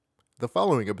The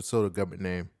following episode of Government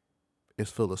Name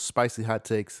is full of spicy hot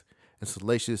takes and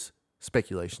salacious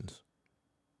speculations.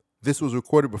 This was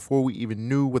recorded before we even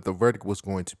knew what the verdict was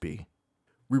going to be.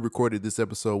 We recorded this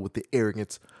episode with the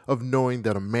arrogance of knowing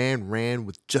that a man ran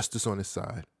with justice on his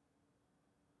side.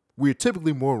 We are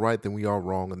typically more right than we are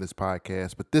wrong on this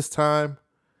podcast, but this time,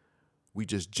 we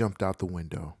just jumped out the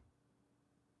window.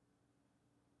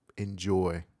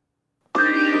 Enjoy.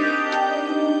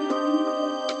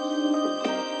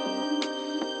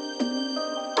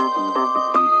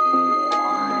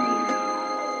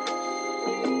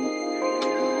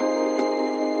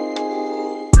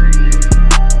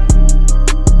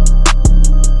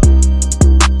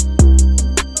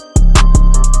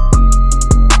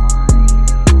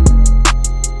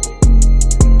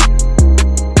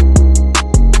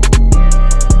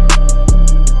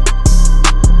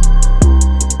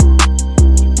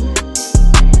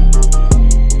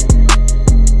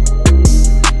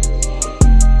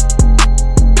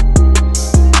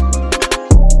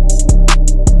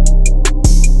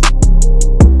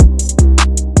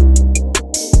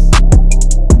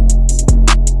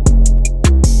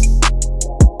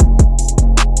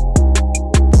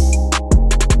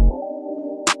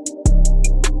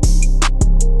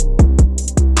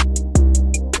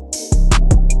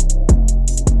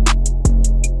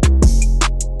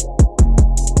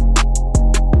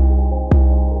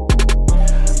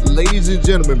 Ladies and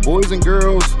gentlemen, boys and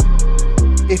girls,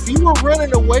 if you were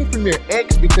running away from your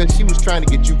ex because she was trying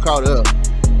to get you caught up,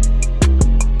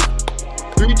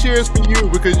 3 cheers for you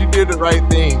because you did the right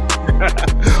thing.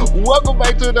 Welcome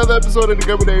back to another episode of the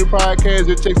Government Name Podcast,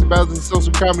 your checks and balances and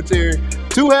social commentary.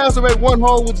 2 halves to make 1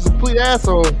 whole, which is a complete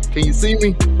asshole. Can you see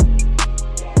me?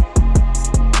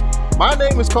 My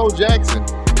name is Cole Jackson.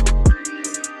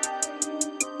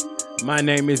 My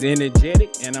name is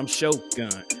Energetic, and I'm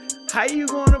Shotgun. How you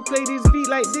gonna play this beat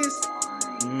like this?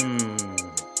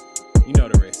 You know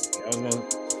the rest.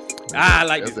 I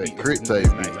like That's this that beat. crit It's tape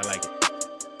nice. beat. I like it.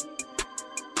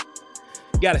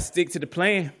 You gotta stick to the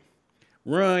plan.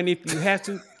 Run if you have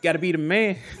to. Gotta be the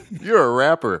man. You're a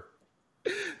rapper.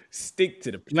 Stick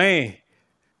to the plan.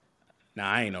 Nah,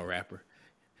 I ain't no rapper.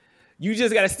 You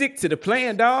just gotta stick to the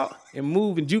plan, dog, and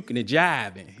move and juke and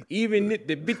jiving. Even if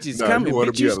the bitches Nah, coming, you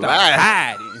wanna bitch, be you start alive.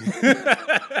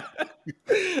 hiding.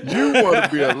 You want to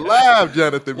be alive,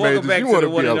 Jonathan Welcome Majors. back You to want the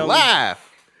to one be and only. alive.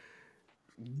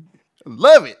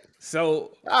 Love it.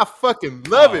 So I fucking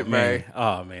love it, man.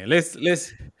 Oh man, let's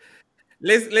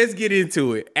get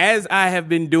into it. As I have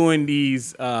been doing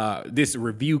these this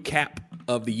review cap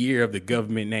of the year of the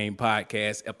Government Name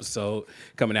Podcast episode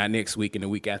coming out next week and the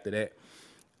week after that.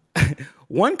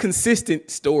 One consistent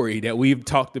story that we've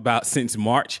talked about since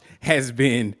March has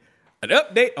been an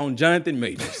update on Jonathan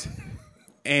Majors.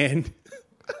 And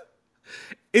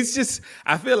it's just,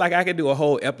 I feel like I could do a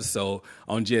whole episode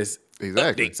on just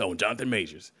Exactly. updates on Jonathan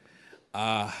Majors.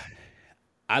 I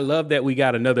love that we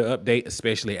got another update,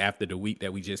 especially after the week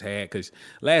that we just had, because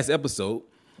last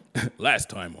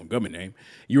time on Government Name,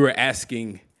 you were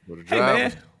asking, hey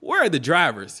man, where are the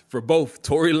drivers for both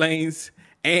Tory Lanez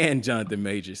and Jonathan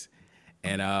Majors?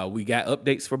 And we got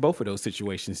updates for both of those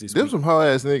situations this Them week. some hard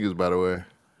ass niggas, by the way.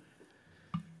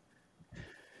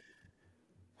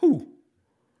 Who?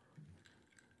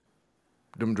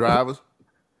 Them drivers.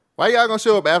 Why y'all gonna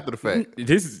show up after the fact?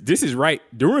 This is right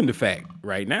during the fact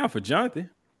right now for Jonathan.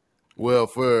 Well,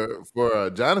 for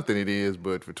Jonathan it is,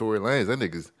 but for Tory Lanez, that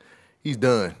nigga's he's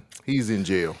done. He's in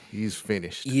jail. He's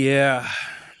finished. Yeah.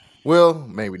 Well,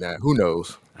 maybe not. Who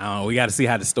knows? We got to see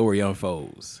how the story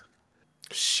unfolds.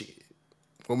 Shit.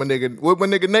 What my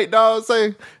nigga Nate Dogg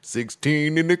say?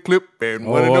 16 in the clip and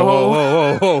one in the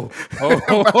hole.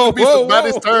 About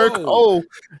his turn cold.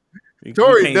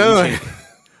 Tory done.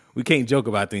 We can't joke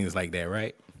about things like that,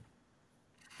 right?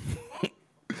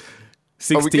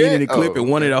 16 in the clip and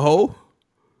one in the hole.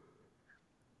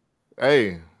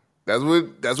 Hey, that's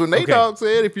what Nate Okay. Dogg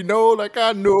said. If you know, like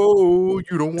I know,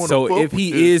 you don't want to. So if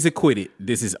he is acquitted,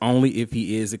 this is only if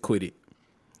he is acquitted.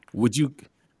 Would you?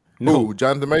 No, Who,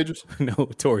 Jonathan Majors? no,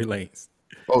 Tory Lanez.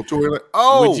 Oh, Tory Lanez.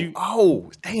 Oh, Would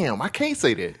you- damn! I can't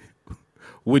say that.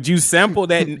 Would you sample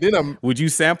that? Then I'm- Would you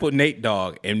sample Nate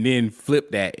Dogg and then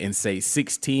flip that and say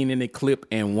 16 in the clip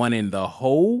and one in the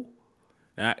hole?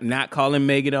 Not calling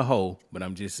Megan a hoe, but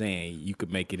I'm just saying you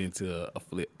could make it into a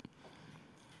flip.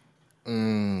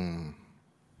 I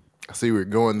see we're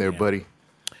going there, buddy.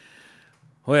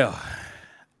 Well,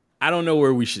 I don't know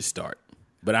where we should start,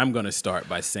 but I'm going to start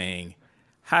by saying,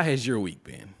 how has your week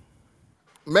been?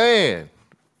 Man.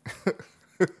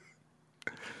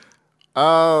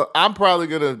 I'm probably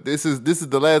gonna. This is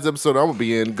the last episode I'm gonna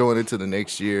be in going into the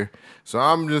next year. So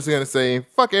I'm just gonna say,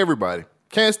 fuck everybody.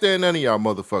 Can't stand none of y'all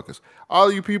motherfuckers.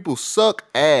 All you people suck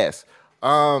ass.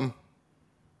 Yeah,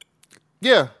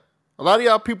 a lot of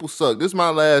y'all people suck. This is my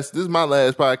last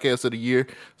podcast of the year.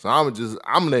 So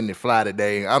I'm letting it fly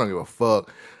today. I don't give a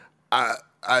fuck. I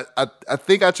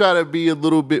think I try to be a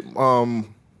little bit. I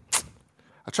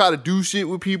try to do shit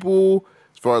with people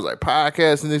as far as like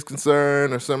podcasting is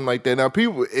concerned or something like that. Now,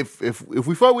 people, if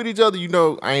we fuck with each other, you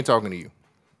know, I ain't talking to you.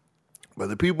 But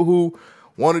the people who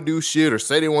want to do shit or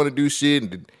say they want to do shit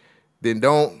and then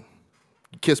don't,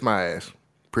 kiss my ass,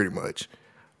 pretty much.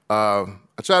 I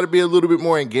try to be a little bit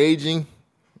more engaging.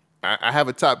 I have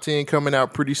a top 10 coming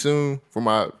out pretty soon for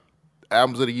my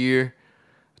albums of the year.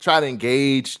 I try to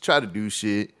engage, try to do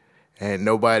shit, and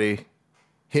nobody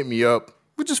hit me up,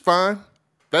 which is fine.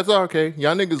 That's all okay.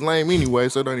 Y'all niggas lame anyway,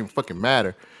 so it don't even fucking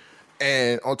matter.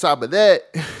 And on top of that,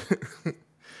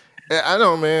 I don't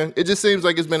know, man. It just seems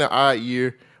like it's been an odd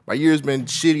year. My year's been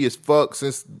shitty as fuck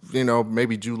since,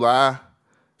 maybe July.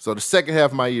 So the second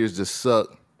half of my years just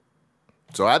sucked.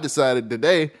 So I decided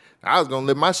today I was going to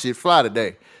let my shit fly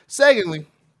today. Secondly,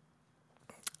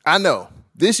 I know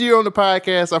this year on the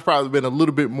podcast, I've probably been a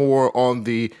little bit more on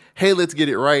the, hey, let's get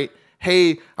it right.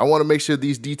 Hey, I want to make sure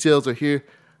these details are here.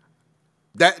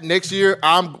 That next year,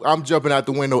 I'm jumping out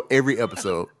the window every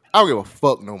episode. I don't give a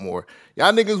fuck no more.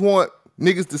 Y'all niggas want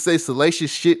niggas to say salacious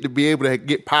shit to be able to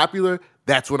get popular.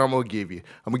 That's what I'm going to give you.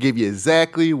 I'm going to give you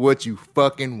exactly what you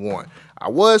fucking want. I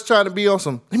was trying to be on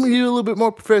some, let me be a little bit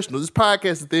more professional. This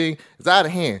podcasting thing is out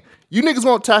of hand. You niggas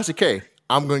want Tasha K.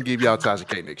 I'm going to give y'all Tasha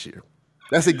K next year.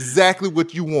 That's exactly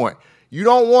what you want. You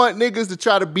don't want niggas to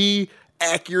try to be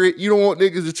accurate. You don't want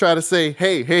niggas to try to say,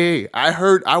 hey,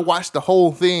 I watched the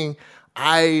whole thing.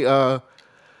 I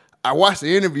watched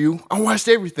the interview. I watched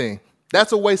everything.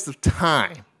 That's a waste of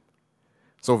time.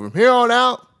 So from here on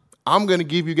out, I'm going to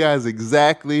give you guys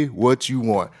exactly what you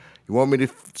want. You want me to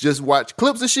just watch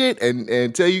clips of shit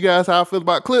and tell you guys how I feel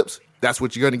about clips? That's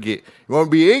what you're going to get. You want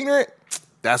me to be ignorant?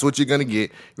 That's what you're going to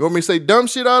get. You want me to say dumb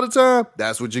shit all the time?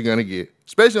 That's what you're going to get.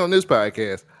 Especially on this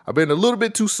podcast. I've been a little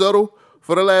bit too subtle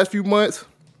for the last few months.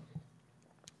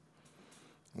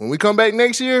 When we come back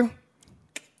next year,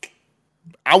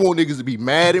 I want niggas to be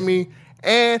mad at me,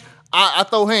 and I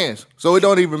throw hands, so it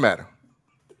don't even matter.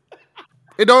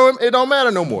 It don't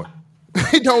matter no more.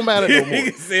 It don't matter no more.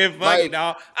 He said, "Fuck it,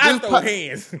 dog. I throw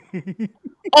hands."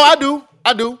 Oh,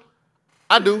 I do.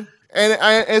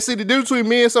 And see the difference between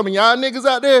me and some of y'all niggas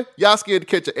out there. Y'all scared to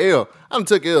catch an L. I done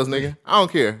took L's, nigga. I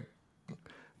don't care.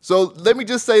 So let me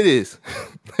just say this.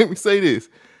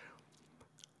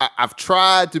 I've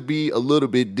tried to be a little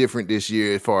bit different this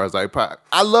year as far as like,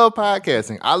 I love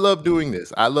podcasting. I love doing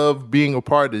this. I love being a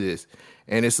part of this.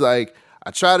 And it's like,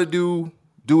 I try to do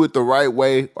it the right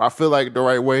way. I feel like the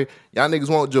right way. Y'all niggas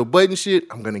want Joe Budden shit.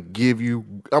 I'm going to give you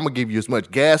as much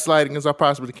gaslighting as I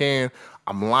possibly can.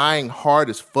 I'm lying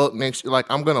hard as fuck next year. Like,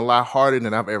 I'm going to lie harder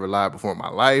than I've ever lied before in my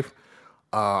life.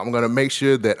 I'm going to make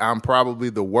sure that I'm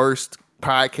probably the worst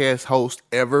podcast host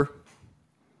ever,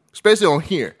 especially on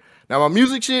here. Now, my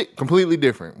music shit, completely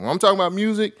different. When I'm talking about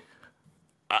music,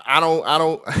 I'm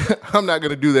not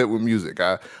going to do that with music.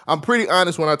 I'm pretty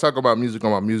honest when I talk about music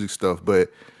on my music stuff, but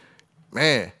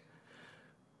man,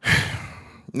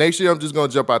 next year I'm just going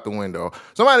to jump out the window.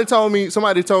 Somebody told me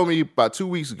about 2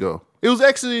 weeks ago. It was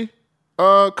actually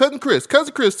Cousin Chris.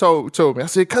 Cousin Chris told me. I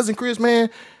said, Cousin Chris, man,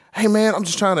 hey, man, I'm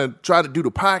just trying to do the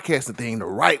podcasting thing the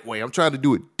right way. I'm trying to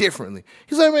do it differently.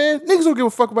 He's like, man, niggas don't give a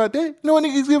fuck about that. You know what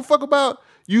niggas give a fuck about?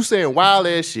 You saying wild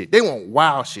ass shit. They want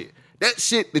wild shit. That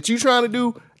shit that you trying to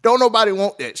do, don't nobody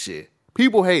want that shit.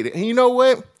 People hate it. And you know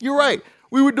what? You're right.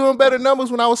 We were doing better numbers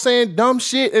when I was saying dumb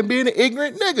shit and being an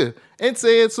ignorant nigga and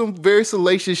saying some very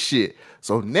salacious shit.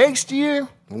 So next year,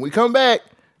 when we come back,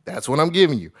 that's what I'm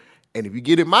giving you. And if you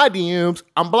get in my DMs,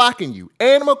 I'm blocking you.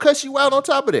 And I'm going to cuss you out on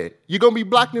top of that. You're going to be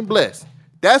blocked and blessed.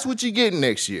 That's what you're getting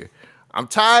next year. I'm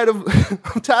tired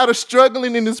of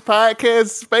struggling in this podcast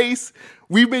space.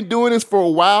 We've been doing this for a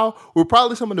while. We're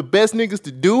probably some of the best niggas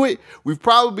to do it. We've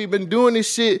probably been doing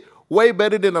this shit way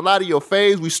better than a lot of your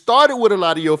faves. We started with a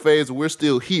lot of your faves, and we're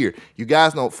still here. You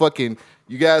guys don't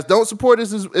support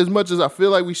us as much as I feel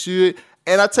like we should.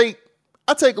 And I take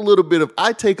a little bit of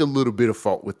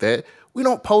fault with that. We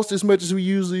don't post as much as we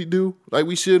usually do, like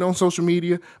we should on social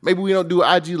media. Maybe we don't do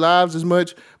IG lives as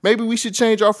much. Maybe we should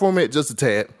change our format just a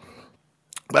tad.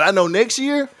 But I know next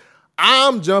year,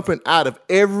 I'm jumping out of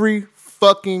every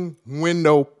fucking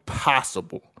window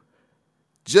possible.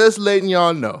 Just letting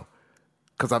y'all know.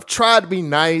 Because I've tried to be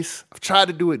nice. I've tried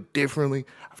to do it differently.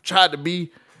 I've just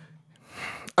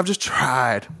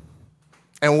tried.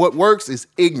 And what works is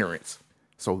ignorance.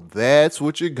 So that's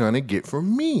what you're going to get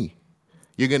from me.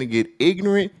 You're going to get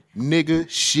ignorant nigga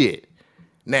shit.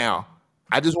 Now,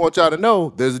 I just want y'all to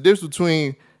know there's a difference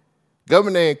between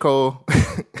government name code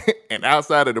and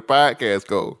outside of the podcast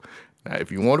code. Now,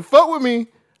 if you want to fuck with me,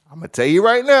 I'm going to tell you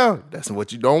right now, that's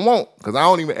what you don't want. Because I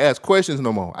don't even ask questions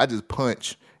no more. I just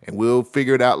punch and we'll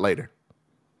figure it out later.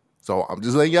 So I'm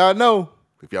just letting y'all know,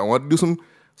 if y'all want to do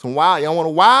some wild, y'all want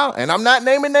to wild, and I'm not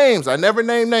naming names. I never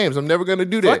name names. I'm never going to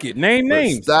do that. Fuck it. Name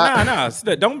names. Stop.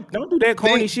 Nah. Don't do that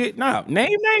corny shit. Nah.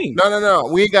 Name names. No.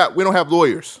 We don't have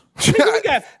lawyers. You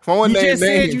just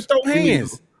said you throw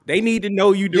hands. They need to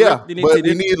know you directed into but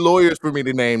we need lawyers for me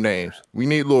to name names. We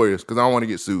need lawyers because I don't want to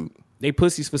get sued. They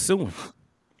pussies for suing.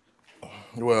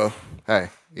 Well, hey,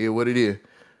 yeah, what it is.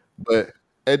 But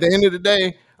at the end of the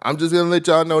day, I'm just gonna let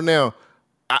y'all know now.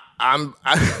 I'm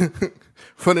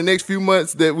for the next few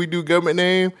months that we do government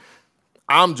name,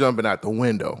 I'm jumping out the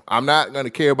window. I'm not gonna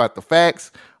care about the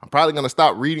facts. I'm probably gonna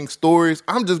stop reading stories.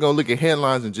 I'm just gonna look at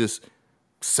headlines and just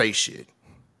say shit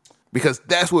because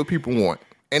that's what people want,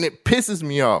 and it pisses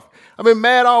me off. I've been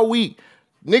mad all week.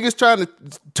 Niggas trying to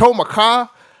tow my car.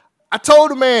 I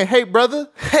told the man, hey, brother,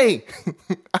 hey,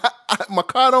 my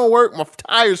car don't work. My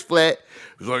tire's flat.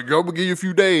 He's like, yo, I'm going to give you a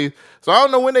few days. So I don't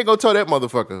know when they going to tow that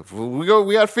motherfucker. We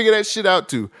got to figure that shit out,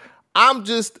 too. I'm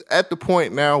just at the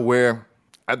point now where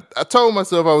I told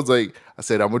myself, I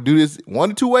said, I'm going to do this one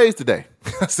of two ways today.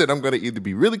 I said, I'm going to either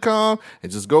be really calm and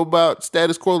just go about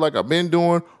status quo like I've been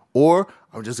doing, or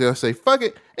I'm just going to say, fuck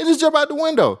it, and just jump out the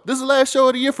window. This is the last show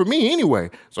of the year for me anyway.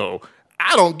 So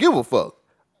I don't give a fuck.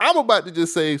 I'm about to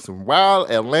just say some wild,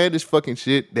 outlandish fucking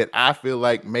shit that I feel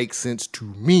like makes sense to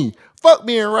me. Fuck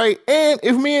being right. And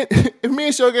if me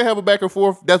and Shogun have a back and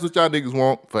forth, that's what y'all niggas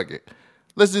want. Fuck it.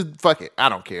 Let's just fuck it. I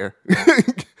don't care.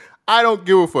 I don't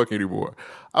give a fuck anymore.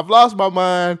 I've lost my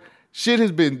mind. Shit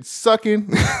has been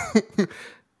sucking.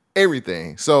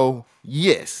 Everything. So,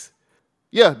 yes.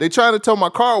 Yeah, they trying to tow my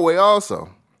car away also.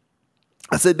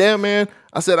 I said, damn, man.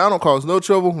 I said, I don't cause no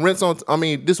trouble. This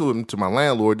wasn't to my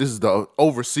landlord. This is the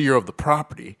overseer of the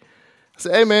property. I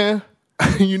said, hey, man,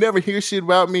 you never hear shit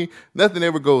about me. Nothing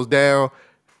ever goes down.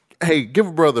 Hey, give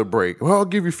a brother a break. Well, I'll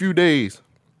give you a few days.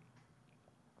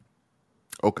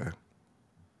 Okay.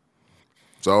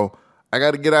 So I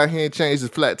got to get out here and change this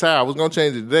flat tire. I was going to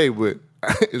change it today, but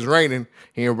it's raining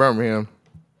here in Birmingham.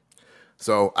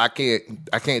 So I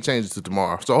can't change it to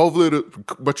tomorrow. So hopefully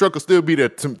my truck will still be there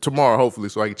tomorrow, hopefully,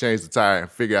 so I can change the tire and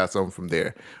figure out something from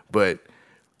there. But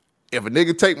if a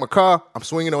nigga take my car, I'm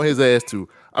swinging on his ass too.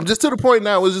 I'm just to the point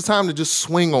now, it's just time to just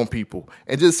swing on people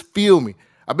and just feel me.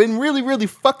 I've been really, really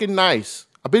fucking nice.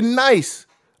 I've been nice.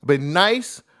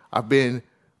 I've been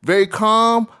very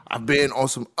calm. I've been on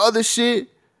some other shit.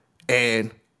 And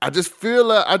I just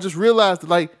realized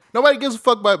like nobody gives a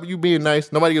fuck about you being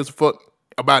nice. Nobody gives a fuck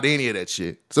about any of that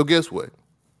shit. So guess what?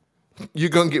 You're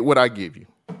going to get what I give you.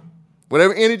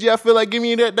 Whatever energy I feel like giving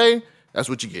you that day, that's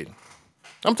what you're getting.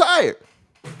 I'm tired.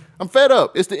 I'm fed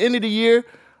up. It's the end of the year.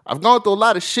 I've gone through a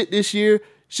lot of shit this year.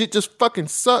 Shit just fucking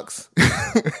sucks.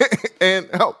 And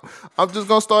I'm just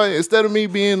going to start, instead of me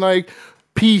being like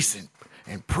peace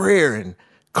and prayer and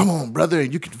come on, brother,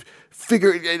 and you can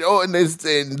figure it out,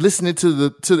 and listening to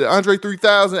the Andre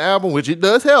 3000 album, which it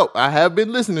does help. I have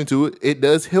been listening to it. It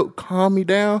does help calm me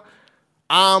down.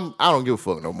 I don't give a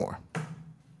fuck no more.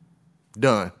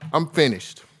 Done. I'm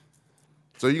finished.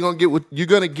 So you're gonna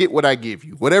get what I give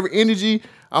you. Whatever energy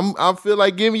I feel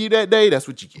like giving you that day, that's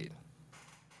what you get.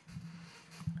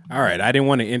 All right. I didn't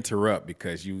want to interrupt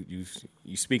because you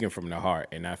speaking from the heart,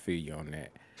 and I feel you on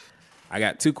that. I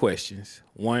got two questions.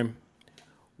 One,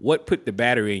 what put the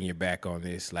battery in your back on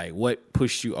this? Like, what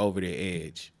pushed you over the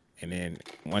edge? And then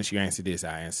once you answer this,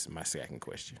 I answer my second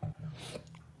question.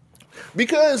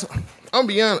 Because I'll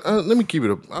be honest,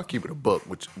 I'll keep it a buck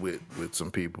with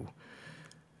some people.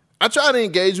 I try to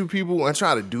engage with people. I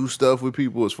try to do stuff with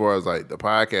people as far as like the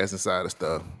podcasting side of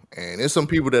stuff. And there's some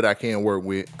people that I can't work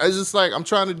with. It's just like I'm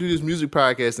trying to do this music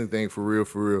podcasting thing for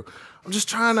real. I'm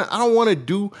just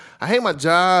I hate my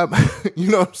job. You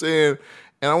know what I'm saying?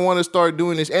 And I want to start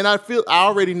doing this. And I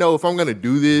already know if I'm going to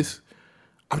do this,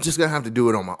 I'm just going to have to do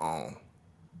it on my own.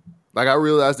 Like, I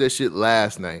realized that shit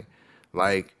last night.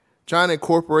 Like, trying to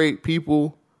incorporate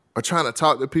people or trying to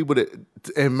talk to people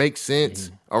and make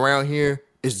sense around here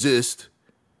is just,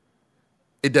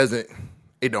 it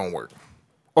don't work.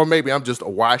 Or maybe I'm just a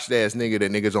washed-ass nigga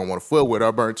that niggas don't want to fuck with.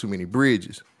 I burned too many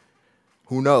bridges.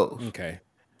 Who knows? Okay.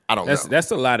 I don't know.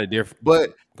 That's a lot of different.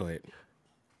 But go ahead.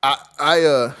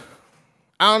 I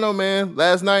don't know, man.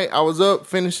 Last night I was up,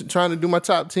 finished trying to do my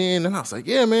top 10, and I was like,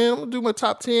 yeah, man, I'm gonna do my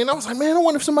top 10. I was like, man, I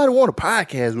wonder if somebody want a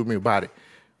podcast with me about it.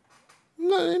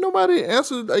 ain't nobody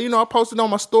answered. You know, I posted on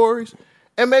my stories,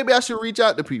 and maybe I should reach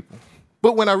out to people.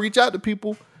 But when I reach out to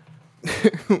people,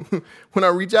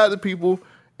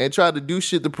 and try to do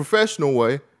shit the professional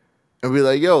way, and be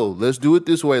like, yo, let's do it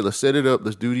this way. Let's set it up.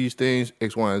 Let's do these things,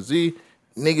 X, Y, and Z.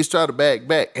 Niggas try to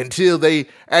back until they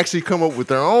actually come up with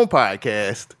their own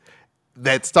podcast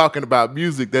that's talking about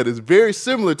music that is very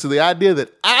similar to the idea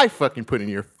that I fucking put in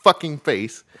your fucking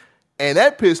face. And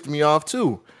that pissed me off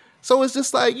too. So it's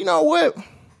just like, you know what?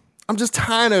 I'm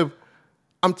tired,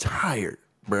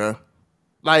 bruh.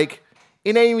 Like,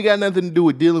 it ain't even got nothing to do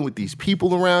with dealing with these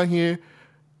people around here.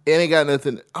 It ain't got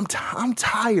nothing. I'm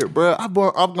tired, bruh. I've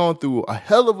gone through a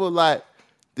hell of a lot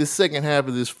this second half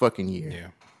of this fucking year. Yeah.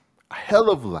 A hell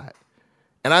of a lot.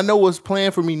 And I know what's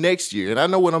planned for me next year. And I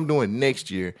know what I'm doing next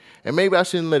year. And maybe I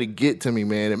shouldn't let it get to me,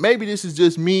 man. And maybe this is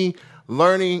just me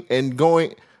learning and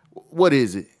going. What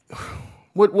is it?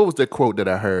 What was that quote that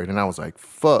I heard? And I was like,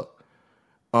 fuck.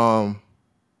 What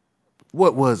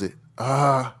was it?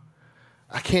 I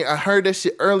heard that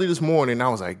shit early this morning. And I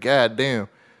was like, God damn.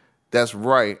 That's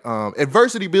right.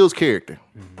 Adversity builds character.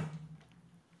 Mm-hmm.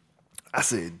 I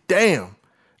said, damn.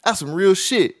 That's some real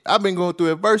shit. I've been going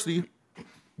through adversity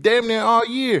damn near all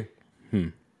year.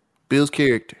 Builds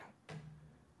character. I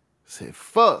said,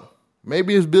 fuck.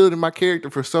 Maybe it's building my character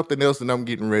for something else that I'm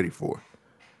getting ready for.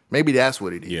 Maybe that's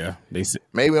what it is. Yeah.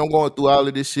 Maybe I'm going through all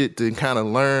of this shit to kind of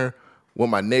learn what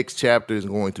my next chapter is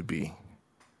going to be.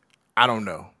 I don't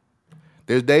know.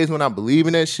 There's days when I believe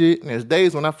in that shit, and there's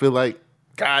days when I feel like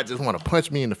God just want to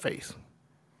punch me in the face.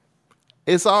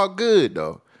 It's all good,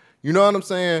 though. You know what I'm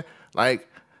saying? Like,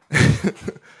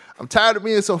 I'm tired of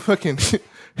being so fucking...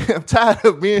 I'm tired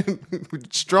of being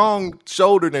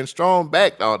strong-shouldered and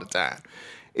strong-backed all the time.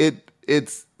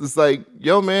 It's like,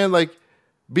 yo, man, like,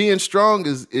 being strong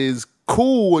is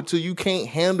cool until you can't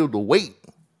handle the weight.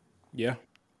 Yeah.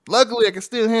 Luckily, I can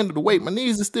still handle the weight. My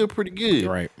knees are still pretty good.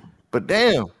 Right. But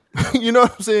damn, you know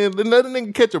what I'm saying? Let a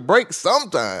nigga catch a break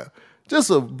sometime.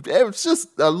 It's just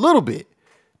a little bit.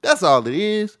 That's all it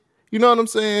is. You know what I'm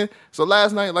saying? So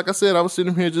last night, like I said, I was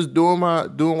sitting here just doing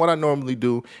what I normally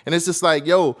do, and it's just like,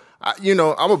 yo, I'll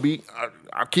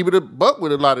keep it a buck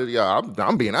with a lot of y'all.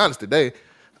 I'm being honest today.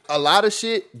 A lot of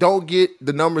shit don't get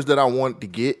the numbers that I want to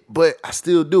get, but I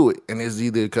still do it, and it's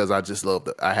either because I just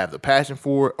I have the passion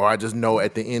for it, or I just know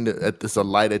there's a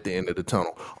light at the end of the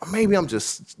tunnel, or maybe I'm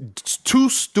just too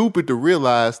stupid to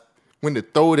realize when to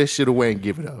throw that shit away and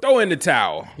give it up. Throw in the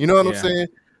towel. You know what I'm saying?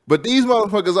 But these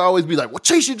motherfuckers always be like, well,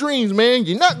 chase your dreams, man.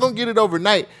 You're not going to get it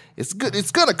overnight. It's good.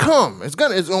 It's going to come.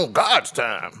 It's on God's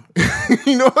time.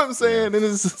 You know what I'm saying? And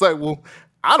it's just like, well,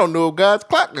 I don't know if God's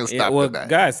clock can stop tonight.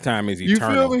 God's time is eternal.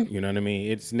 You feel me? You know what I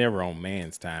mean? It's never on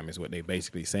man's time is what they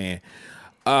basically saying.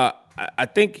 I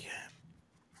think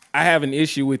I have an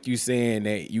issue with you saying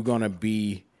that you're going to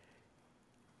be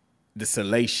the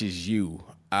salacious you.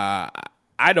 I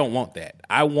don't want that.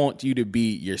 I want you to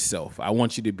be yourself. I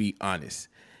want you to be honest.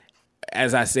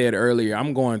 As I said earlier,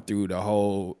 I'm going through the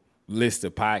whole list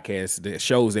of podcasts, the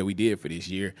shows that we did for this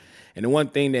year. And the one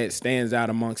thing that stands out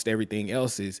amongst everything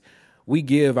else is we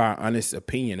give our honest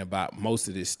opinion about most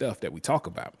of this stuff that we talk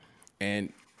about.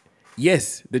 And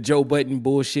yes, the Joe Budden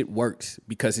bullshit works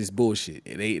because it's bullshit.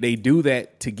 They do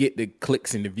that to get the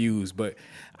clicks and the views. But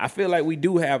I feel like we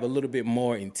do have a little bit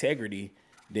more integrity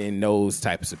than those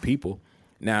types of people.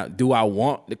 Now, do I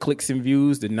want the clicks and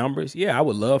views, the numbers? Yeah, I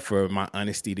would love for my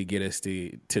honesty to get us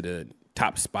to the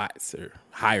top spots or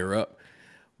higher up.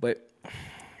 But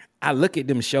I look at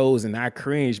them shows and I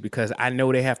cringe because I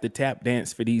know they have to tap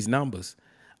dance for these numbers.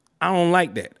 I don't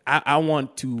like that. I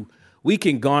want to, we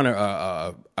can garner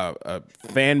a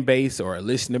fan base or a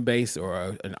listener base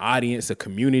or an audience, a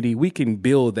community. We can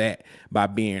build that by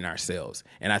being ourselves.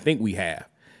 And I think we have.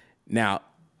 Now,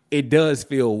 it does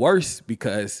feel worse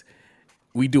because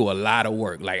we do a lot of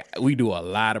work. Like, we do a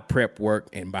lot of prep work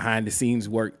and behind the scenes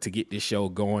work to get this show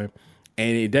going.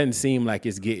 And it doesn't seem like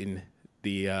it's getting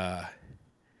the,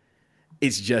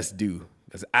 it's just due.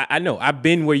 I know I've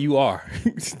been where you are.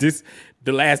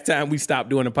 The last time we stopped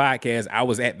doing a podcast, I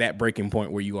was at that breaking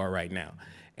point where you are right now.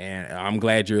 And I'm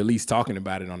glad you're at least talking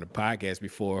about it on the podcast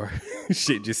before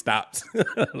shit just stops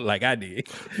like I did.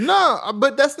 No,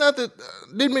 but that's not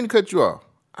didn't mean to cut you off.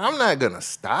 I'm not going to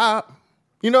stop.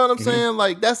 You know what I'm saying?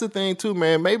 Like, that's the thing, too,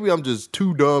 man. Maybe I'm just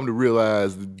too dumb to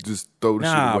realize to just throw the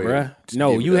shit away. Bruh.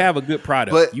 No, you have a good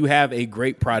product. But you have a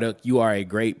great product. You are a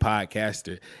great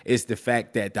podcaster. It's the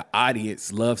fact that the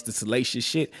audience loves the salacious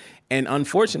shit. And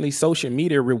unfortunately, social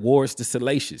media rewards the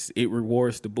salacious. It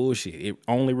rewards the bullshit. It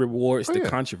only rewards the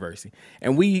controversy.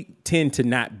 And we tend to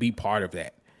not be part of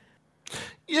that.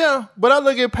 Yeah, but I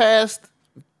look at past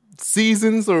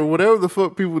seasons or whatever the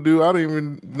fuck people do. I don't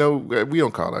even know. We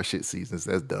don't call our shit seasons.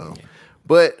 That's dumb. Yeah.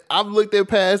 But I've looked at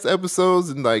past episodes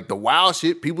and like the wild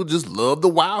shit. People just love the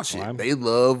wild shit. Well, they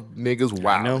love niggas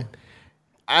wild.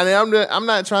 I'm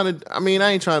not trying to. I mean,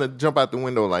 I ain't trying to jump out the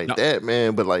window like that,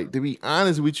 man. But like, to be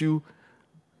honest with you,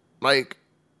 like,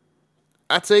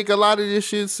 I take a lot of this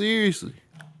shit seriously,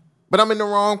 but I'm in the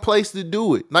wrong place to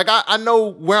do it. Like, I know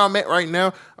where I'm at right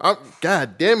now.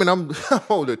 God damn it, I'm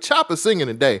the chopper singing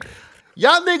today.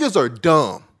 Y'all niggas are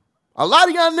dumb. A lot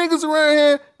of y'all niggas around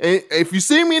here, and if you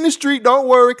see me in the street, don't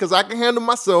worry, because I can handle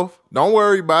myself. Don't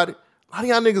worry about it. A lot of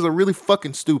y'all niggas are really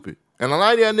fucking stupid. And a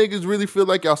lot of y'all niggas really feel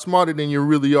like y'all smarter than you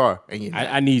really are. And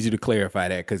I need you to clarify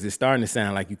that, because it's starting to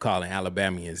sound like you calling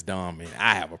Alabamians dumb, and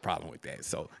I have a problem with that.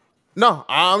 So, no,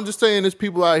 I'm just saying there's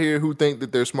people out here who think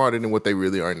that they're smarter than what they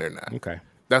really are, and they're not. Okay.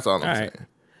 That's all I'm saying.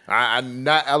 I'm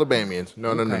not Alabamians.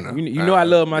 No. You know I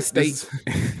love my state.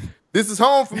 This is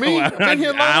home for me. I've been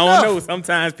here long enough. I don't know.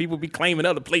 Sometimes people be claiming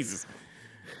other places.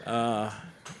 But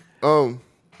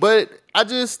I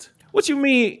just... What you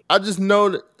mean? I just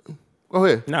know that... Go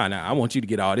ahead. No. I want you to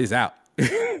get all this out.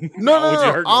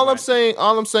 No. All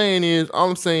I'm saying is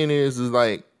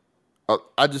like,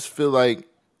 I just feel like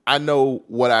I know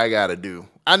what I got to do.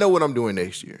 I know what I'm doing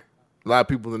next year. A lot of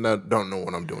people don't know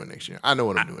what I'm doing next year. I know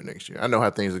what I'm doing next year. I know how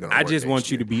things are going to work. I just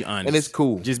want you to be honest. And it's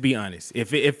cool. Just be honest.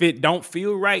 If it don't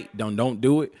feel right, don't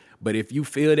do it. But if you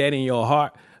feel that in your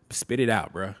heart, spit it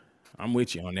out, bro. I'm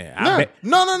with you on that.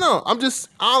 No.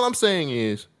 All I'm saying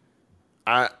is,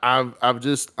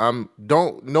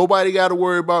 nobody got to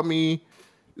worry about me.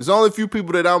 There's only a few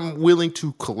people that I'm willing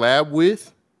to collab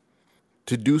with,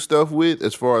 to do stuff with,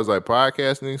 as far as like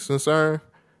podcasting is concerned.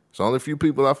 There's only a few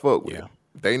people I fuck with. Yeah.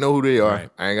 They know who they are. Right.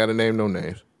 I ain't got to name no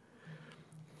names.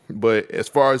 But as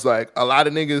far as like a lot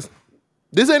of niggas,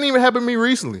 this ain't even happened to me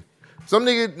recently. Some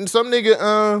nigga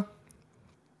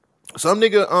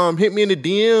hit me in the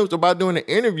DMs about doing an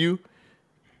interview,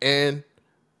 and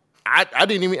I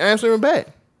didn't even answer him back.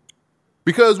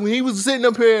 Because when he was sitting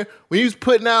up here, when he was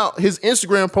putting out his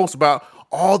Instagram post about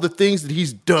all the things that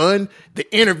he's done,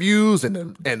 the interviews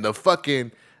and the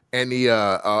fucking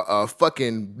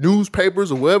fucking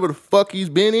newspapers or whatever the fuck he's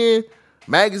been in,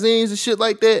 magazines and shit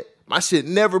like that, my shit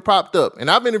never popped up.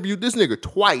 And I've interviewed this nigga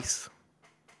twice.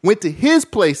 Went to his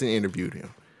place and interviewed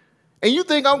him. And you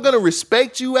think I'm gonna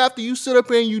respect you after you sit up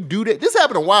here and you do that? This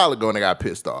happened a while ago and I got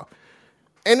pissed off.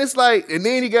 And it's like, and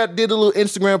then he did a little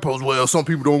Instagram post. Well, some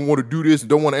people don't want to do this and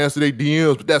don't want to answer their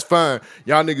DMs, but that's fine.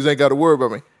 Y'all niggas ain't got to worry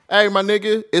about me. Hey, my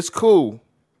nigga, it's cool.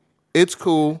 It's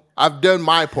cool. I've done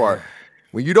my part.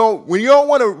 When you don't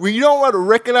want to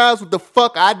recognize what the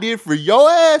fuck I did for your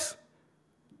ass,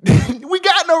 we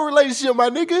got no relationship, my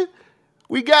nigga.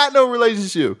 We got no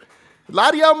relationship. A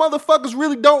lot of y'all motherfuckers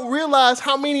really don't realize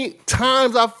how many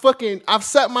times I've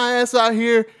sat my ass out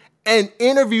here and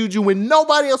interviewed you when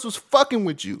nobody else was fucking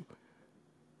with you.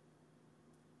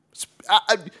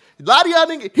 A lot of y'all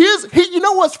niggas, you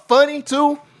know what's funny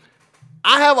too?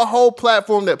 I have a whole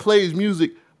platform that plays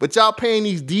music, but y'all paying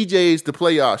these DJs to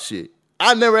play y'all shit.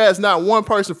 I never asked not one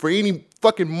person for any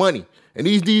fucking money. And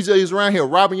these DJs around here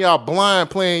robbing y'all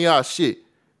blind playing y'all shit.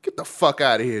 Get the fuck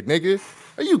out of here, nigga.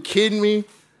 Are you kidding me?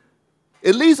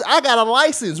 At least I got a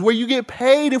license where you get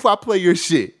paid if I play your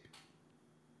shit.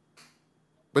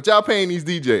 But y'all paying these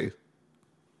DJs.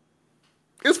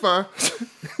 It's fine.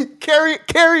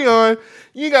 Carry on.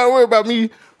 You ain't gotta worry about me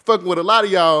fucking with a lot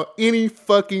of y'all any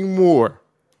fucking more.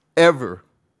 Ever.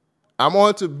 I'm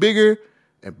on to bigger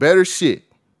and better shit.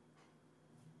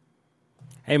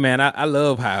 Hey, man, I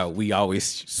love how we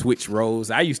always switch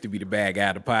roles. I used to be the bad guy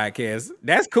of the podcast.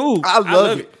 That's cool. I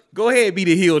love it. Go ahead, be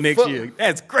the heel next year.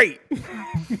 That's great.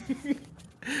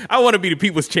 I want to be the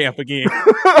people's champ again.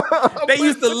 They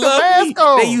used to love me.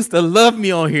 They used to love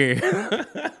me on here.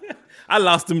 I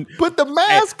lost them. Put the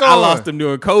mask on. I lost them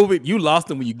during COVID. You lost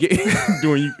them when you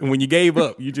gave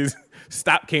up. You just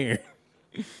stopped caring.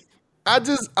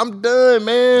 I'm done,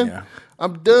 man. Yeah.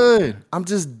 I'm done. I'm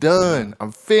just done.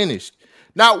 I'm finished.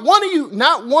 Not one of you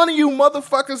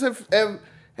motherfuckers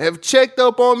have checked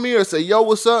up on me or say, yo,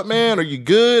 what's up, man? Are you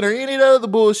good? Or any of that other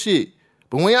bullshit.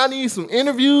 But when y'all need some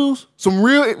interviews, some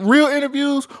real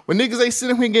interviews, when niggas ain't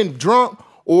sitting here getting drunk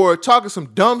or talking some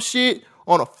dumb shit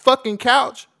on a fucking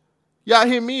couch, y'all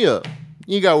hit me up.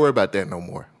 You ain't gotta worry about that no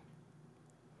more.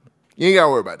 You ain't gotta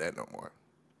worry about that no more.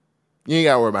 You ain't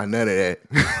gotta worry about none of that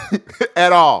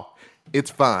at all.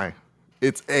 It's fine.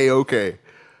 It's A-okay.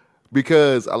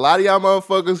 Because a lot of y'all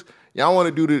motherfuckers, y'all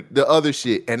want to do the other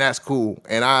shit, and that's cool.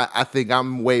 And I think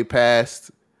I'm way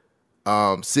past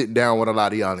sitting down with a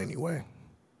lot of y'all anyway.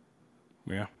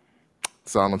 Yeah.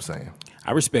 That's all I'm saying.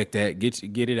 I respect that.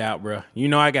 Get it out, bro. You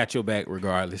know I got your back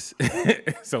regardless.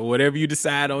 So whatever you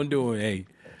decide on doing, hey.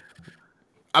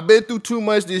 I've been through too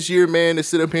much this year, man, to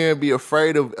sit up here and be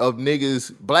afraid of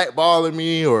niggas blackballing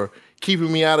me or keeping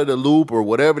me out of the loop or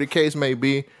whatever the case may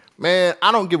be. Man,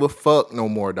 I don't give a fuck no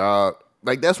more, dog.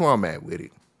 Like, that's where I'm at with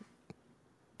it.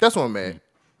 That's where I'm at.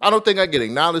 I don't think I get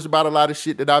acknowledged about a lot of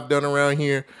shit that I've done around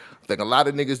here. I think a lot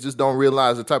of niggas just don't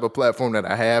realize the type of platform that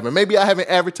I have. And maybe I haven't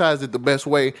advertised it the best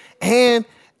way. And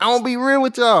I'm gonna be real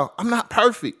with y'all. I'm not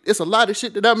perfect. It's a lot of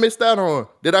shit that I missed out on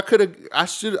that I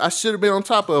should have been on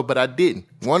top of, but I didn't.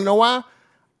 Wanna know why?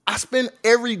 I spend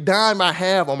every dime I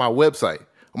have on my website.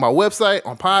 On my website,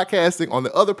 on podcasting, on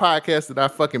the other podcasts that I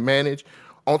fucking manage,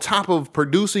 on top of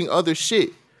producing other shit.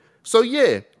 So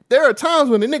yeah, there are times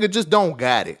when the nigga just don't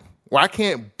got it. Where I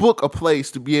can't book a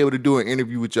place to be able to do an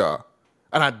interview with y'all.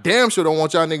 And I damn sure don't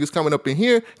want y'all niggas coming up in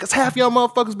here because half y'all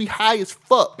motherfuckers be high as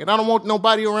fuck. And I don't want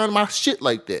nobody around my shit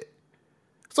like that.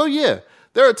 So yeah,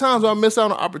 there are times where I miss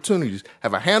out on opportunities.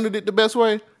 Have I handled it the best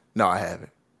way? No, I haven't.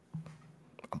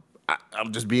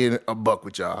 I'm just being a buck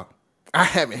with y'all. I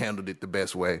haven't handled it the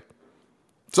best way.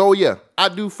 So yeah, I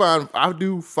do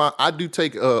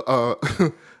take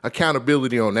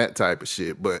accountability on that type of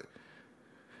shit. But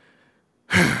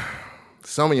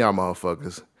some of y'all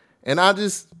motherfuckers, and I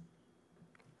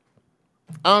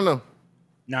don't know.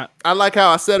 I like how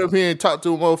I sat up here and talked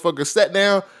to a motherfucker, sat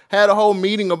down, had a whole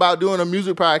meeting about doing a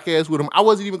music podcast with him. I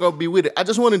wasn't even going to be with it. I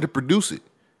just wanted to produce it.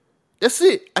 That's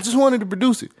it. I just wanted to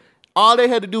produce it. All they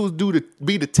had to do was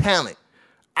be the talent.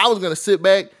 I was going to sit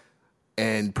back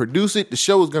and produce it. The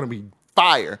show was going to be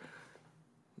fire.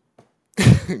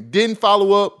 Didn't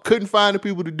follow up. Couldn't find the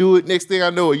people to do it. Next thing I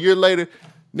know, a year later,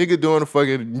 nigga doing a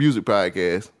fucking music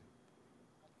podcast.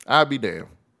 I'll be damned.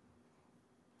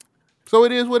 So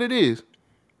it is what it is.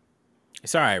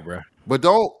 It's all right, bro. But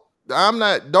don't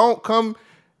come.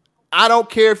 I don't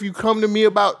care if you come to me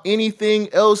about anything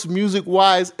else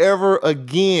music-wise ever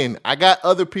again. I got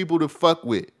other people to fuck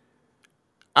with.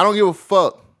 I don't give a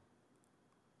fuck.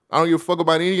 I don't give a fuck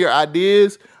about any of your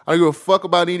ideas. I don't give a fuck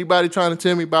about anybody trying to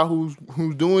tell me about who's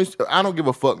doing. I don't give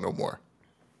a fuck no more.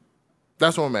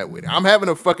 That's what I'm at with it. I'm having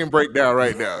a fucking breakdown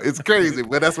right now. It's crazy,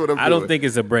 but that's what I'm doing. I don't think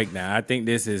it's a breakdown. I think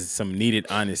this is some needed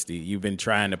honesty. You've been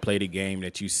trying to play the game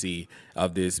that you see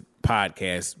of this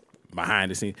podcast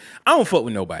behind the scenes. I don't fuck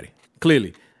with nobody,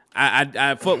 clearly.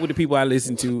 I fuck with the people I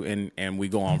listen to, and we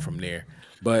go on from there.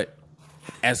 But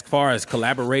as far as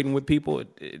collaborating with people,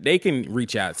 they can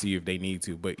reach out to you if they need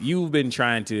to. But you've been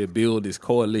trying to build this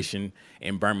coalition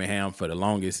in Birmingham for the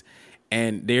longest,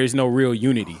 and there's no real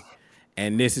unity.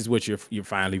 And this is what you're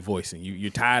finally voicing.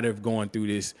 You're tired of going through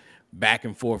this back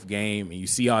and forth game, and you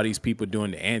see all these people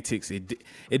doing the antics.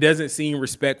 It doesn't seem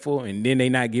respectful, and then they're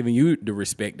not giving you the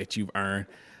respect that you've earned.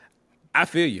 I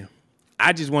feel you.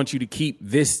 I just want you to keep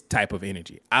this type of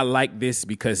energy. I like this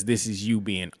because this is you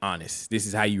being honest. This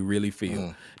is how you really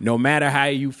feel. No matter how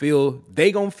you feel,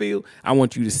 they gonna feel. I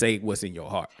want you to say what's in your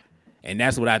heart, and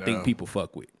that's what I think people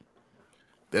fuck with.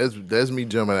 That's me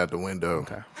jumping out the window.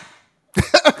 Okay.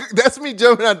 That's me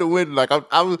jumping out the window. Like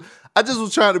I just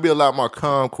was trying to be a lot more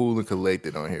calm, cool, and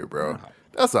collected on here, bro.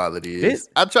 That's all it is.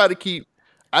 I try to keep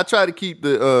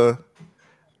the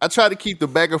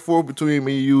back and forth between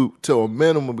me and you to a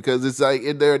minimum because it's like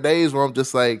there are days where I'm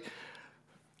just like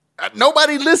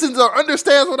nobody listens or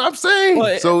understands what I'm saying.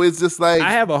 Well, so it's just like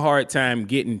I have a hard time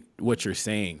getting what you're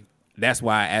saying. That's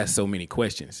why I ask so many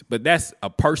questions. But that's a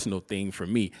personal thing for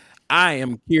me. I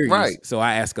am curious, right. So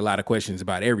I ask a lot of questions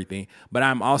about everything, but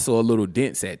I'm also a little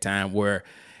dense at times where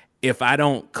if I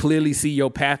don't clearly see your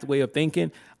pathway of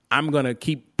thinking, I'm going to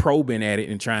keep probing at it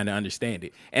and trying to understand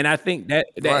it. And I think that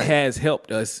right. has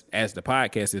helped us as the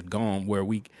podcast has gone where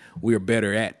we're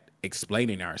better at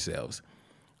explaining ourselves.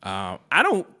 I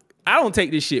don't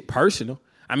take this shit personal.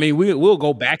 I mean, we'll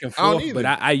go back and forth, but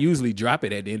I usually drop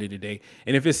it at the end of the day.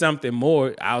 And if it's something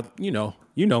more, I'll, you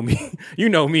know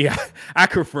me, I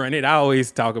confront it. I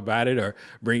always talk about it or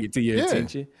bring it to your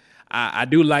attention. I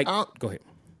do like, go ahead.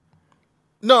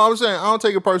 No, I'm saying I don't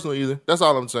take it personal either. That's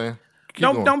all I'm saying.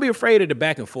 Don't be afraid of the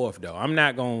back and forth though. I'm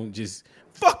not going to just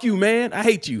fuck you, man. I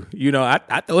hate you. You know,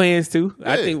 I throw hands too.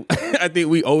 Yeah. I think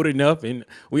we old enough and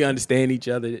we understand each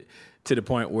other to the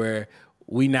point where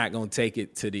we not going to take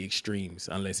it to the extremes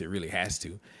unless it really has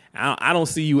to. I don't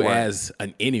see you as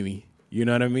an enemy. You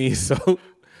know what I mean? So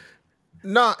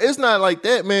no, it's not like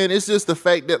that, man. It's just the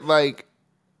fact that like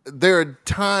there are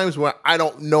times where I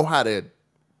don't know how to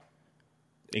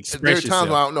express yourself. There are times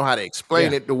where I don't know how to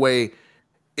explain it the way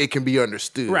it can be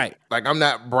understood. Right. Like I'm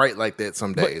not bright like that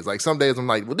some days. Like some days I'm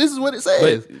like, well, this is what it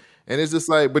says. And it's just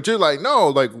like, but you're like, no,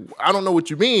 like I don't know what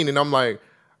you mean. And I'm like,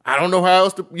 I don't know how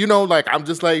else to, like, I'm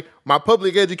just like, my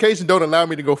public education don't allow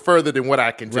me to go further than what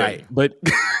I can tell you. But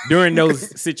during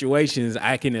those situations,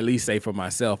 I can at least say for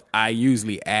myself, I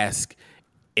usually ask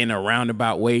in a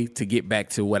roundabout way to get back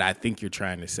to what I think you're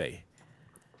trying to say.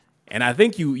 And I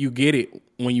think you get it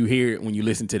when you hear it, when you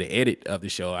listen to the edit of the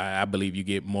show. I believe you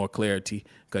get more clarity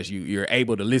because you're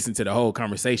able to listen to the whole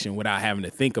conversation without having to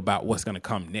think about what's going to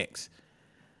come next.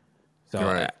 So,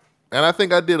 right. And I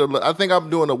think I think I'm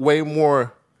doing way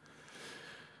more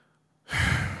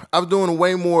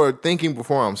thinking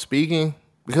before I'm speaking,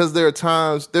 because there've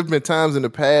been times in the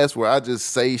past where I just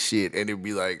say shit and it'd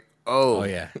be like, oh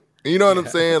yeah. You know what I'm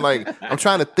saying? Like, I'm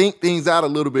trying to think things out a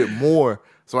little bit more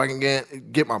so I can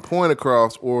get my point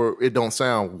across, or it don't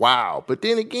sound wow. But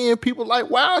then again, people like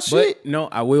wow shit. But no,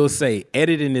 I will say,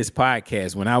 editing this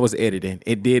podcast, when I was editing,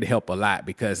 it did help a lot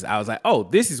because I was like, oh,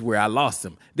 this is where I lost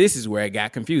them. This is where it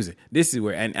got confusing. This is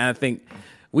where, and I think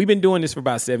we've been doing this for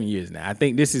about 7 years now. I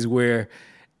think this is where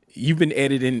you've been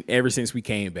editing ever since we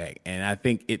came back. And I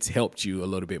think it's helped you a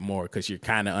little bit more because you're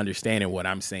kind of understanding what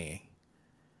I'm saying.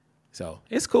 So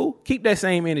it's cool. Keep that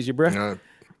same energy, bro.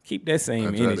 Keep that same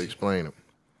energy. I try to explain it.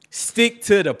 Stick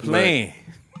to the plan.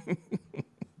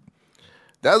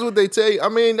 That's what they tell you. I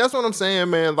mean, that's what I'm saying,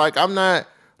 man. Like, I'm not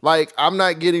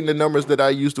getting the numbers that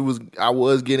I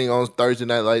was getting on Thursday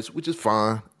Night Lights, which is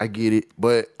fine. I get it.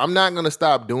 But I'm not gonna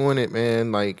stop doing it,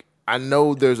 man. Like, I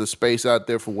know there's a space out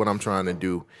there for what I'm trying to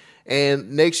do.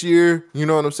 And next year, you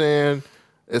know what I'm saying?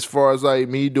 As far as like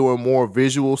me doing more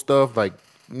visual stuff, like,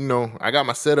 I got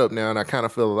my setup now and I kind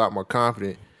of feel a lot more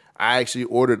confident. I actually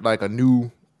ordered like a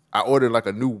new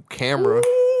camera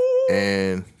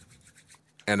and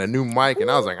a new mic, and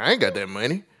I was like, I ain't got that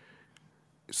money.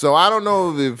 So I don't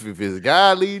know if it's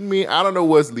God leading me. I don't know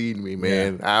what's leading me,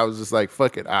 man. Yeah. I was just like,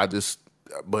 fuck it.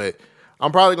 But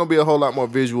I'm probably going to be a whole lot more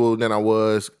visual than I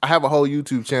was. I have a whole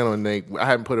YouTube channel, and I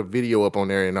haven't put a video up on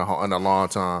there in a long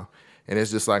time. And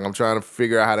it's just like I'm trying to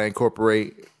figure out how to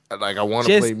incorporate. Like, I want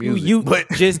to play music. But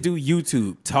just do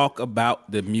YouTube. Talk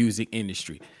about the music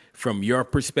industry from your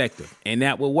perspective, and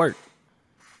that will work.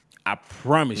 I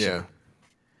promise you.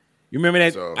 You remember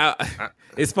that? So,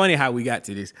 it's funny how we got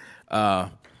to this. I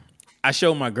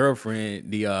showed my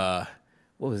girlfriend the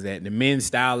what was that? The Men's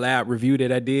Style Lab review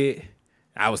that I did.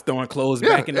 I was throwing clothes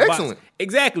back in the box.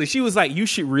 Exactly. She was like, "You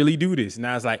should really do this," and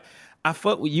I was like, I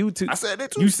fuck with YouTube. I said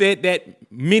that too. You said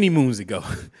that many moons ago.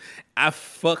 I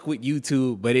fuck with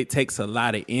YouTube, but it takes a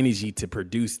lot of energy to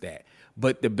produce that.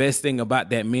 But the best thing about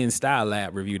that Men's Style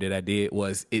Lab review that I did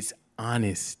was it's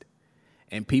honest.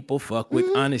 And people fuck with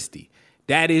honesty.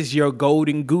 That is your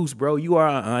golden goose, bro. You are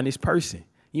an honest person.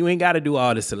 You ain't got to do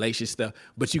all the salacious stuff,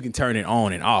 but you can turn it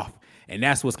on and off. And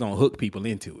that's what's going to hook people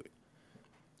into it.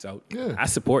 So I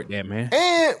support that, man.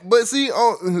 But see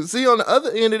on the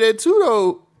other end of that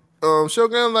too, though,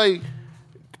 Shogun, like,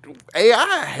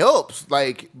 AI helps.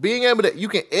 Like, being able to, you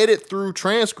can edit through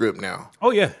transcript now.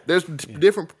 Oh yeah. There's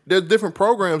different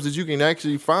programs that you can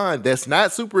actually find that's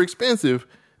not super expensive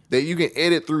that you can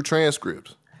edit through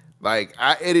transcripts. Like,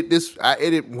 I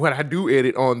edit what I do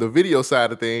edit on the video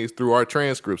side of things through our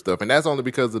transcript stuff, and that's only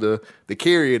because of the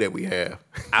carrier that we have.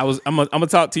 I'm gonna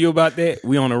talk to you about that.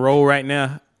 We on a roll right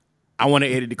now. I want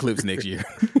to edit the clips next year.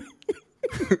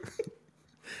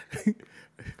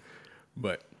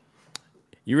 But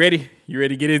you ready? You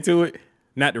ready to get into it?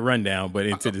 Not the rundown, but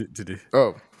into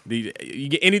you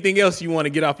get anything else you want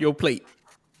to get off your plate?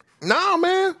 No,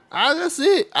 man. That's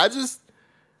it.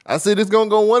 I said it's gonna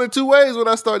go one or two ways when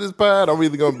I start this pod. I'm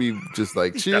either gonna be just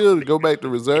like chill, go back to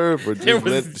reserve, or just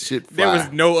let the shit fly. There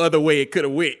was no other way it could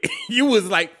have went. You was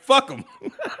like, fuck them.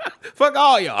 Fuck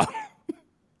all y'all.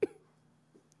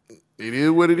 It is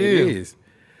what it is.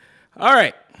 All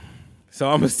right. So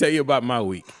I'm gonna tell you about my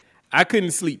week. I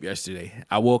couldn't sleep yesterday.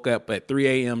 I woke up at 3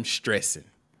 a.m. stressing.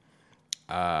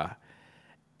 And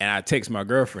I text my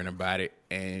girlfriend about it,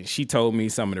 and she told me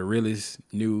some of the realest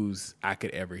news I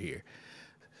could ever hear.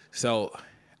 So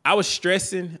I was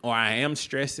stressing, or I am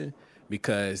stressing,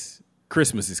 because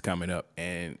Christmas is coming up,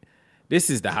 and this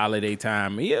is the holiday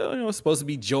time. It's supposed to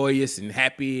be joyous and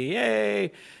happy,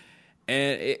 yay!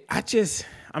 And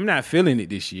I'm not feeling it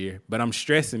this year, but I'm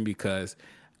stressing because,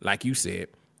 like you said,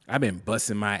 I've been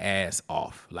busting my ass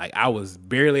off. Like, I was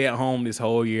barely at home this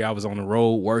whole year. I was on the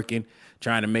road working,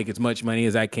 trying to make as much money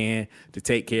as I can to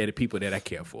take care of the people that I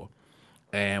care for.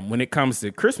 And when it comes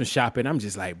to Christmas shopping, I'm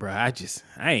just like, bro, I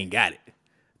ain't got it.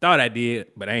 Thought I did,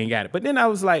 but I ain't got it. But then I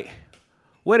was like,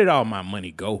 where did all my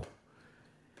money go?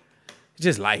 It's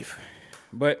just life.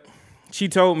 But she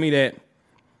told me that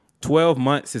 12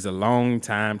 months is a long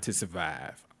time to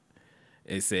survive.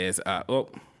 It says,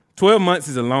 12 months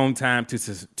is a long time to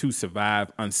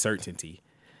survive uncertainty.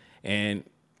 And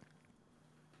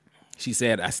she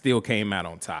said, I still came out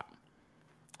on top.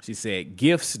 She said,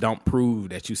 gifts don't prove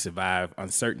that you survive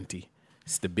uncertainty.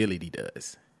 Stability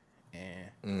does.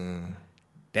 And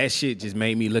that shit just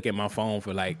made me look at my phone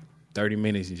for like 30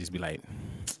 minutes and just be like,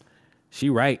 she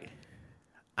right.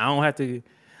 I don't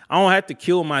have to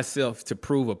kill myself to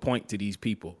prove a point to these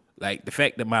people. Like the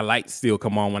fact that my lights still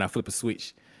come on when I flip a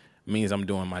switch means I'm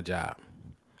doing my job.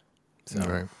 So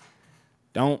Right.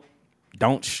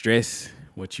 don't stress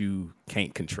what you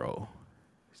can't control.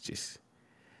 It's just,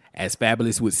 as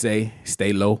Fabulous would say,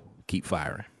 stay low, keep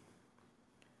firing.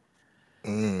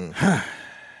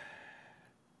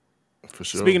 For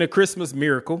sure. Speaking of Christmas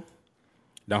miracle,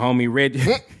 the homie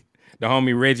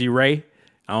Reggie Ray,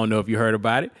 I don't know if you heard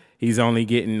about it. He's only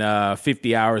getting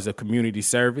 50 hours of community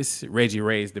service. Reggie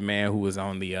Ray is the man who was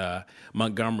on the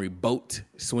Montgomery boat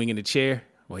swinging the chair.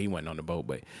 Well, he wasn't on the boat,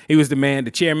 but he was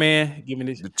the chairman, giving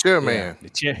this. The chairman.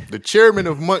 Yeah, the chairman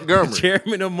of Montgomery. The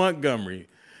chairman of Montgomery.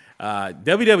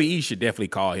 WWE should definitely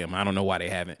call him. I don't know why they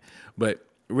haven't. But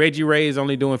Reggie Ray is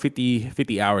only doing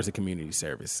 50 hours of community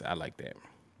service. I like that.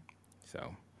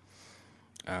 So.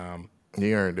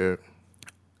 He earned it.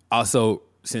 Also,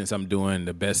 since I'm doing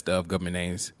the best of government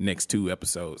names next 2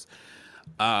 episodes,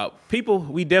 people,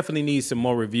 we definitely need some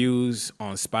more reviews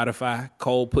on Spotify.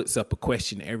 Cole puts up a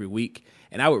question every week,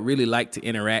 and I would really like to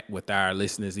interact with our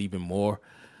listeners even more,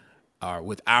 or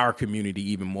with our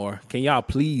community even more. Can y'all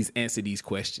please answer these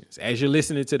questions? As you're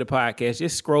listening to the podcast,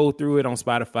 just scroll through it on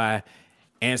Spotify,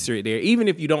 answer it there. Even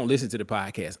if you don't listen to the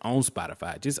podcast on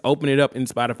Spotify, just open it up in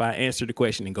Spotify, answer the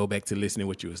question, and go back to listening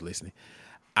what you was listening.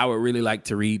 I would really like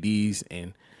to read these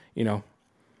and,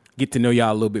 get to know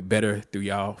y'all a little bit better through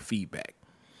y'all feedback.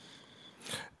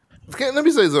 Okay, let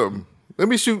me say something. Let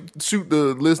me shoot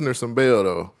the listener some bail,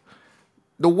 though.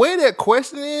 The way that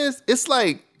question is, it's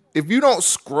like if you don't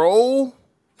scroll,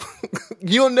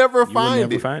 you'll never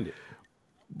find it.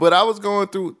 But I was going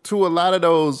through a lot of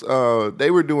those. They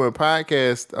were doing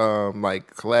podcast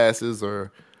like classes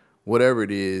or whatever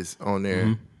it is on there.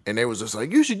 Mm-hmm. And they was just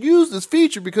like, you should use this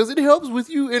feature because it helps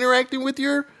with you interacting with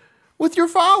your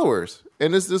followers.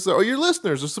 And it's just, or your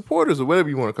listeners or supporters or whatever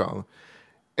you want to call them.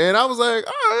 And I was like,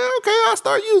 oh, okay, I'll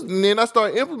start using it. And then I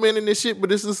start implementing this shit.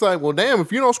 But it's just like, well, damn,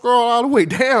 if you don't scroll all the way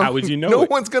down, how would you know no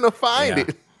one's going to find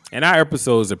it. And our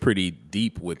episodes are pretty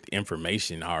deep with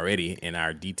information already in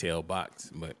our detail box.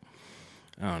 But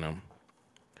I don't know.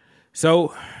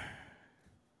 So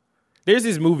there's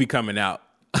this movie coming out.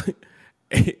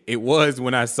 It was,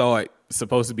 when I saw it,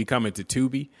 supposed to be coming to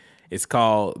Tubi. It's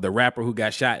called The Rapper Who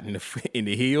Got Shot in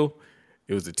the Heel.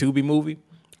 It was a Tubi movie.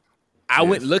 I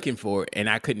went looking for it, and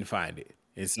I couldn't find it.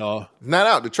 It's all not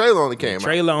out. The trailer only came out. The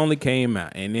trailer only came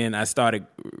out. And then I started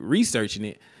researching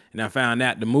it, and I found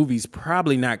out the movie's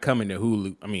probably not coming to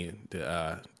Hulu. I mean,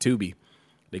 to Tubi.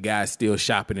 The guy's still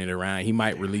shopping it around. He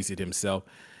might release it himself.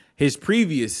 His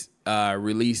previous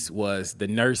release was The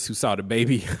Nurse Who Saw the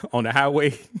Baby on the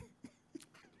Highway.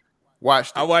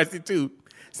 I watched it too.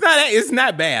 It's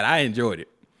not bad. I enjoyed it.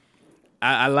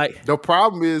 I like. The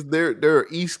problem is they're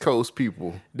East Coast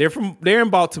people. They're in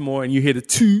Baltimore, and you hear the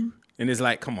 2, and it's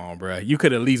like, come on, bro. You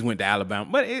could at least went to Alabama,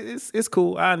 but it's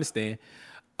cool. I understand.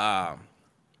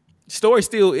 Story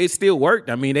still worked.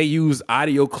 I mean, they use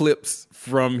audio clips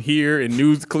from here and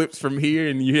news clips from here,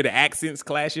 and you hear the accents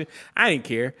clashing. I didn't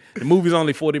care. The movie's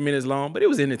only 40 minutes long, but it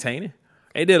was entertaining.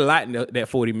 They did a lot in that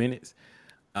 40 minutes.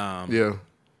 Yeah.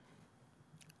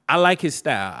 I like his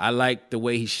style. I like the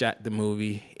way he shot the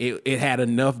movie. It had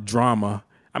enough drama.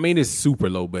 I mean, it's super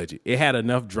low budget. It had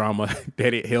enough drama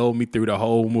that it held me through the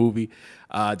whole movie.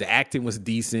 The acting was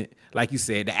decent. Like you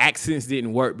said, the accents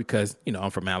didn't work because, I'm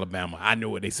from Alabama. I know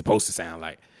what they're supposed to sound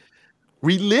like.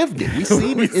 We lived it. We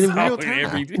seen it in real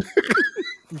time.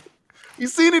 You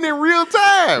seen it in real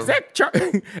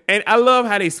time. And I love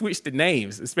how they switched the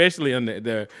names, especially on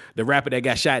the rapper that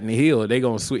got shot in the heel. They're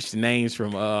going to switch the names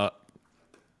from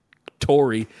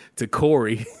Tory to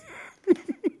Corey.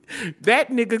 That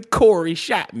nigga Corey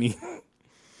shot me.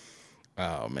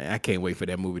 Oh, man. I can't wait for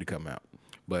that movie to come out.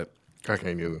 But I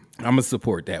can't either. I'm going to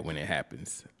support that when it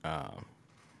happens.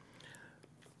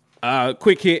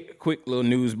 Quick little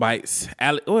news bites.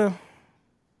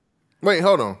 Wait,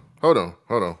 hold on.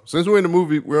 Since we're on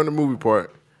the movie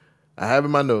part, I have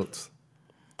in my notes.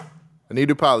 I need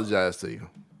to apologize to you.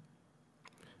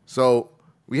 So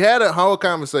we had a whole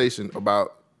conversation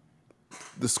about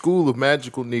the School of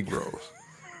Magical Negroes.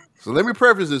 So let me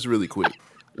preface this really quick.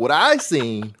 What I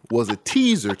seen was a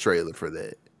teaser trailer for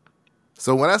that.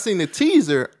 So when I seen the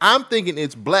teaser, I'm thinking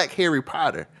it's Black Harry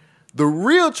Potter. The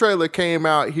real trailer came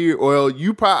out here. Well,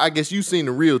 I guess you seen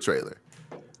the real trailer.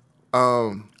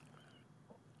 I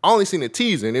only seen a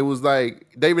teaser, and it was like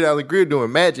David Alan Grier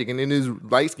doing magic, and then this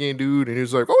light skinned dude, and he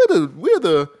was like, "Oh, we're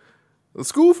the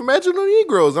school for magical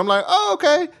Negroes." I'm like, "Oh,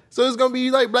 okay, so it's gonna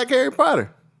be like Black Harry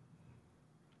Potter."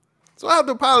 So I have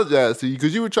to apologize to you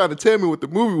because you were trying to tell me what the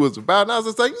movie was about, and I was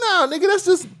just like, "No, nigga, that's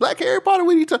just Black Harry Potter."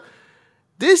 What are you talking?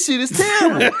 This shit is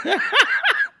terrible.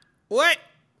 What?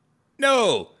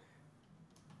 No.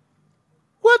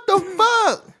 What the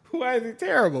fuck? Why is it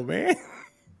terrible, man?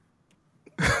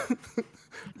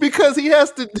 Because he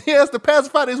has to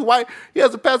pacify this white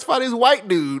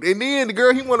dude, and then the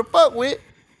girl he want to fuck with,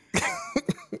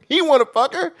 he want to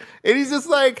fuck her, and he's just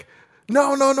like,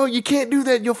 no, you can't do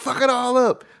that. You'll fuck it all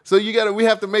up. So we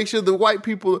have to make sure the white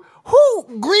people who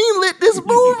greenlit this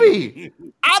movie.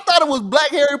 I thought it was Black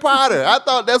Harry Potter. I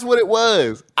thought that's what it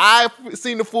was. I've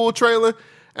seen the full trailer,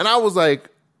 and I was like,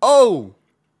 oh,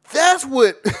 that's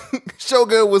what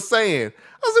Shogun was saying.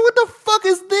 I was like, what the fuck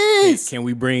is this? Can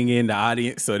we bring in the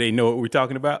audience so they know what we're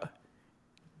talking about?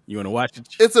 You want to watch it?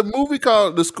 It's a movie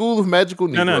called The School of Magical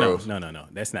Negroes. No.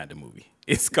 That's not the movie.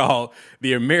 It's called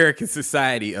The American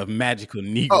Society of Magical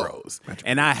Negroes. Oh,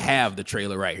 and I have the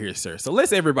trailer right here, sir. So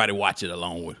let's everybody watch it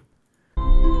along with.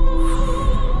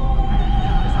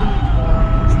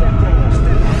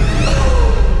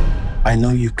 I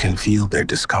know you can feel their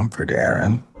discomfort,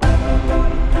 Aaron.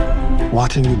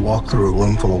 Watching you walk through a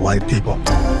room full of white people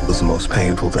was the most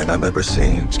painful thing I've ever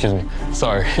seen. Excuse me.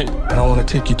 Sorry. I want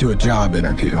to take you to a job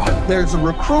interview. There's a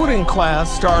recruiting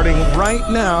class starting right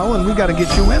now, and we got to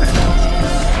get you in it.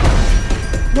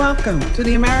 Welcome to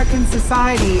the American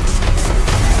Society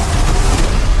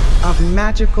of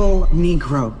Magical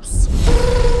Negroes.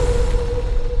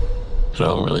 I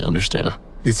don't really understand.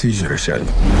 It's easier to say.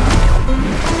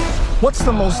 What's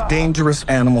the most dangerous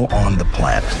animal on the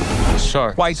planet?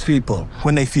 Shark. White people,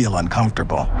 when they feel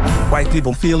uncomfortable. White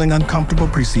people feeling uncomfortable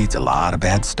precedes a lot of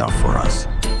bad stuff for us.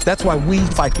 That's why we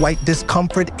fight white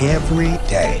discomfort every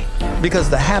day. Because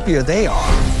the happier they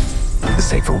are, the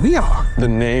safer we are. The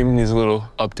name needs a little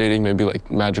updating, maybe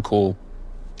like magical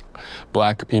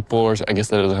black people, or I guess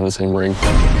that doesn't have the same ring.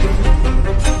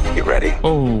 You ready?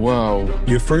 Oh, wow.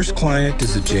 Your first client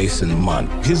is a Jason Munn.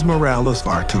 His morale is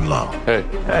far too low. Hey.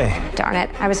 Hey. Darn it.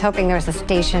 I was hoping there was a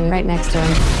station right next to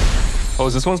him. Oh,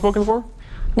 is this one spoken for?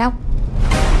 No.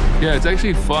 Yeah, it's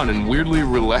actually fun and weirdly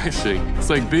relaxing. It's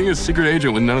like being a secret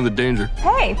agent with none of the danger.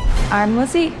 Hey, I'm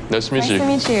Lizzie. Nice to meet you.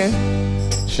 Nice to meet you.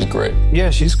 She's great. Yeah,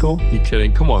 she's cool. You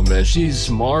kidding? Come on, man. She's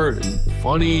smart and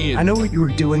funny. I know what you were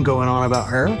doing going on about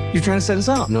her. You're trying to set us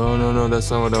up. No. That's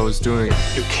not what I was doing.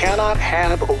 You cannot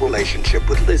have a relationship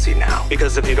with Lizzie now.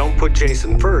 Because if you don't put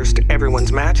Jason first,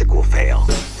 everyone's magic will fail.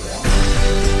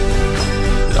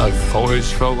 I've always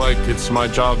felt like it's my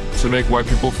job to make white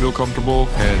people feel comfortable,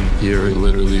 and here it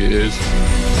literally is.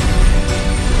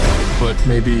 But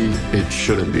maybe it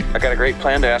shouldn't be. I got a great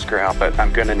plan to ask her out, but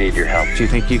I'm gonna need your help. Do you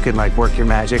think you could, work your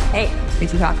magic? Hey,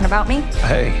 is he talking about me?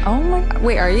 Hey. Oh my God.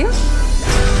 Wait, are you?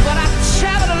 But I've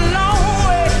traveled a long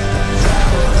way.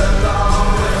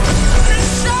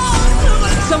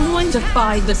 Someone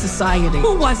defied the society.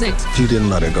 Who was it? You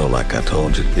didn't let her go like I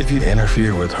told you. If you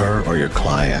interfere with her or your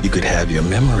client, you could have your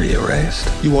memory erased.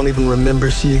 You won't even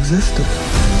remember she existed.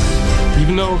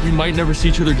 Even though we might never see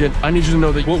each other again, I need you to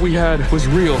know that what we had was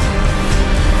real.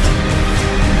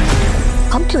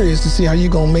 I'm curious to see how you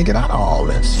gonna make it out of all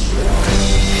this.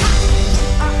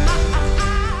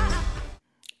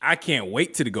 I can't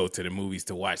wait to go to the movies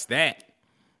to watch that.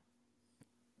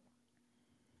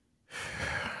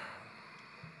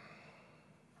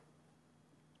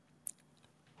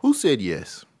 Who said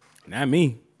yes? Not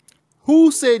me.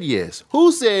 Who said yes?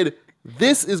 Who said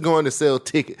this is going to sell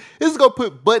tickets? This is going to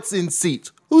put butts in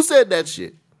seats. Who said that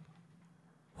shit?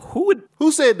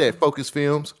 Who said that, Focus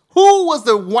Films? Who was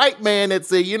the white man that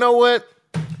said, you know what?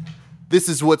 This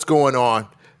is what's going on.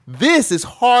 This is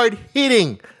hard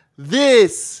hitting.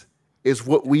 This is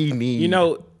what we need. You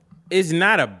know, it's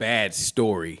not a bad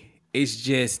story. It's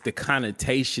just the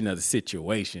connotation of the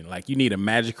situation. Like, you need a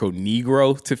magical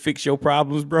Negro to fix your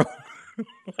problems, bro.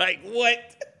 Like, what?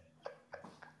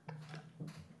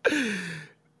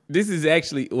 This is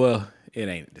actually, well, it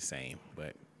ain't the same,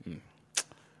 but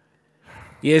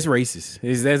yeah, it's racist.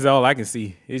 That's all I can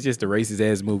see. It's just a racist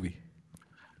ass movie.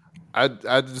 I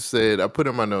just said, I put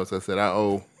in my notes, I said, I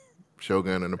owe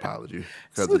Shogun an apology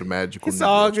because of the magical Negro. It's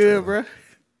all good, bro.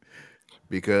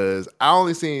 Because I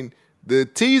only seen, the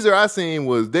teaser I seen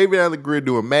was David Alan Grier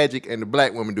doing magic and the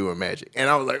black woman doing magic. And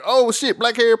I was like, oh shit,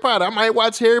 Black Harry Potter. I might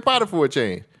watch Harry Potter for a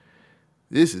change.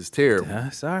 This is terrible.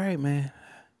 It's all right, man.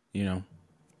 You know,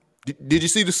 Did you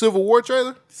see the Civil War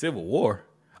trailer? Civil War.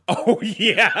 Oh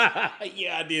yeah,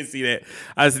 yeah, I did see that.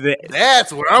 I said that.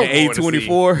 That's what I'm going to see.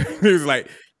 A24. It was like,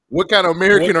 what kind of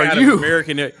American what are kind you? Of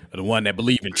American, the one that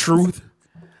believe in truth.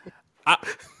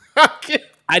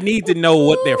 I need to know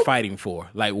what they're fighting for.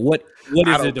 Like, what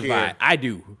is the divide? I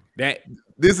do that.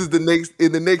 This is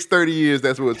in the next 30 years.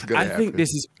 That's what's going to happen. I think this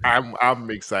is.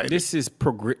 I'm excited. This is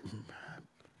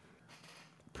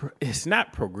it's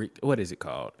not what is it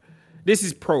called? This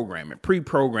is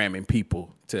pre-programming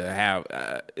people to have.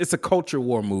 It's a culture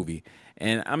war movie,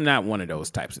 and I'm not one of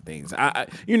those types of things.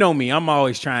 You know me. I'm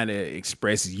always trying to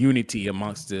express unity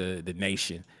amongst the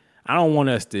nation. I don't want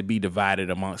us to be divided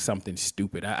amongst something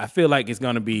stupid. I feel like it's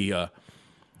going to be.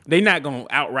 They're not going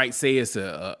to outright say it's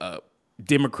a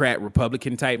Democrat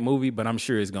Republican type movie, but I'm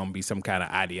sure it's going to be some kind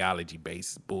of ideology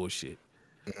based bullshit.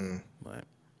 Mm-hmm. But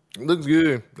it looks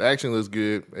good. The action looks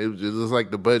good. It looks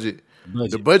like the budget.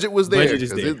 The budget was there. Budget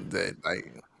is there.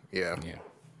 Yeah.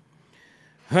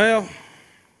 Well,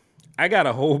 I got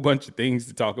a whole bunch of things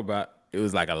to talk about. It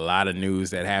was like a lot of news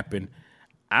that happened.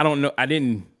 I don't know. I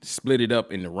didn't split it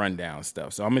up into rundown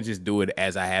stuff, so I'm gonna just do it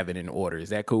as I have it in order. Is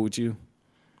that cool with you?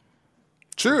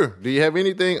 Sure. Do you have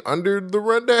anything under the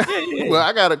rundown? Yeah. Well,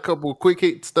 I got a couple quick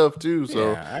hit stuff too,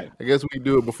 so I guess we can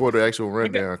do it before the actual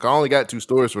rundown. I only got 2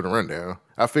 stories for the rundown.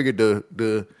 I figured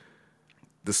the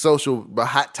social, but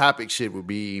hot topic shit would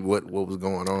be what was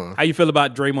going on. How you feel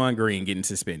about Draymond Green getting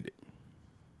suspended?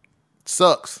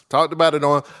 Sucks. Talked about it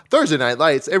on Thursday Night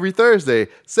Lights every Thursday,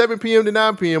 7 p.m. to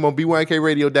 9 p.m. on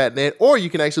BYNKradio.net, or you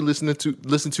can actually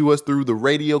listen to us through the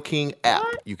Radio King app.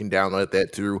 You can download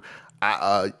that through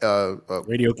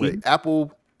Radio King?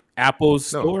 Apple's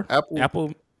Store?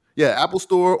 Apple? Yeah, Apple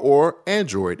Store or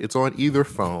Android. It's on either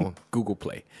phone. Google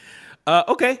Play.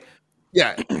 Okay.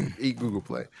 Yeah, Google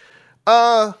Play.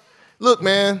 Look,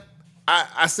 man,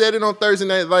 I said it on Thursday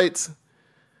Night Lights.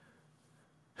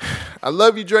 I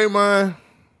love you, Draymond.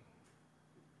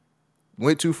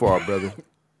 Went too far, brother.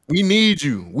 We need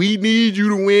you. We need you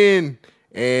to win,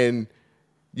 and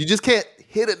you just can't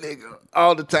hit a nigga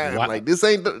all the time. What? Like this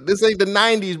ain't the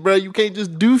 90s, bro. You can't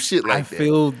just do shit like that. I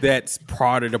feel that's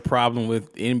part of the problem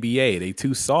with NBA. They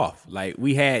too soft. Like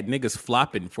we had niggas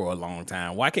flopping for a long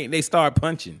time. Why can't they start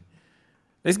punching?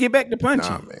 Let's get back to punching.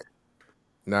 Nah, man.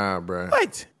 Nah, bro.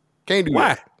 What? Can't do Why?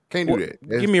 that. Can't do that.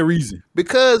 Give me a reason.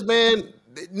 Because, man,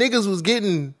 niggas was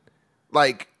getting,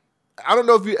 like, I don't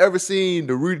know if you ever seen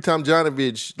the Rudy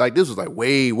Tomjanovich, like, this was, like,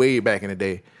 way, way back in the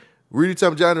day. Rudy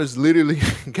Tomjanovich literally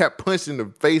got punched in the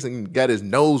face and got his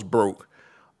nose broke.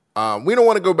 We don't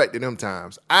want to go back to them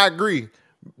times. I agree.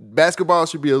 Basketball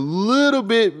should be a little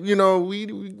bit, we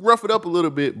rough it up a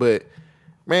little bit, but,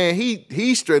 man,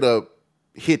 he straight up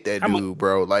hit that dude,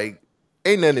 bro. Like,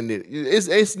 ain't nothing in it.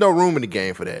 It's no room in the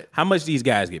game for that. How much these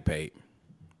guys get paid?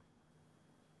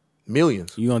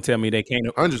 Millions. You gonna tell me they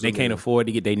can't afford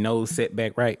to get their nose set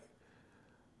back right?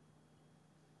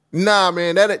 Nah,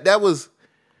 man, that was.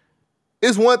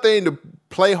 It's one thing to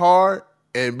play hard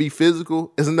and be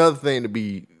physical. It's another thing to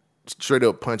be straight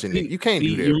up punching it. You can't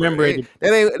do that. You remember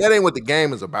that ain't what the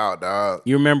game is about, dog.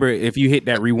 You remember if you hit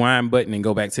that rewind button and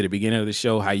go back to the beginning of the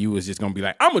show, how you was just gonna be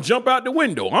like, "I'm gonna jump out the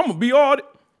window. I'm gonna be all."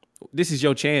 This is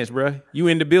your chance, bro. You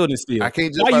in the building still. I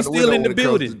can't jump Why out you the still window in the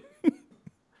building?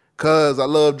 Cause I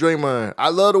love Draymond. I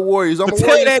love the Warriors. I'm a Tell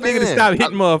Warriors that fan. nigga to stop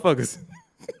hitting motherfuckers.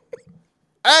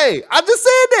 Hey, I just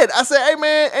said that. I said, hey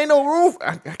man, ain't no room.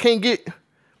 I can't get.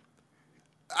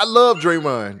 I love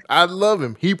Draymond. I love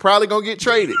him. He probably gonna get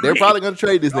traded. They're probably gonna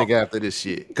trade this nigga after this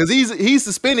shit because he's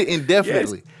suspended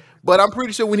indefinitely. Yes. But I'm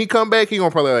pretty sure when he come back, he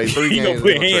gonna probably like 3 games. He gonna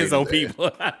put hands on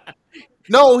people.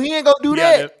 No, he ain't gonna do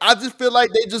that. I just feel like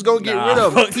they just gonna get rid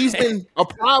of him. He's been a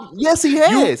problem. Yes, he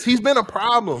has. He's been a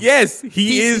problem. Yes,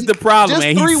 he is the problem,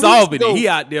 and he's solving it. He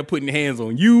out there putting hands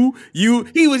on you.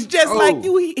 He was just like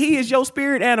you. He is your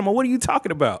spirit animal. What are you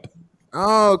talking about?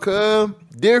 Oh, cuz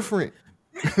different.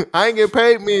 I ain't get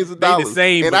paid millions of dollars. The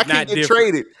same, and but I can't not get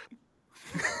different.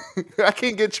 traded. I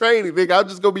can't get traded, nigga. I'm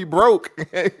just gonna be broke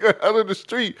out of the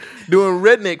street doing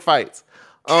redneck fights.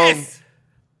 Yes.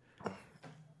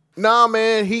 Nah,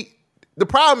 man. The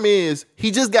problem is he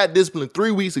just got disciplined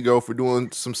 3 weeks ago for doing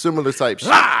some similar type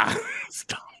shit.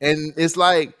 And it's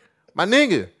like, my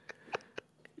nigga,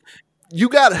 you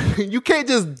can't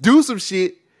just do some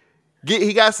shit.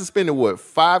 He got suspended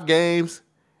 5 games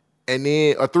and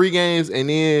then or 3 games and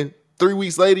then 3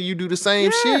 weeks later you do the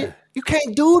same shit. You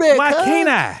can't do that. Why can't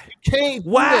I?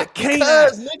 Why can't I?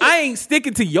 I ain't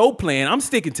sticking to your plan. I'm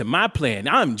sticking to my plan.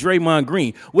 I'm Draymond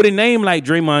Green. With a name like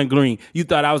Draymond Green, you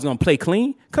thought I was gonna play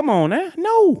clean? Come on, now.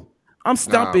 No. I'm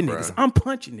stomping niggas. I'm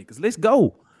punching niggas. Let's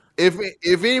go.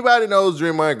 if anybody knows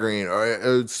Draymond Green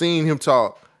or seen him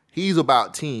talk, he's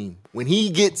about team. When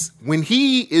he's getting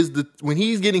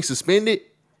suspended,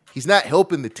 he's not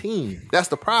helping the team. That's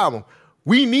the problem.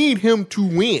 We need him to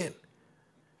win.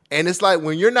 And it's like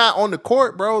when you're not on the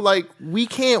court, bro, like we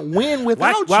can't win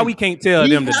without you. Why we can't tell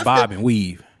them to bob and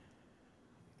weave?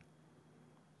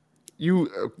 You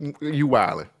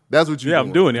wildin'. That's what you. Yeah,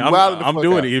 I'm doing it. I'm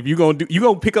doing it. If you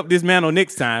gonna pick up this mantle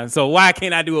next time, so why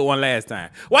can't I do it one last time?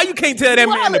 Why you can't tell that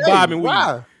man to bob and weave?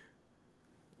 Why?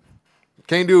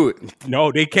 Can't do it.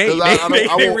 No, they can't.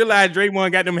 They realize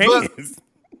Draymond got them hands.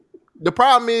 The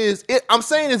problem is, I'm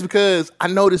saying this because I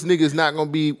know this nigga's not gonna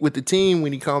be with the team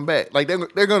when he come back. Like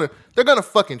they're gonna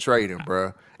fucking trade him,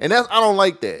 bro. And I don't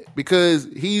like that because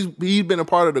he's been a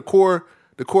part of the core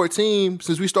team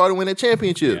since we started winning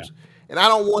championships. Yeah. And I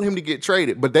don't want him to get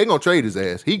traded, but they gonna trade his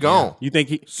ass. He gone. Yeah. You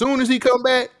think soon as he come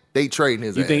back, they trading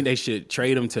his ass. You think they should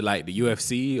trade him to like the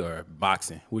UFC or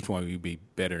boxing? Which one would you be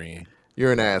better in?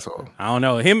 You're an asshole. I don't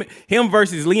know. Him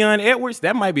versus Leon Edwards,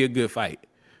 that might be a good fight.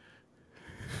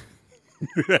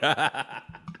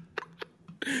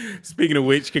 Speaking of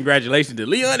which, congratulations to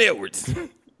Leon Edwards.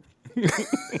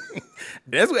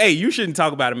 You shouldn't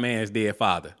talk about a man's dead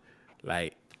father.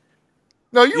 Like,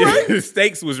 no, you're right. The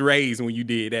stakes was raised when you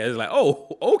did that. It's like,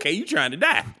 oh, okay, you trying to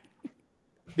die.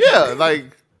 Yeah,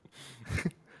 like,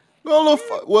 well,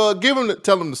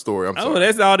 tell him the story. I'm sorry.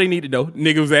 That's all they need to know.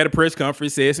 Nigga was at a press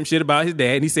conference, said some shit about his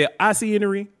dad, and he said, "I see you in the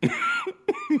ring."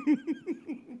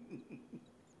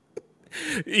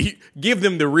 Give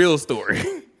them the real story.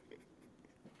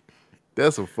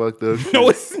 That's a fucked up shit. No,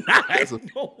 it's not.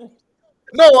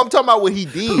 No, I'm talking about what he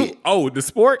did. Oh, the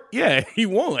sport? Yeah, he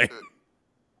won.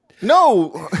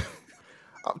 No,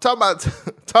 I'm talking about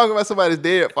somebody's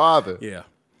dead father. Yeah,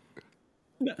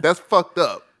 that's fucked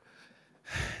up.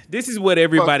 This is what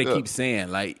everybody keeps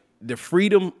saying, like the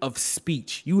freedom of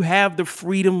speech. You have the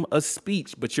freedom of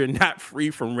speech, but you're not free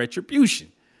from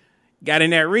retribution. Got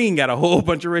in that ring, got a whole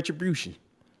bunch of retribution.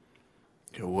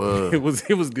 It was.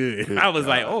 It was good. I was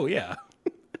like, oh yeah.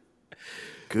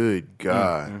 Good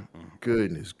God.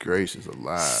 Goodness gracious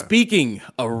alive. Speaking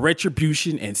of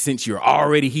retribution, and since you're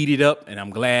already heated up, and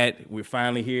I'm glad we're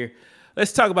finally here,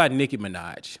 let's talk about Nicki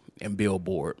Minaj and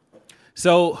Billboard.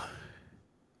 So,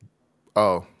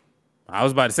 I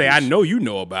was about to say, I know you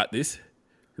know about this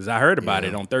because I heard about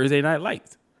it on Thursday Night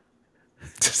Lights.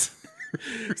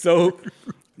 So,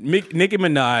 Nicki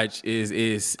Minaj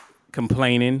is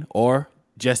complaining or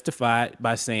justified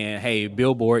by saying, "Hey,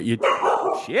 Billboard, you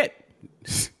shit."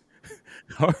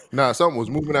 Nah, something was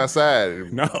moving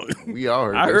outside. No, we all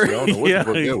heard. I don't know what the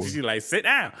fuck that was. She's like, "Sit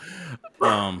down."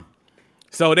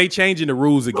 So they changing the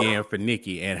rules again for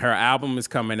Nicki, and her album is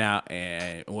coming out.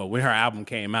 And when her album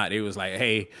came out, it was like,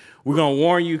 "Hey, we're gonna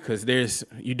warn you because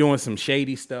you're doing some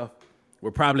shady stuff.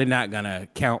 We're probably not gonna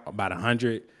count about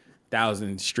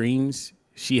 100,000 streams."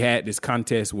 She had this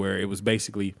contest where it was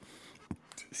basically,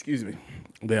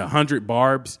 the 100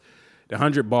 barbs. The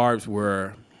 100 barbs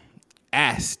were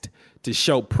asked to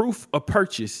show proof of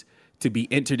purchase to be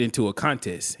entered into a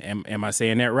contest. Am I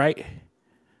saying that right?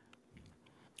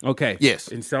 Okay. Yes.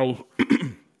 And so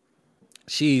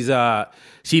she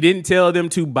didn't tell them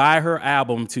to buy her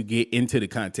album to get into the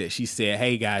contest. She said,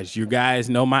 "Hey guys, you guys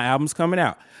know my album's coming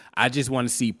out. I just want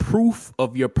to see proof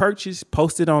of your purchase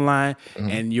posted online,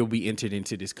 and you'll be entered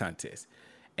into this contest."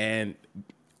 And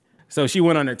so she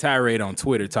went on her tirade on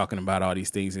Twitter talking about all these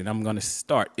things, and I'm going to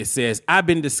start. It says, "I've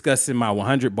been discussing my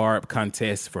 100 barb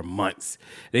contest for months.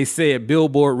 They said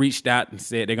Billboard reached out and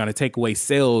said they're going to take away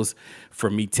sales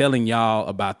from me telling y'all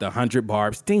about the 100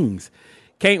 barbs things.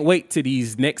 Can't wait till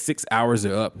these next 6 hours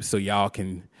are up so y'all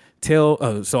can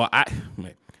tell. So I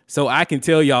can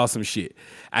tell y'all some shit.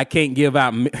 I can't give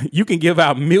out. You can give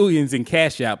out millions in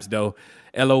cash apps though.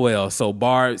 LOL. So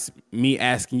barbs, me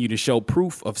asking you to show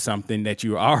proof of something that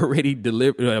you already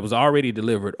delivered, that was already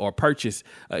delivered or purchased,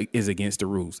 is against the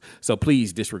rules. So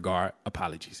please disregard.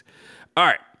 Apologies." All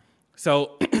right.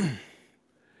 So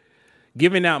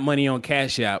giving out money on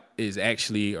Cash App is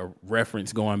actually a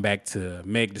reference going back to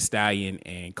Meg Thee Stallion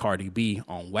and Cardi B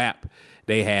on WAP.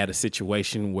 They had a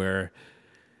situation where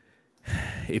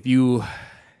if you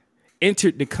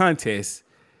entered the contest,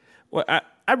 well,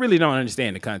 I really don't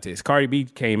understand the contest. Cardi B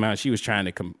came out. She was trying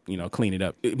to, clean it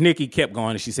up. Nicki kept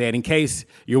going, and she said, "In case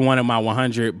you're one of my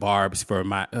 100 barbs, for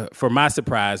my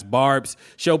surprise, barbs,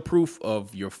 show proof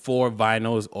of your 4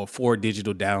 vinyls or 4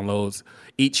 digital downloads,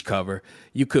 each cover.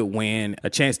 You could win a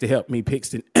chance to help me pick."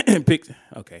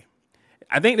 Okay.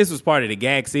 I think this was part of the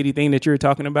Gag City thing that you were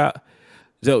talking about.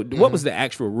 So what was the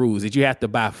actual rules? Did you have to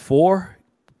buy 4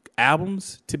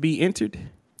 albums to be entered?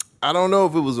 I don't know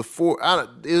if it was a 4.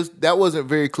 That wasn't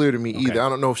very clear to me either. I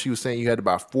don't know if she was saying you had to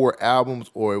buy 4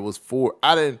 albums or it was 4.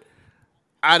 I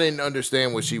didn't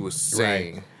understand what she was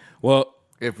saying. Right. Well,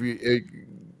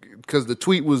 because the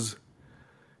tweet was,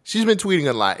 she's been tweeting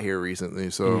a lot here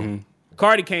recently. So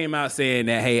Cardi came out saying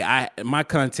that, hey, my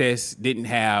contest didn't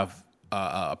have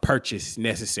a purchase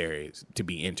necessary to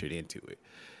be entered into it.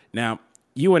 Now,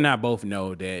 you and I both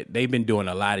know that they've been doing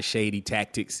a lot of shady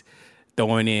tactics,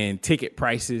 throwing in ticket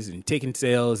prices and ticket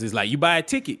sales. It's like you buy a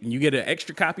ticket and you get an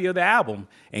extra copy of the album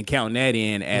and count that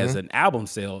in as an album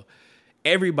sale.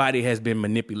 Everybody has been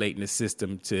manipulating the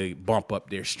system to bump up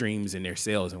their streams and their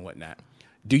sales and whatnot.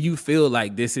 Do you feel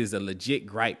like this is a legit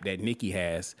gripe that Nicki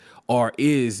has, or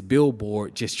is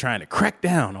Billboard just trying to crack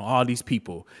down on all these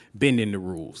people bending the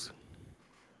rules?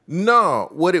 No,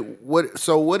 what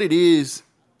it is,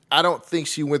 I don't think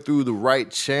she went through the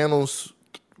right channels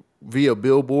via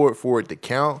Billboard for it to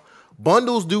count.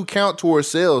 Bundles do count towards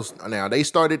sales now. They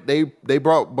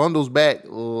brought bundles back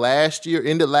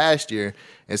ended last year,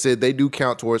 and said they do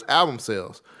count towards album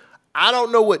sales. I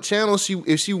don't know what channels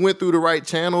if she went through the right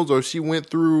channels or if she went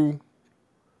through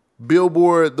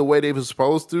Billboard the way they were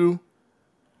supposed to.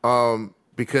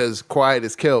 Because quiet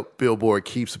as kept, Billboard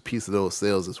keeps a piece of those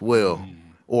sales as well.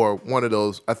 Or one of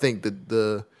those, I think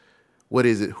the what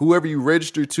is it? Whoever you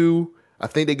register to, I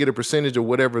think they get a percentage of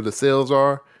whatever the sales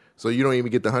are. So you don't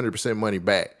even get the 100% money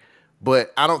back.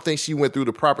 But I don't think she went through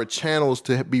the proper channels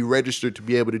to be registered to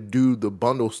be able to do the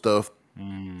bundle stuff.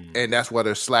 And that's why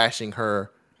they're slashing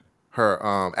her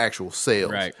actual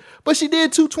sales. Right. But she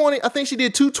did 220. I think she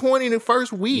did 220 in the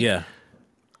first week. Yeah.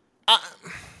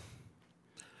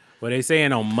 Well, they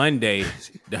saying on Monday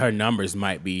her numbers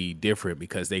might be different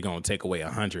because they're gonna take away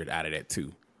 100 out of that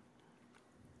too.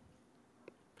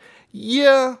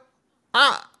 Yeah,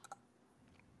 I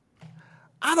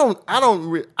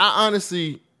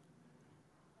honestly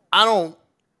don't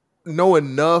know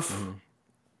enough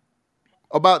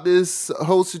about this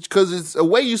whole situation, because it's a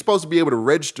way you're supposed to be able to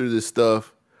register this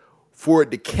stuff for it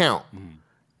to count.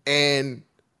 And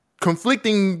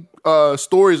conflicting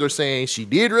stories are saying she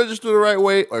did register the right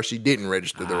way or she didn't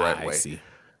register the right way. See.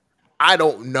 I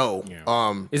don't know.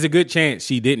 Yeah. It's a good chance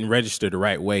she didn't register the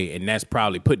right way, and that's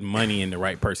probably putting money in the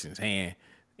right person's hand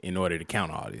in order to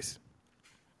count all this.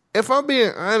 If I'm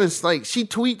being honest, like, she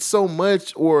tweets so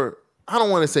much, or I don't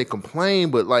want to say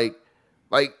complain, but like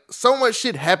so much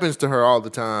shit happens to her all the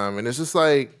time, and it's just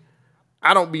like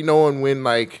I don't be knowing when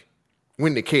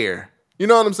to care. You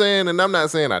know what I'm saying? And I'm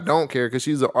not saying I don't care, because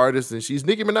she's an artist and she's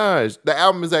Nicki Minaj. The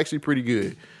album is actually pretty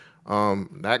good.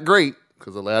 Not great,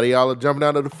 because a lot of y'all are jumping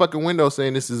out of the fucking window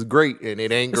saying this is great, and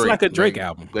it ain't great. It's like a Drake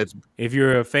album. If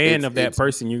you're a fan of that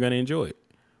person, you're gonna enjoy it.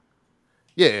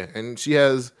 Yeah, and she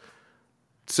has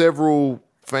several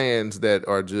fans that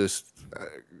are just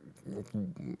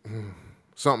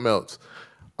something else.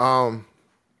 But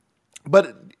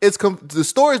the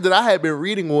stories that I had been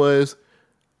reading was,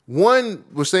 one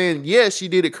was saying, yes, she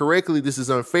did it correctly, this is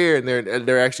unfair, and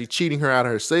they're actually cheating her out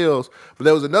of her sales. But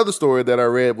there was another story that I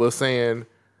read was saying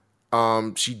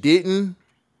she didn't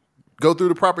go through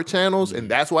the proper channels, and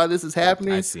that's why this is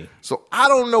happening. I see. So I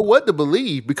don't know what to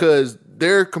believe, because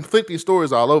there are conflicting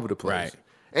stories all over the place. Right.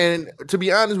 And to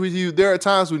be honest with you, there are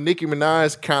times when Nicki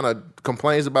Minaj kind of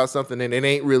complains about something and it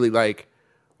ain't really like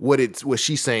what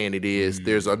she's saying it is.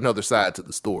 There's another side to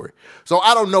the story. So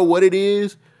I don't know what it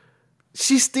is.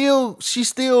 She's going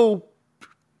to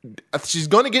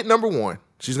get number one.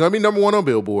 She's going to be number one on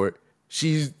Billboard.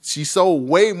 She sold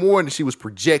way more than she was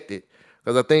projected,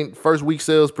 because I think first week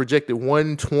sales projected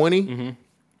 120.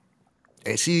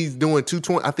 And she's doing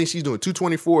 220. I think she's doing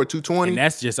 224 or 220. And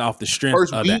that's just off the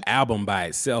strength of the album by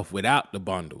itself without the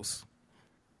bundles.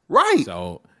 Right.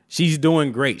 So she's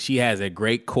doing great. She has a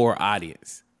great core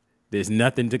audience. There's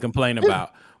nothing to complain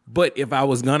about. But if I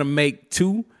was going to make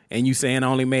 2 and you saying I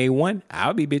only made 1,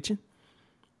 I'll be bitching.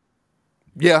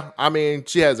 Yeah. I mean,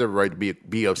 she has every right to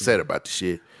be upset about the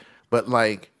shit. But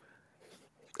like,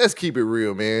 let's keep it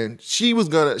real, man. She was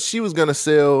gonna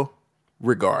sell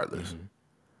regardless.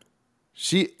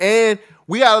 And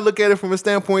we gotta look at it from a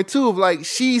standpoint too of like,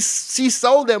 she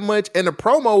sold that much and the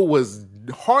promo was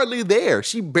hardly there.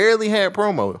 She barely had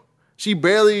promo. She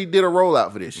barely did a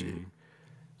rollout for this shit.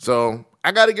 So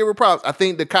I gotta give her props. I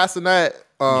think the Casanat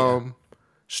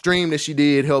stream that she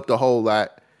did helped a whole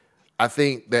lot. I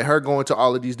think that her going to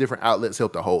all of these different outlets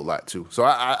helped a whole lot too. So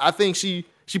I think she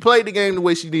played the game the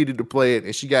way she needed to play it,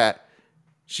 and she got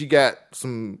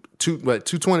some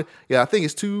 220. Yeah, I think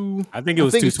it's 2. I think it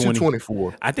was 220.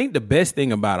 224. I think the best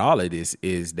thing about all of this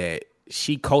is that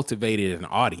she cultivated an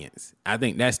audience. I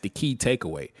think that's the key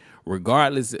takeaway.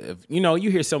 Regardless of,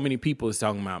 you hear so many people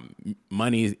talking about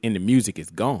money in the music is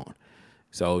gone.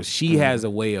 So she has a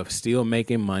way of still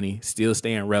making money, still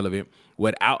staying relevant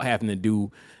without having to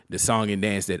do the song and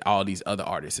dance that all these other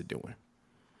artists are doing.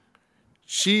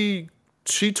 She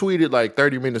tweeted like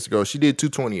 30 minutes ago. She did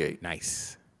 228.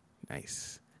 Nice.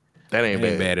 That ain't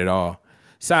bad at all.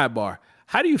 Sidebar.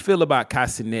 How do you feel about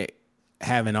Castanet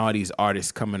having all these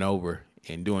artists coming over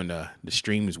and doing the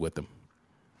streams with them?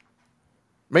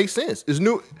 Makes sense. It's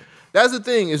new. That's the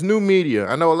thing. It's new media.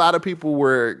 I know a lot of people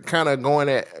were kind of going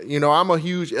at, I'm a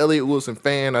huge Elliott Wilson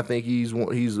fan. I think he's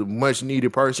a much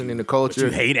needed person in the culture.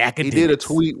 But you hate academics. He did a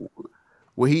tweet.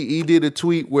 Well, he did a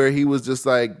tweet where he was just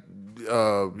like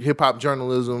hip hop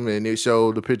journalism, and it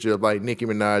showed the picture of like Nicki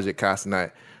Minaj at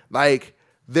Castanet. Like,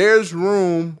 there's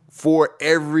room for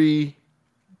every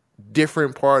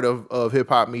different part of hip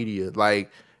hop media. Like,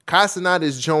 Castanet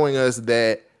is showing us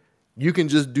that you can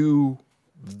just do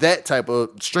that type of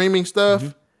streaming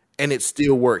stuff and it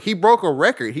still work. He broke a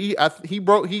record. He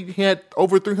had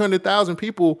over 300,000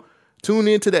 people tune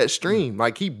into that stream.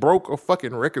 Like, he broke a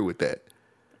fucking record with that.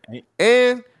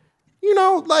 And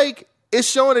like, it's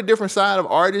showing a different side of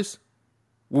artists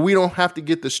where we don't have to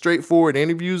get the straightforward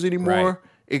interviews anymore. Right.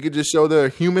 It could just show the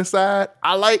human side.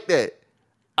 I like that.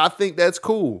 I think that's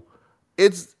cool.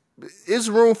 It's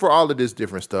room for all of this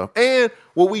different stuff. And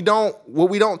what we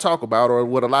don't talk about, or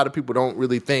what a lot of people don't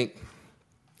really think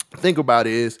about,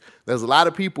 is there's a lot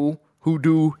of people who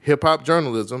do hip hop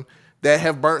journalism that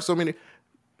have burnt so many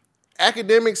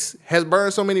academics has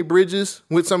burned so many bridges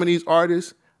with some of these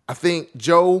artists. I think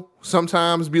Joe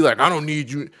sometimes be like, I don't need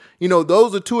you.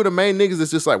 Those are two of the main niggas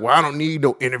that's just like, well, I don't need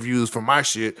no interviews for my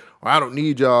shit, or I don't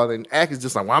need y'all. And Ack is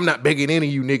just like, well, I'm not begging any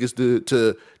of you niggas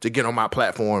to get on my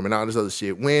platform and all this other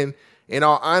shit. When, in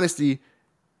all honesty,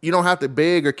 you don't have to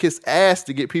beg or kiss ass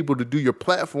to get people to do your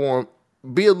platform.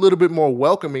 Be a little bit more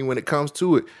welcoming when it comes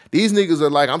to it. These niggas are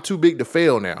like, I'm too big to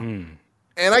fail now. And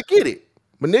I get it.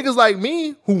 But niggas like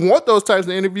me who want those types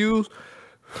of interviews,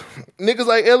 niggas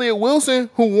like Elliott Wilson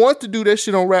who want to do that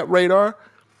shit on Rap Radar,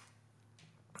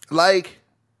 like,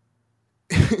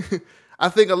 I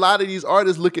think a lot of these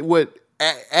artists look at what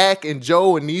Ack and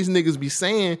Joe and these niggas be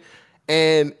saying,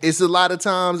 and it's a lot of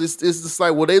times it's just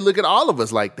like, well, they look at all of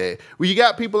us like that. Well, you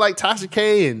got people like Tasha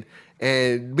K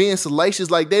and being salacious,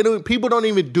 like people don't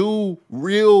even do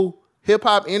real hip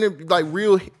hop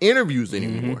real interviews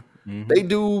anymore. They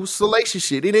do salacious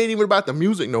shit. It ain't even about the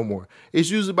music no more. It's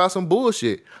usually about some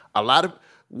bullshit. A lot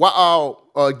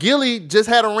of Gilly just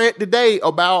had a rant today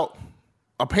about,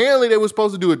 apparently they were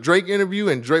supposed to do a Drake interview,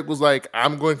 and Drake was like,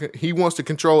 he wants to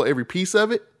control every piece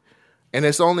of it. And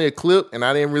it's only a clip, and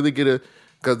I didn't really get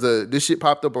because this shit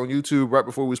popped up on YouTube right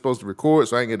before we were supposed to record,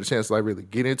 so I didn't get a chance to really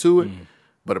get into it.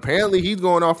 But apparently he's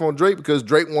going off on Drake because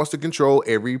Drake wants to control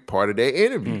every part of that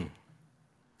interview.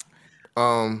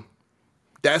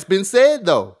 That's been said,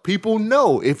 though. People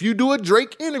know if you do a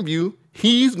Drake interview,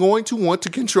 he's going to want to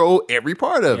control every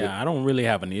part of it. Yeah, I don't really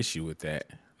have an issue with that.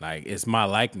 Like, it's my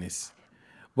likeness.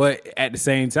 But at the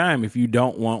same time, if you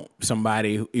don't want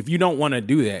to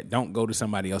do that, don't go to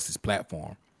somebody else's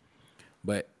platform.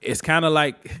 But it's kind of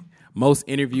like most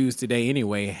interviews today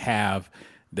anyway have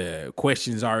the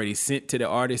questions already sent to the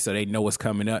artist so they know what's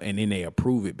coming up, and then they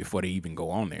approve it before they even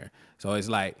go on there. So it's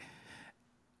like,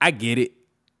 I get it.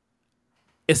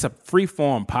 It's a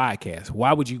free-form podcast.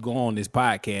 Why would you go on this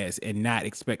podcast and not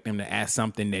expect them to ask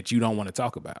something that you don't want to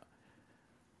talk about?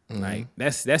 Like,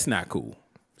 that's not cool.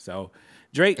 So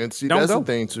Drake, and see, don't that's go. The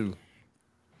thing too.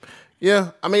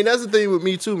 Yeah, I mean, that's the thing with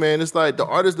me too, man. It's like the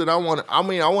artists that I want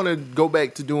to go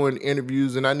back to doing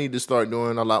interviews, and I need to start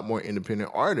doing a lot more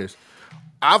independent artists.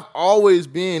 I've always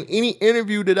been, any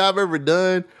interview that I've ever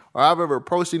done or I've ever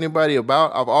approached anybody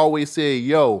about, I've always said,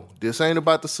 yo, this ain't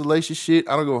about the salacious shit.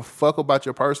 I don't give a fuck about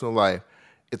your personal life.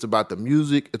 It's about the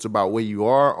music. It's about where you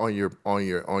are on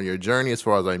your journey as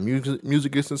far as like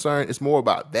music is concerned. It's more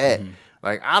about that.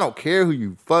 Like, I don't care who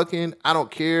you fucking. I don't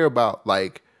care about,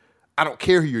 like, I don't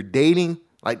care who you're dating.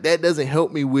 Like, that doesn't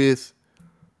help me with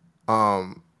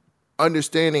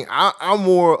understanding. I'm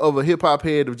more of a hip hop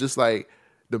head of just like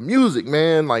the music,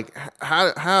 man. Like,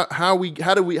 how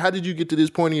did you get to this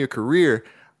point in your career?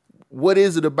 What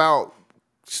is it about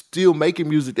still making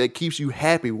music that keeps you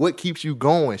happy? What keeps you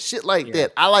going? Shit like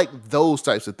that. I like those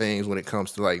types of things when it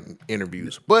comes to like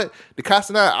interviews. But the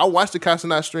Castanet, I watched the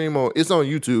Castanet stream it's on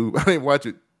YouTube. I didn't watch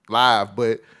it live,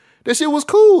 but that shit was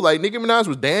cool. Like, Nicki Minaj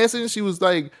was dancing. She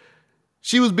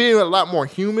was being a lot more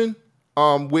human.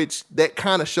 Which that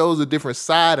kind of shows a different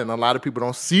side, and a lot of people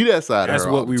don't see that side. That's of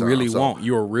her what all the we time, really want.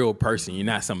 You're a real person. You're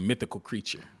not some mythical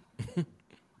creature.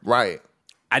 Right.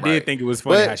 I did think it was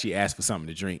funny how she asked for something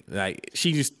to drink. Like,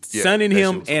 she just sunning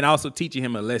him and also teaching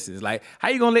him a lesson. It's like, how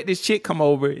you gonna let this chick come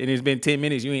over and it's been 10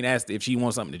 minutes, you ain't asked if she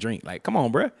wants something to drink? Like, come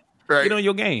on, bro. Right. Get on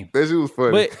your game. That shit was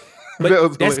funny.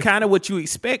 But that's kind of what you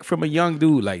expect from a young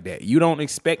dude like that. You don't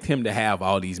expect him to have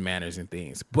all these manners and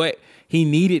things, but he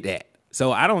needed that.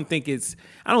 So I don't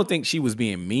think she was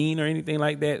being mean or anything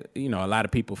like that. You know, a lot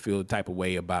of people feel the type of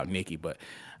way about Nikki, but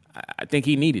I think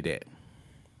he needed that.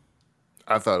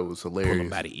 I thought it was hilarious. Pull him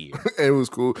by the ear. It was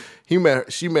cool. She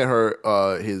met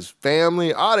her, his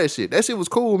family, all that shit. That shit was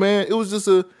cool, man. It was just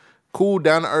a cool,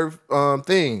 down to earth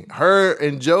thing. Her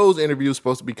and Joe's interview is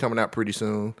supposed to be coming out pretty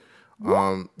soon.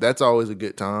 That's always a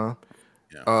good time.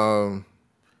 Yeah.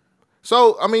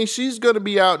 So I mean, she's gonna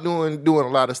be out doing a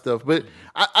lot of stuff, but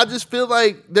I just feel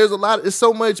like there's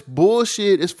so much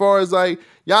bullshit as far as like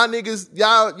y'all niggas,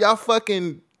 y'all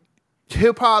fucking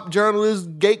hip hop journalists,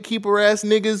 gatekeeper ass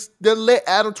niggas that let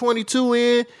Adam 22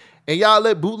 in, and y'all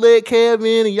let Bootleg Kev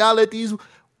in, and y'all let these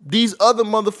other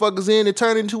motherfuckers in and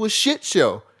turn into a shit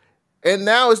show. And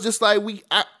now it's just like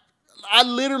I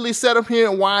literally sat up here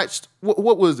and watched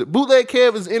what was it? Bootleg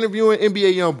Kev is interviewing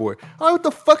NBA YoungBoy. Like, what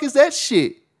the fuck is that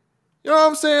shit? You know what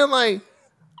I'm saying? Like,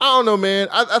 I don't know, man.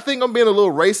 I think I'm being a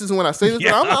little racist when I say this,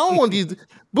 but I don't want these.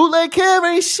 Bootleg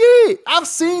Kev ain't shit. I've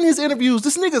seen his interviews.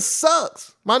 This nigga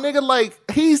sucks. My nigga, like,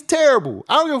 he's terrible.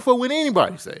 I don't give a fuck what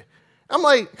anybody say. I'm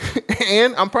like,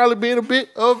 and I'm probably being a bit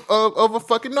of a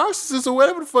fucking narcissist or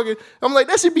whatever the fuck. I'm like,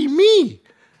 that should be me.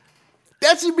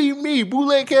 That should be me.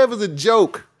 Bootleg Kev is a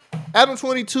joke. Adam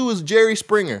 22 is Jerry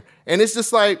Springer. And it's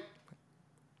just like,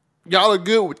 y'all are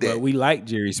good with that. But we like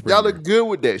Jerry Springer. Y'all are good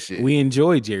with that shit. We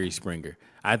enjoy Jerry Springer.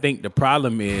 I think the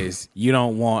problem is you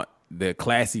don't want the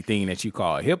classy thing that you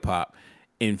call hip hop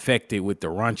infected with the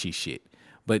raunchy shit.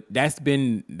 But that's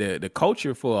been the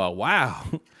culture for a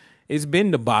while. It's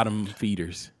been the bottom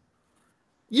feeders.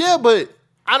 Yeah, but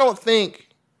I don't think,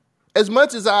 as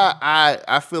much as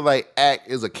I feel like Act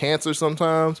is a cancer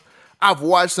sometimes, I've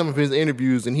watched some of his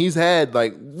interviews and he's had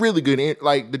like really good,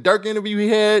 like the Dirk interview he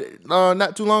had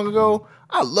not too long ago.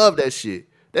 I love that shit.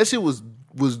 That shit was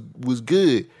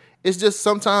good. It's just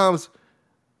sometimes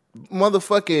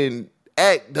motherfucking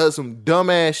Act does some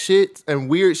dumbass shit and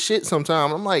weird shit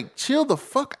sometimes. I'm like, chill the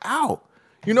fuck out.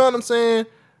 You know what I'm saying?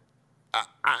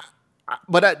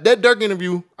 But that Dirk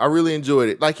interview, I really enjoyed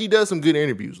it. Like, he does some good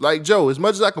interviews. Like Joe, as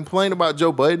much as I complain about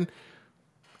Joe Budden,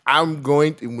 I'm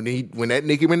going to, when that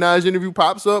Nicki Minaj interview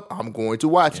pops up, I'm going to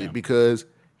watch it because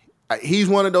he's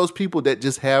one of those people that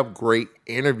just have great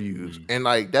interviews. Mm-hmm. And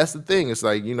like, that's the thing. It's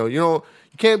like, you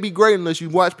can't be great unless you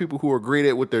watch people who are great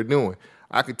at what they're doing.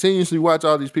 I continuously watch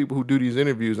all these people who do these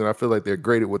interviews and I feel like they're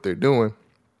great at what they're doing.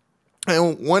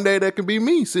 And one day that could be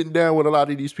me sitting down with a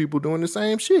lot of these people doing the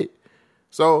same shit.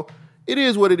 So it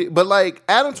is what it is. But like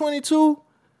Adam 22,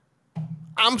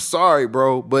 I'm sorry,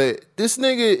 bro, but this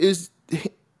nigga is,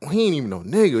 he ain't even no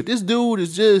nigga. This dude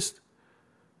is just,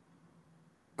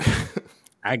 he's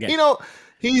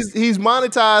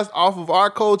monetized off of our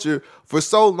culture for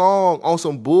so long on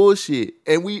some bullshit,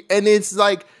 and it's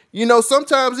like,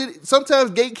 sometimes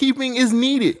gatekeeping is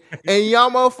needed, and y'all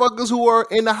motherfuckers who are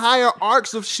in the higher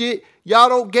arcs of shit, y'all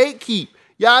don't gatekeep.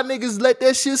 Y'all niggas let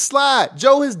that shit slide.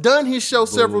 Joe has done his show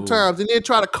several times and then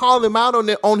try to call him out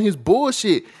on his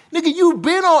bullshit. Nigga, you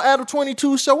been on Adam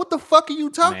 22 show. What the fuck are you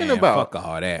talking about? Fuck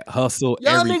all that. Hustle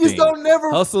y'all everything. Niggas don't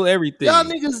never hustle everything. Y'all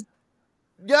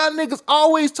niggas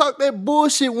always talk that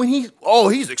bullshit when he's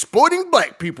exploiting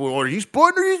black people or he's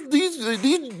exploiting these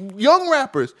young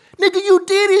rappers. Nigga, you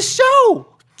did his show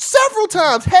several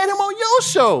times. Had him on your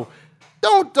show.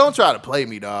 Don't try to play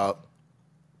me, dog.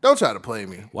 Don't try to play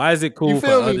me. Why is it cool for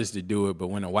others to do it, but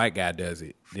when a white guy does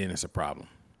it, then it's a problem?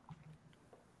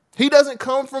 He doesn't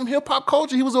come from hip hop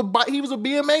culture. He was a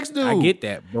BMX dude. I get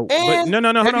that, but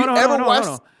no. Hold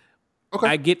on. Okay.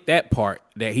 I get that part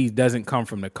that he doesn't come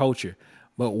from the culture,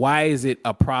 but why is it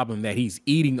a problem that he's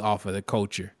eating off of the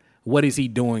culture? What is he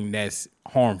doing that's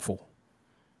harmful?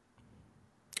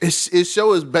 His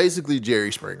show is basically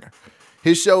Jerry Springer.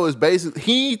 His show is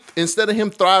basically instead of him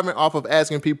thriving off of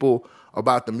asking people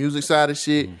about the music side of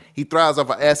shit, he thrives off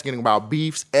of asking about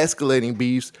beefs, escalating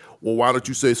beefs. Well, why don't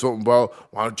you say something about,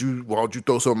 why don't you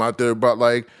throw something out there about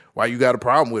like, why you got a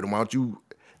problem with him? Why don't you?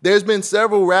 There's been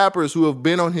several rappers who have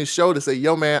been on his show to say,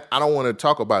 yo, man, I don't want to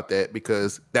talk about that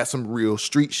because that's some real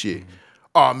street shit.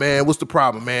 Oh, man, what's the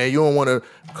problem, man? You don't want to,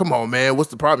 come on, man, what's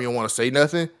the problem? You don't want to say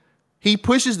nothing? He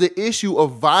pushes the issue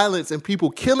of violence and people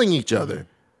killing each other.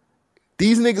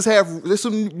 These niggas there's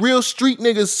some real street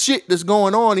niggas shit that's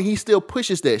going on and he still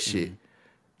pushes that shit.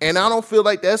 And I don't feel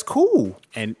like that's cool.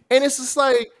 And it's just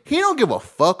like, he don't give a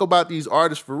fuck about these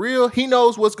artists for real. He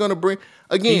knows what's going to bring.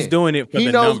 Again, he's doing it for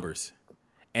the numbers.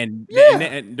 And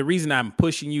the reason I'm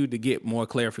pushing you to get more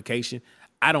clarification,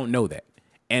 I don't know that.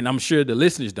 And I'm sure the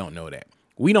listeners don't know that.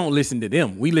 We don't listen to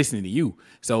them. We listen to you.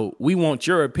 So we want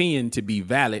your opinion to be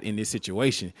valid in this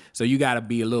situation. So you got to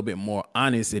be a little bit more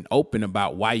honest and open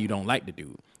about why you don't like the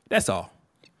dude. That's all.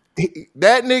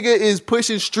 That nigga is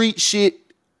pushing street shit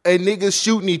and niggas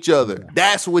shooting each other.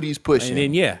 That's what he's pushing.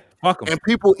 And then, fuck him. And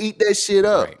people eat that shit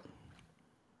up. Right.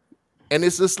 And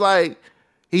it's just like,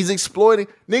 he's exploiting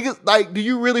niggas. Like, do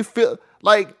you really feel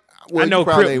like? Well, I know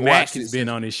Crip Mac has been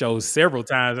on his show several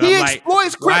times. He I'm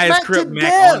exploits like, why is Crip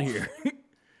Mac on here?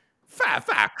 5'5"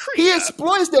 Crip. He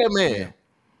exploits that man. Yeah.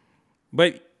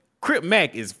 But Crip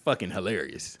Mac is fucking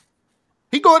hilarious.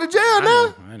 He going to jail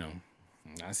now. I know.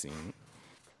 I seen it.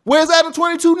 Where's Adam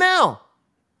 22 now?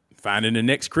 Finding the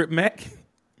next Crip Mac.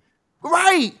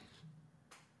 Right.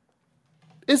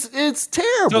 It's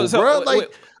terrible, bro.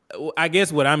 Like, I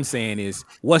guess what I'm saying is,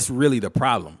 what's really the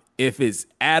problem? If it's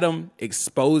Adam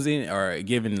exposing or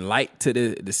giving light to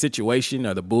the situation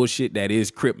or the bullshit that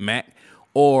is Crip Mac,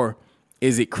 or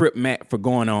is it Crip Mac for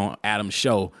going on Adam's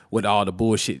show with all the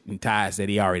bullshit and ties that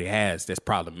he already has that's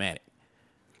problematic?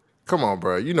 Come on,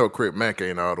 bro. You know Crip Mac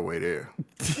ain't all the way there.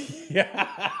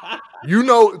 You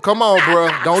know, come on, bro.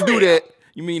 Don't do that.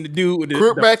 You mean the dude with the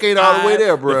Crip Mac ain't all the way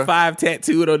there, bro. The 5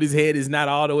 tattooed on his head is not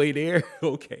all the way there?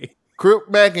 Okay. Crip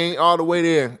Mac ain't all the way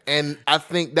there. And I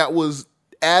think that was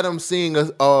Adam seeing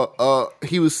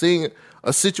he was seeing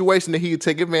a situation that he could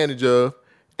take advantage of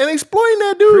and exploiting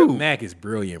that dude. Crip Mac is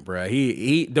brilliant, bro.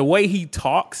 He the way he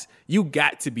talks, you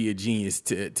got to be a genius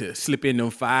to slip in them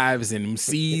 5s and them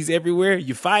C's everywhere.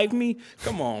 You 5 me?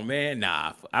 Come on, man.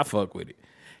 Nah, I fuck with it.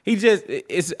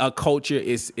 It's a culture.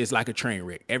 It's like a train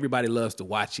wreck. Everybody loves to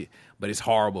watch it, but it's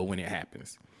horrible when it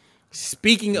happens.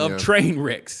 Speaking of train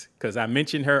wrecks, because I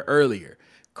mentioned her earlier,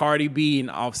 Cardi B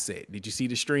and Offset. Did you see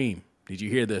the stream? Did you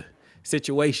hear the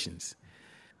situations?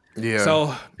 Yeah.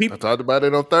 So I talked about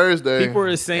it on Thursday. People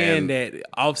are saying that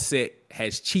Offset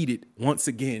has cheated once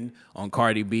again on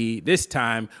Cardi B. This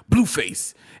time,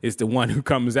 Blueface is the one who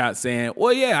comes out saying,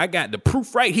 well, yeah, I got the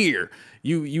proof right here.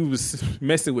 You was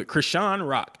messing with Krishan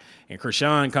Rock. And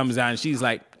Krishan comes out and she's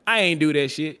like, I ain't do that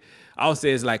shit.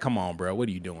 Offset is like, come on, bro, what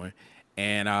are you doing?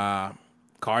 And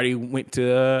Cardi went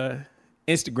to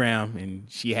Instagram and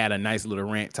she had a nice little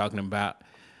rant talking about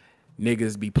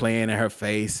niggas be playing in her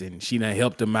face and she done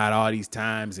helped them out all these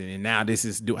times and now this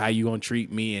is how you gonna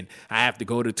treat me and I have to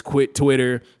go to quit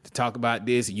Twitter to talk about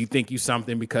this and you think you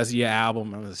something because of your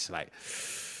album. I was just like,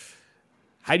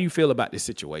 how do you feel about this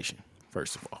situation,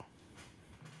 first of all?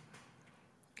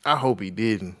 I hope he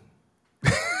didn't.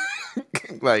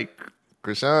 Like,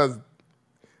 Krishan's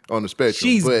on the spectrum.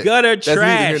 She's but gutter that's neither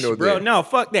trash, here nor bro. there. No,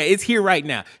 fuck that. It's here right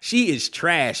now. She is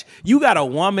trash. You got a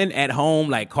woman at home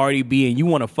like Cardi B and you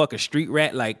want to fuck a street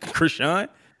rat like Krishan?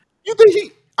 You think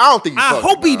he? I don't think he I fucked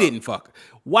hope her, he dog. didn't fuck her.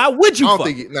 Why would you I don't fuck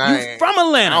think her? he- nah, You from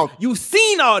Atlanta. You've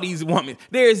seen all these women.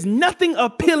 There is nothing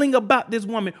appealing about this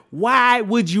woman. Why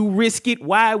would you risk it?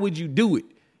 Why would you do it?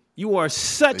 You are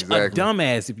such a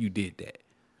dumbass if you did that.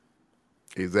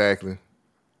 Exactly.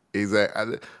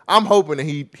 I'm hoping that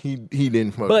he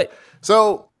didn't fuck. But her.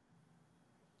 So,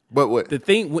 but what? The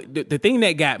thing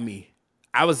that got me,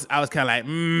 I was kind of like, I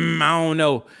don't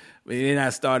know. And then I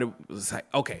was like,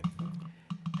 okay,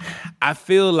 I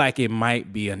feel like it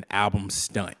might be an album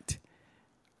stunt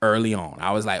early on.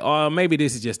 I was like, oh, maybe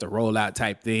this is just a rollout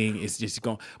type thing. It's just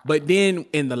going. But then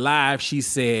in the live, she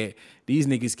said, these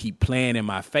niggas keep playing in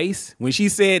my face. When she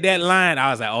said that line, I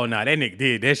was like, oh, no, that nigga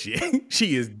did that shit.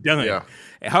 She is done. Yeah.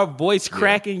 And her voice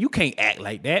cracking, you can't act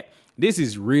like that. This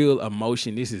is real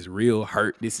emotion. This is real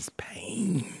hurt. This is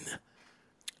pain.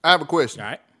 I have a question. All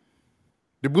right.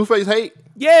 Did Blueface hate?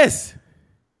 Yes.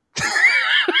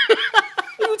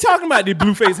 What are you talking about? Did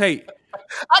Blueface hate?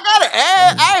 I gotta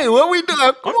add. Hey, what we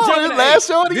doing? Come on, this last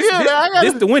show of the year.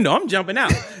 This the window. I'm jumping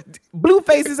out.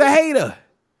 Blueface is a hater.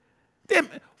 Damn,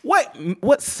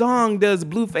 what song does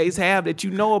Blueface have that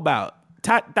you know about?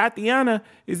 Tatiana,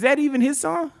 is that even his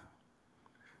song?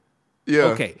 Yeah.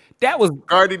 Okay, that was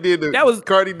Cardi did the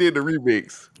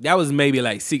remix. That was maybe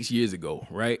like 6 years ago,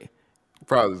 right?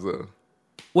 Probably so.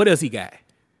 What else he got?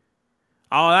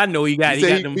 All I know he got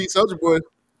them. Beat Soulja Boy.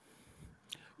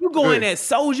 You going at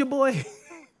Soulja Boy?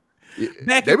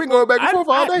 Yeah, they been going back and forth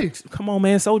all day. Come on,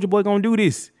 man, Soulja Boy gonna do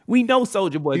this. We know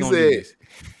Soulja Boy gonna do this.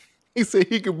 He said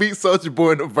he could beat Soulja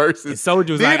Boy in the verses. And Soulja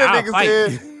was like, I'll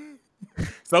fight.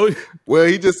 Well,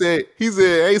 he said,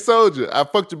 hey, Soulja, I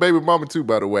fucked your baby mama too,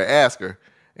 by the way. Ask her.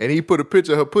 And he put a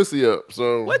picture of her pussy up.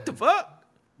 So what the fuck?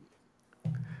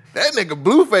 That nigga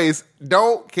Blueface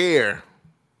don't care.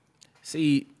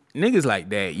 See, niggas like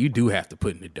that, you do have to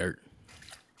put in the dirt.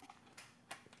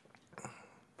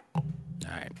 All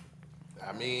right.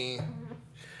 I mean,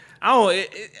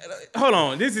 hold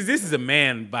on. This is a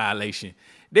man violation.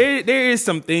 There is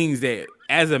some things that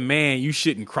as a man you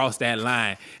shouldn't cross that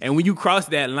line. And when you cross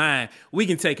that line, we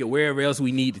can take it wherever else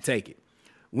we need to take it.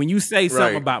 When you say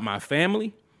something about my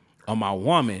family or my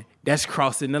woman, that's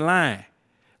crossing the line.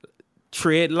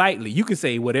 Tread lightly. You can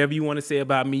say whatever you want to say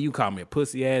about me. You call me a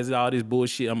pussy ass, all this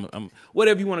bullshit. I'm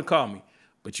whatever you want to call me.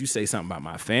 But you say something about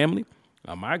my family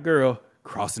or my girl,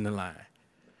 crossing the line.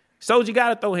 Soldier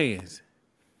gotta throw hands.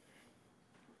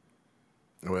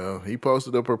 Well, he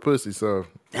posted up her pussy, so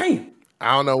damn.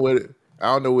 I don't know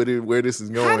where this is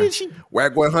going. How did she?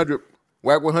 Whack 100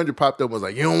 popped up and was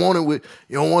like, you don't want it with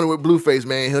Blueface,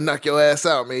 man. He'll knock your ass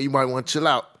out, man. You might want to chill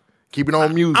out. Keep it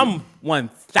on music. I'm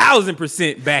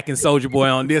 1,000% backing Soulja Boy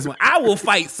on this one. I will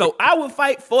fight for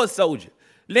Soulja.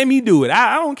 Let me do it.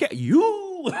 I don't care.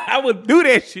 I would do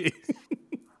that shit.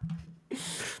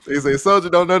 They say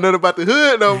Soulja don't know nothing about the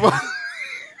hood no more.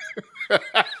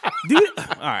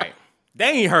 All right. They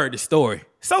ain't heard the story.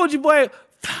 Soulja Boy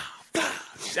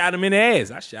shot him in the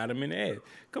ass. I shot him in the ass.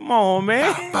 Come on,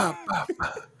 man.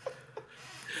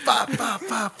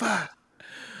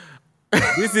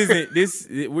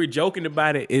 We're joking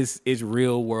about it. It's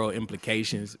real world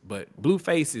implications, but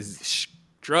Blueface is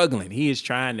struggling. He is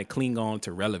trying to cling on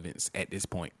to relevance at this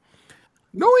point.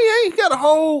 No, he ain't. He got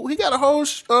a whole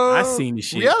I seen the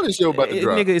shit. reality show about the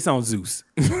drop. Nigga, it's on Zeus.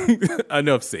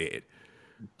 Enough said.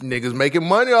 Niggas making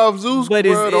money off Zeus, but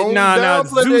bro.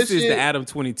 Zeus is the Adam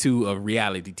 22 of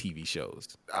reality TV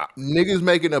shows. Niggas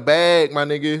making a bag, my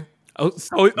nigga.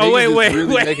 Wait.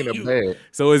 Making a bag.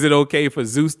 So is it okay for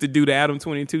Zeus to do the Adam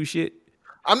 22 shit?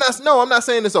 I'm not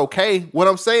saying it's okay. What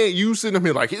I'm saying, you sitting up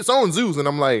here like it's on Zeus, and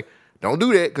I'm like, don't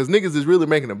do that because niggas is really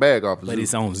making a bag off of Zeus. But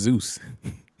it's on Zeus.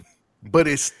 But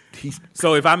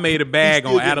so if I made a bag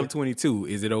on Adam 22,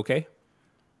 is it okay?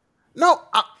 No,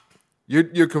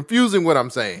 you're confusing what I'm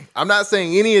saying. I'm not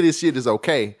saying any of this shit is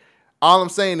okay. All I'm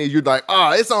saying is you're like,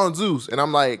 it's on Zeus, and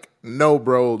I'm like, no,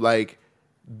 bro. Like,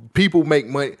 people make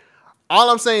money. All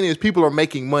I'm saying is people are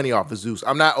making money off of Zeus.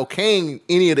 I'm not okaying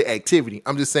any of the activity.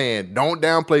 I'm just saying don't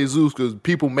downplay Zeus because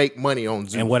people make money on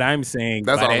Zeus. And what I'm saying,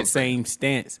 by that same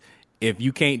stance, if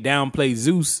you can't downplay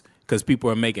Zeus because people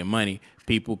are making money,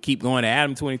 people keep going to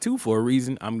Adam 22 for a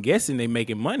reason. I'm guessing they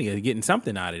making money or getting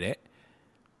something out of that.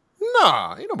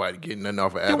 Nah, ain't nobody getting nothing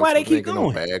off of Adam. Then why they keep going?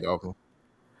 No bag off him.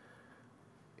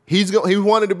 He's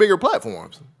one of the bigger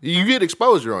platforms. You get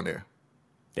exposure on there.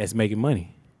 That's making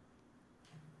money.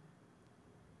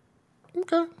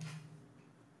 Okay.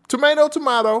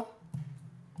 Tomato.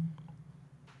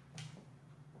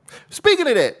 Speaking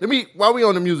of that, while we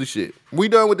on the music shit, we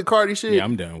done with the Cardi shit? Yeah,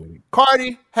 I'm done with it.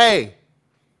 Cardi, hey.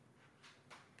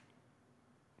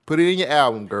 Put it in your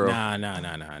album, girl. Nah.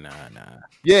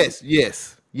 Yes.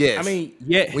 I mean,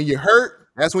 yeah. When you're hurt,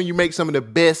 that's when you make some of the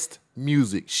best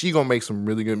music. She gonna make some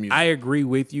really good music. I agree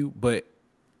with you, but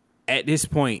at this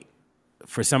point,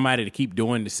 for somebody to keep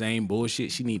doing the same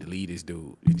bullshit, she need to leave this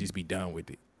dude and just be done with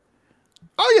it.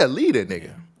 Oh yeah, leave that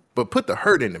nigga. But put the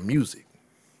hurt in the music.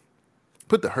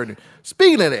 Put the hurt in.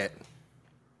 Speaking of that,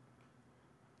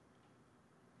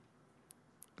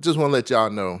 I just want to let y'all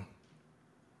know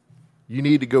you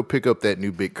need to go pick up that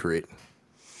new Big Crit.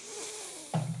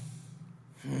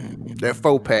 That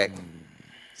 4-pack.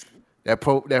 That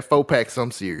 4-pack,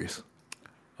 I'm serious.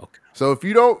 Okay. So if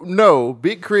you don't know,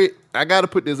 Big Crit, I got to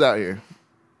put this out here.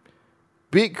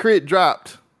 Big Crit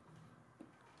dropped.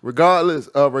 Regardless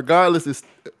is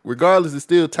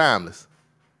still timeless.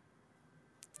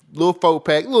 Little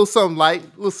 4-pack, little something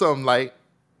light.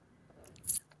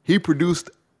 He produced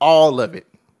all of it.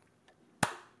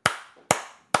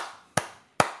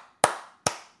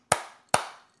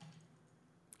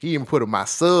 He even put my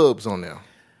subs on there.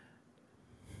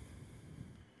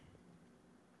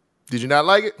 Did you not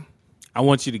like it? I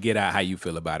want you to get out how you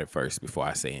feel about it first before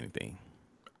I say anything.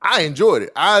 I enjoyed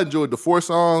it. I enjoyed the 4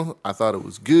 songs. I thought it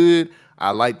was good. I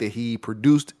liked that he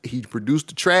produced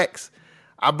the tracks.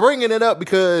 I'm bringing it up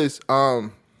because,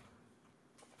 and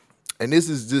this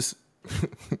is just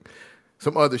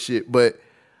some other shit, but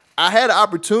I had an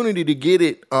opportunity to get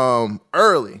it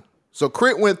early. So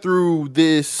Crit went through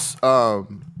this.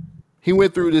 He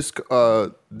went through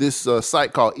this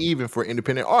site called Even for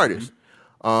independent artists.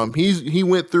 He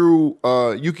went through.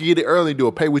 You can get it early. Do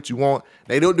a pay what you want.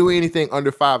 They don't do anything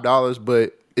under $5,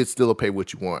 but it's still a pay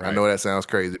what you want. Right. I know that sounds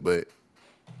crazy, but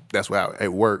that's how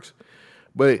it works.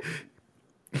 But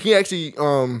he actually,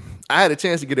 I had a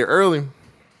chance to get it early.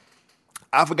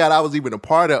 I forgot I was even a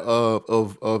part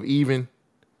of Even.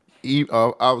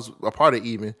 I was a part of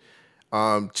Even.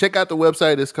 Check out the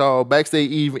website. It's called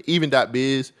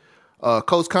BackstageEven.biz.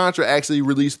 Coast Contra actually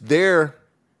released their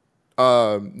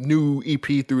new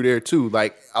EP through there too.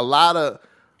 Like a lot of,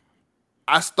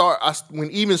 when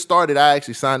Even started, I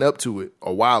actually signed up to it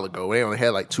a while ago. They only had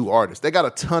like 2 artists. They got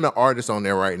a ton of artists on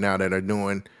there right now that are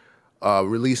doing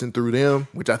releasing through them,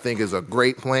 which I think is a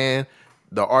great plan.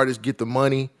 The artists get the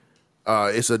money.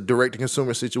 It's a direct to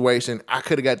consumer situation. I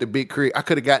could have got the Big Crit. I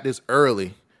could have got this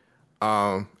early.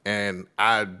 And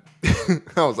I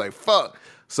I was like, fuck.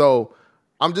 So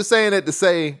I'm just saying that to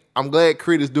say I'm glad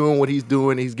Crit is doing what he's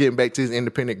doing. He's getting back to his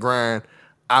independent grind.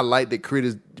 I like that Crit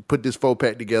has put this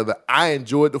 4-pack together. I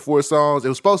enjoyed the 4 songs. It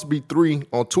was supposed to be 3.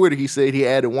 On Twitter, he said he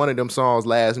added one of them songs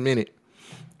last minute.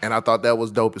 And I thought that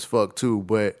was dope as fuck too.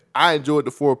 But I enjoyed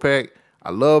the 4-pack.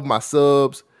 I love my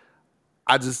subs.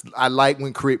 I like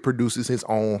when Crit produces his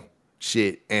own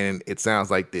shit and it sounds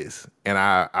like this. And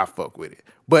I fuck with it.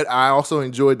 But I also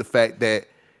enjoyed the fact that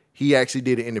he actually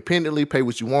did it independently, pay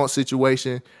what you want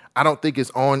situation. I don't think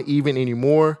it's on Even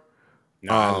anymore.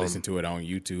 No, I listened to it on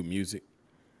YouTube Music.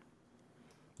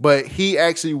 But he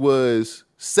actually was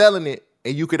selling it,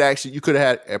 and you could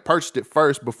have had purchased it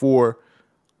first before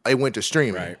it went to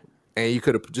streaming. Right. And you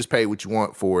could have just paid what you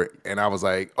want for it. And I was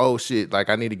like, oh shit, like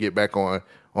I need to get back on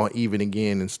Even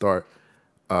again and start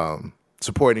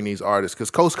supporting these artists. Because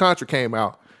Coast Contra came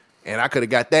out, and I could have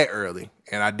got that early,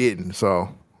 and I didn't. So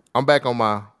I'm back on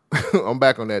I'm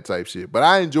back on that type shit. But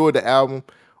I enjoyed the album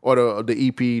or the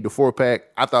EP, the 4-pack.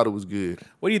 I thought it was good.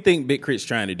 What do you think Big Crit's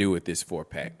trying to do with this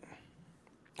 4-pack?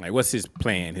 Like, what's his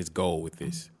plan, his goal with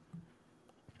this?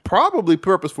 Probably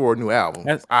purpose for a new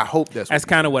album. I hope that's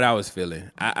kind of what I was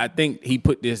feeling. I think he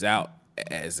put this out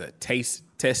as a taste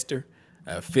tester,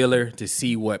 a filler to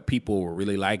see what people were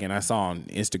really like. And I saw on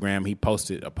Instagram he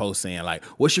posted a post saying like,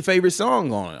 "What's your favorite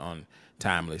song on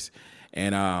Timeless?"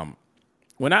 And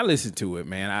when I listened to it,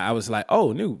 man, I was like,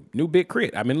 "Oh, new Big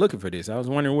Crit. I've been looking for this. I was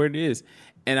wondering where it is."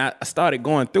 And I started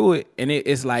going through it, and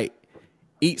it's like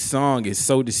each song is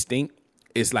so distinct.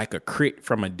 It's like a Crit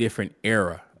from a different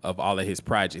era of all of his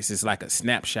projects. It's like a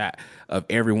snapshot of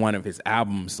every one of his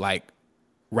albums, like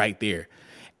right there.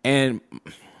 And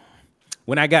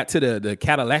when I got to the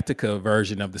Catalactica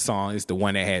version of the song, it's the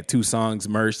one that had 2 songs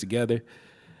merged together.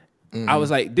 Mm-hmm. I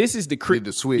was like, this is the Crit.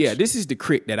 The switch. Yeah, this is the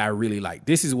Crit that I really like.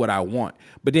 This is what I want.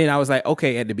 But then I was like,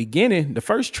 okay, at the beginning, the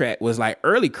first track was like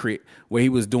early Crit, where he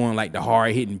was doing like the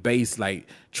hard hitting bass, like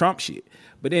Trump shit.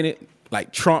 But then it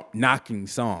like Trump knocking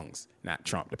songs, not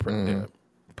Trump, the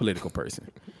political person.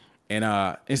 And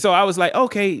so I was like,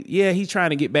 okay, yeah, he's trying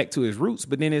to get back to his roots.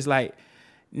 But then it's like,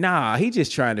 nah, he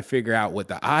just trying to figure out what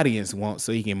the audience wants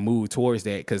so he can move towards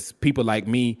that. Because people like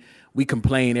me, we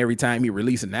complain every time he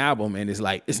releases an album, and it's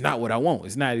like, it's not what I want.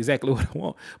 It's not exactly what I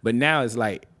want. But now it's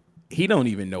like, he don't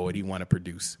even know what he want to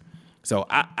produce. So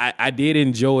I did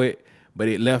enjoy it, but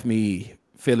it left me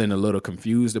feeling a little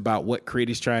confused about what Crit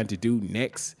is trying to do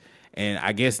next. And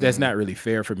I guess that's not really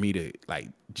fair for me to like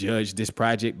judge this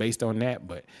project based on that.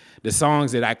 But the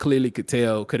songs that I clearly could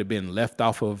tell could have been left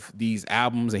off of these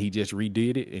albums and he just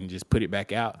redid it and just put it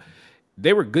back out.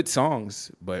 They were good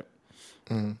songs, but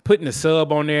putting a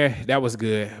sub on there, that was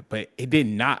good. But it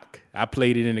didn't knock. I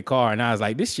played it in the car and I was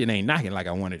like, this shit ain't knocking like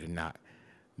I wanted to knock.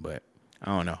 But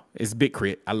I don't know. It's Big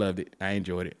Crit. I loved it. I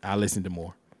enjoyed it. I listened to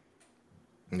more.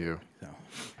 Yeah. So.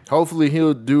 Hopefully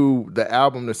he'll do the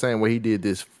album the same way he did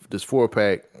this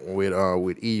 4-pack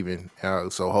with Even.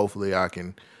 So hopefully I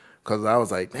can, because I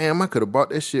was like, damn, I could have bought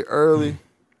that shit early.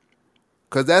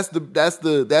 Because that's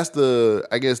the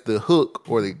I guess the hook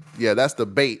that's the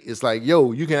bait. It's like,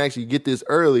 yo, you can actually get this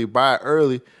early, buy it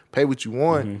early, pay what you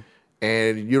want,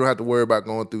 and you don't have to worry about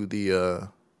going through the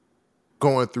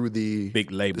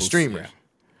big labels, the streamers,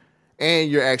 and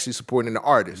you're actually supporting the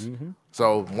artist.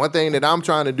 So one thing that I'm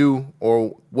trying to do,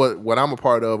 or what I'm a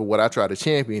part of, or what I try to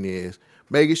champion is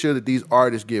making sure that these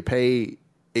artists get paid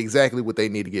exactly what they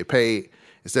need to get paid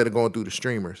instead of going through the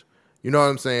streamers. You know what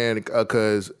I'm saying?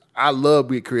 Because I love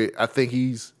Big Crit. I think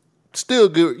he's still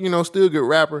good, still a good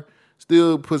rapper,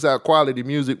 still puts out quality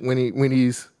music when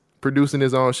he's producing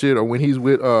his own shit, or when he's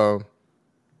with what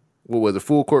was it,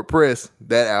 Full Court Press,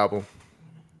 that album.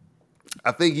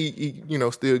 I think he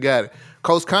still got it.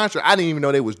 Coast Contra, I didn't even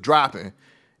know they was dropping.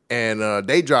 And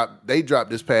they dropped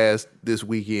this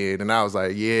weekend, and I was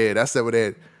like, yeah, that's some of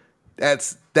that.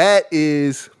 That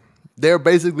is, they're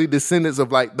basically descendants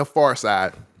of like the Far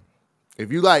Side.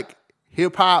 If you like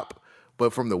hip hop,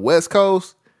 but from the West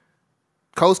Coast,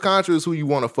 Coast Contra is who you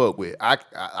want to fuck with.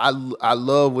 I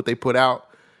love what they put out.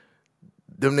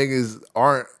 Them niggas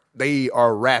aren't they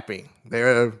are rapping.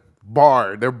 They're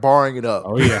barring it up.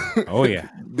 Oh yeah. Oh yeah.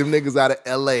 Them niggas out of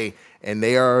LA, and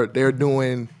they're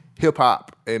doing hip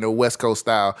hop in a West Coast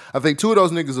style. I think two of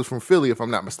those niggas are from Philly, if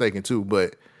I'm not mistaken, too.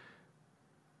 But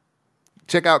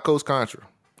check out Coast Contra.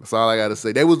 That's all I gotta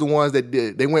say. They was the ones that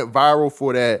they went viral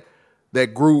for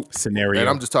that group scenario. And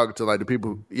I'm just talking to like the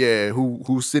people,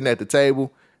 who sitting at the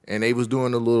table and they was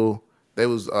doing they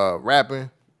was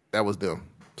rapping. That was them.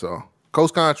 So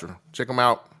Coast Contra, check them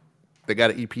out. They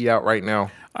got an EP out right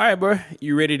now. All right, bro.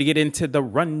 You ready to get into the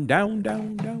rundown?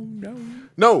 Down?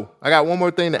 No, I got one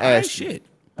more thing to ask you. Shit.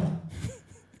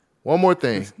 One more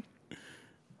thing.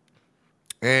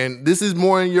 And this is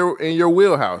more in your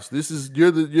wheelhouse.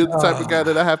 You're the type of guy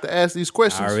that I have to ask these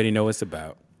questions. I already know what it's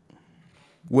about.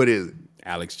 What is it?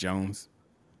 Alex Jones.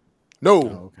 No.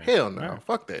 Oh, okay. Hell no. Right.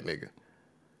 Fuck that nigga.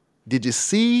 Did you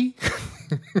see?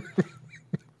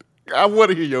 I want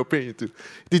to hear your opinion too.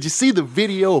 Did you see the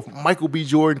video of Michael B.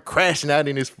 Jordan crashing out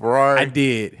in his Ferrari? I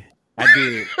did.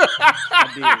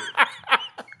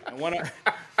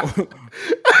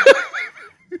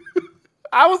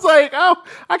 I was like, oh,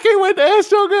 I can't wait to ask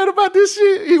Shogun about this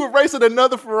shit. He was racing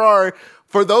another Ferrari.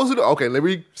 For those who let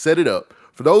me set it up.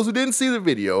 For those who didn't see the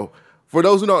video, for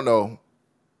those who don't know,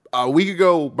 a week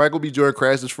ago, Michael B. Jordan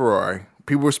crashed his Ferrari.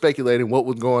 People were speculating what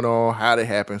was going on, how it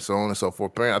happened, so on and so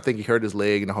forth. I think he hurt his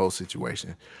leg in the whole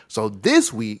situation. So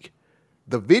this week,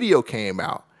 the video came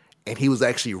out, and he was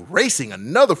actually racing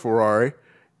another Ferrari,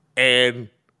 and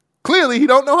clearly he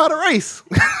don't know how to race.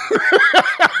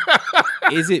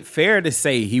 Is it fair to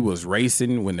say he was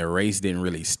racing when the race didn't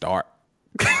really start?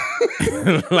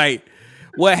 Like,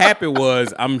 what happened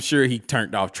was, I'm sure he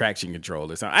turned off traction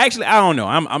control or something. Actually, I don't know.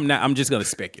 I'm just gonna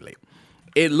speculate.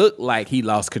 It looked like he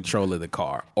lost control of the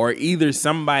car, or either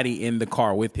somebody in the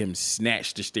car with him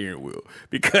snatched the steering wheel,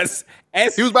 because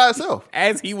as he was by himself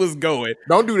as he was going.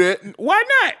 Don't do that. Why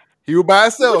not? He was by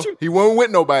himself. He wasn't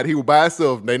with nobody. He was by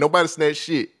himself. Ain't nobody snatched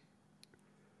shit.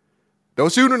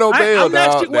 Don't shoot him no bail,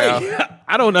 dog.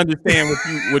 I don't understand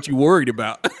what you worried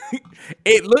about.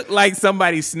 It looked like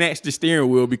somebody snatched the steering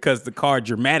wheel because the car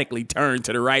dramatically turned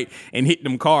to the right and hit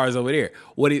them cars over there.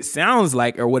 What it sounds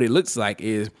like, or what it looks like,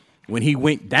 is when he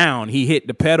went down, he hit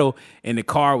the pedal and the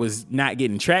car was not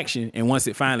getting traction. And once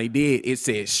it finally did, it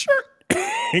said shirt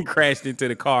and crashed into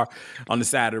the car on the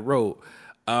side of the road.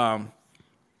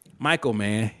 Michael,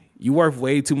 man, you worth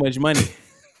way too much money.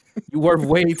 You worth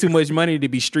way too much money to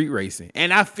be street racing.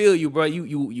 And I feel you, bro.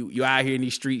 You out here in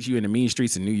these streets, you in the mean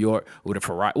streets of New York with a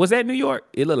Ferrari. Was that New York?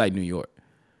 It looked like New York.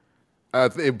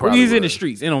 He's in the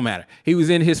streets. It don't matter. He was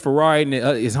in his Ferrari, and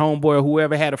his homeboy or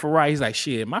whoever had a Ferrari. He's like,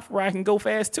 shit, my Ferrari can go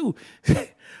fast too.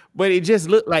 But it just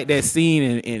looked like that scene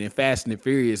in Fast and the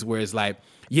Furious where it's like,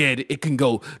 yeah, it can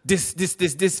go this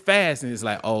fast. And it's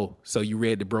like, oh, so you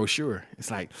read the brochure.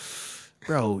 It's like,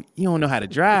 bro, you don't know how to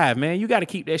drive, man. You got to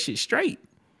keep that shit straight.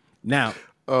 Now,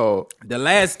 the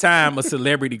last time a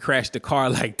celebrity crashed a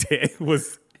car like that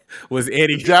was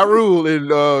Eddie. Ja Rule in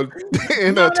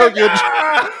Tokyo.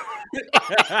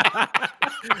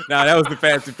 No, that was the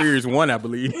Fast and Furious 1, I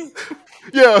believe.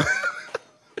 Yeah.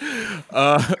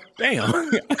 Damn.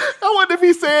 I wonder if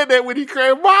he said that when he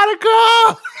crashed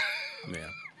Monica.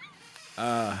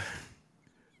 Yeah.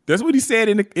 That's what he said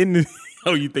in the.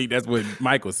 Oh, you think that's what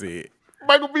Michael said?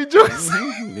 Michael B. Jordan.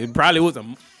 It probably was a.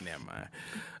 Never mind.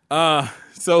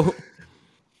 So,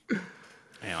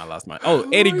 damn, I lost my. Oh,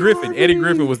 Eddie Griffin. Eddie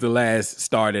Griffin was the last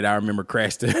star that I remember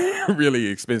crashed a really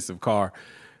expensive car.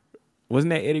 Wasn't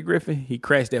that Eddie Griffin? He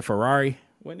crashed that Ferrari.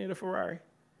 Wasn't it a Ferrari?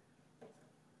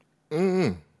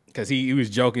 Because he was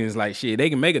joking. It's like, shit, they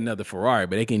can make another Ferrari,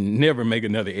 but they can never make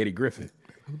another Eddie Griffin.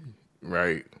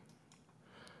 Right.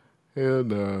 Hell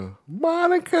no.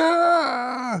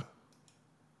 Monica.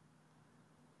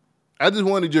 I just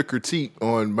wanted your critique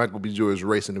on Michael B. Jordan's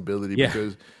racing ability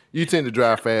because you tend to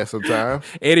drive fast sometimes.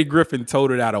 Eddie Griffin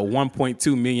totaled out a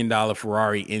 $1.2 million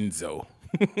Ferrari Enzo.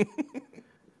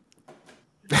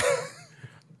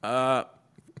 I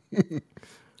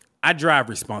drive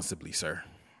responsibly, sir.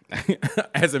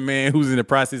 As a man who's in the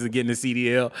process of getting a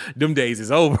CDL, them days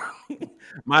is over.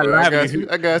 I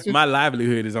got you. My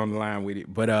livelihood is on the line with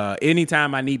it. But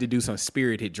anytime I need to do some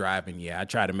spirited driving, I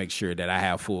try to make sure that I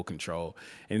have full control.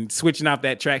 And switching off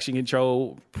that traction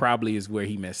control probably is where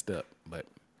he messed up. But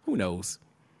who knows?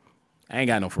 I ain't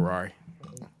got no Ferrari.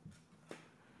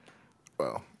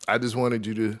 Well, I just wanted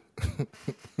you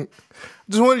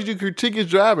to critique his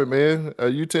driving, man.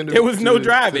 You tend to. There was no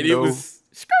driving. It was.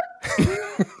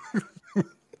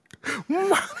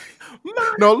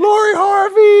 No, Lori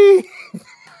Harvey.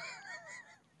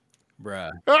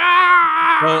 Bruh.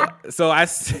 So I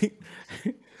see.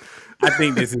 I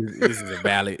think this is a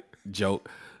valid joke.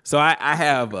 So I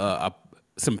have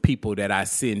some people that I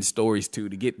send stories to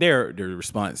get their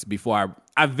response before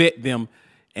I vet them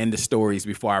and the stories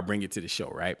before I bring it to the show,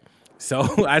 right?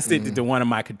 So I sent it to one of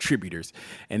my contributors,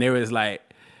 and there was like,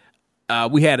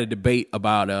 we had a debate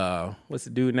about what's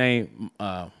the dude name?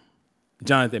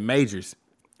 Jonathan Majors,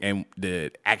 and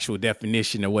the actual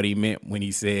definition of what he meant when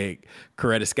he said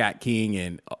Coretta Scott King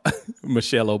and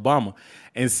Michelle Obama.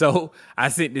 And so I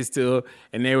sent this to her,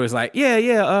 and they was like,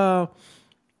 I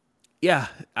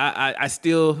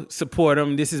still support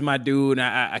him. This is my dude.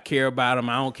 And I care about him.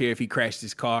 I don't care if he crashed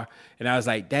his car. And I was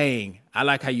like, dang, I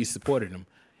like how you supported him.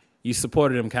 You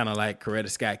supported him kind of like Coretta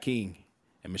Scott King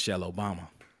and Michelle Obama.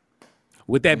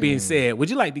 With that being said, would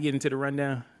you like to get into the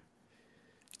rundown?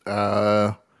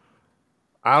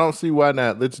 I don't see why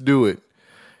not. Let's do it.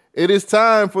 It is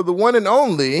time for the one and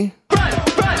only. This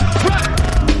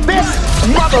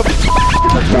mother.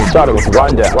 Started with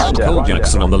rundown. Cole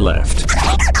Jackson on the left.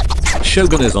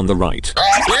 Shogun is on the right.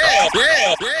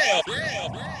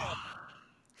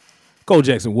 Cole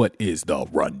Jackson, what is the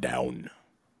rundown?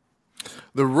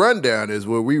 The rundown is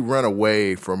where we run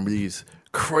away from these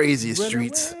crazy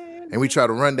streets and we try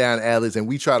to run down alleys and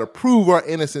we try to prove our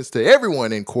innocence to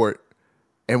everyone in court.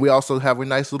 And we also have a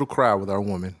nice little cry with our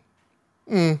woman.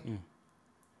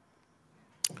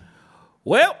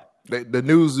 Well, the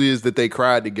news is that they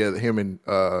cried together. Him and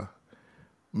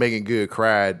Megan Good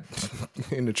cried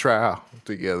in the trial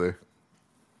together.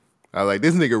 I was like,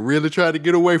 this nigga really tried to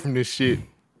get away from this shit.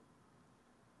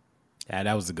 Yeah,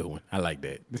 that was a good one. I like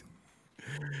that.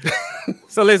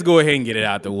 So let's go ahead and get it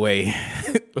out the way.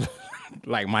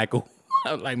 Like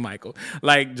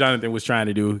Jonathan was trying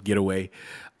to do, get away.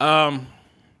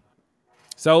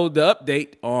 So the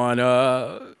update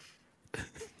on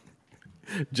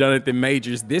Jonathan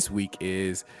Majors this week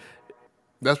is...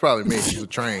 That's probably me. It's a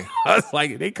train. I was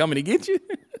like, they coming to get you?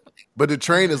 But the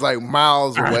train is like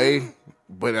miles away,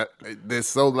 but it's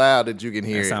so loud that you can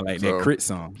hear it. Sound like that Crit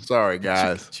song. Sorry,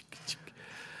 guys.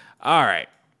 All right.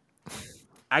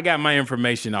 I got my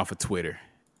information off of Twitter.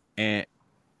 And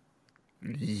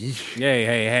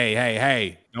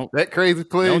hey. That crazy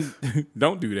place.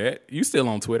 Don't do that. You still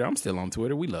on Twitter. I'm still on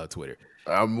Twitter. We love Twitter.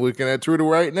 I'm looking at Twitter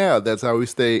right now. That's how we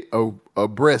stay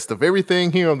abreast of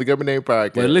everything here on the Government Name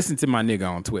Podcast. Well, listen to my nigga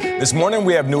on Twitter. This morning,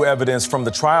 we have new evidence from the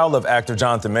trial of actor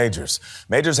Jonathan Majors.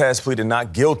 Majors has pleaded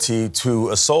not guilty to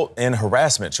assault and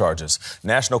harassment charges.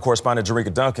 National correspondent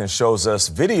Jerika Duncan shows us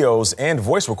videos and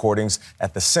voice recordings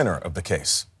at the center of the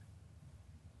case.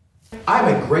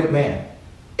 I'm a great man.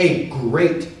 A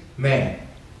great man.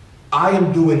 I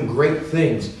am doing great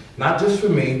things, not just for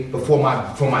me, but for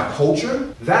my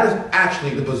culture. That is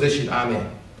actually the position I'm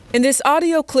in. In this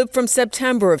audio clip from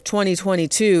September of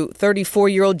 2022,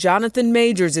 34-year-old Jonathan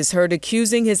Majors is heard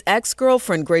accusing his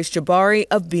ex-girlfriend Grace Jabbari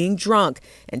of being drunk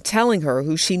and telling her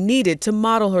who she needed to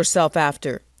model herself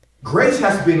after. Grace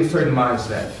has to be in a certain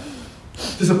mindset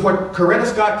to support Coretta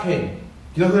Scott King.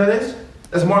 You know who that is?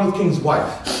 That's Martin Luther King's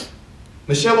wife.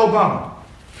 Michelle Obama,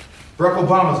 Barack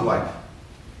Obama's wife.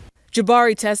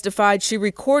 Jabbari testified she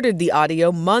recorded the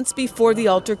audio months before the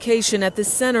altercation at the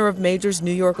center of Majors'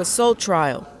 New York assault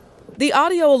trial. The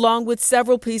audio, along with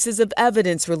several pieces of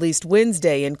evidence released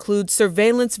Wednesday, includes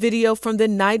surveillance video from the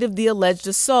night of the alleged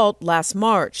assault last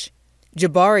March.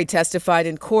 Jabbari testified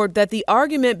in court that the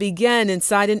argument began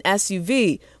inside an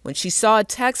SUV when she saw a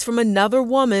text from another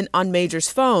woman on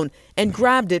Majors' phone and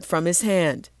grabbed it from his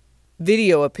hand.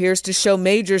 Video appears to show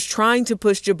Majors trying to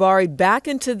push Jabbari back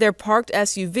into their parked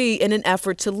SUV in an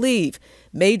effort to leave.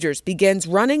 Majors begins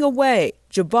running away.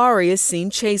 Jabbari is seen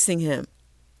chasing him.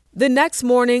 The next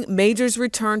morning, Majors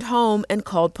returned home and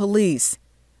called police.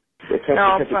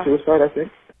 Attempted suicide, I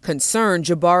think. Concerned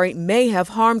Jabbari may have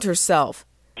harmed herself.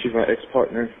 She's my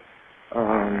ex-partner.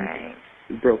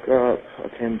 We broke up. I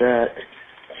came back.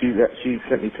 She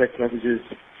sent me text messages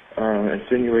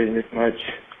insinuating as much.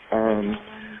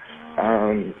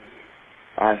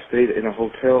 I stayed in a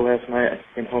hotel last night.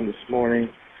 I came home this morning.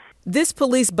 This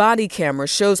police body camera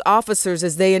shows officers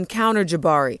as they encounter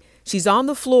Jabbari. She's on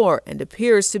the floor and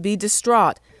appears to be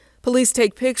distraught. Police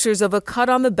take pictures of a cut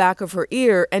on the back of her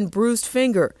ear and bruised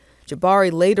finger.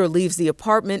 Jabbari later leaves the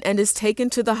apartment and is taken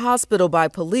to the hospital by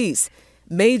police.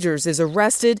 Majors is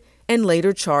arrested and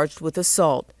later charged with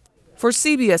assault. For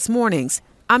CBS Mornings,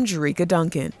 I'm Jerika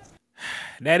Duncan.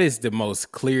 That is the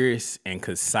most clearest and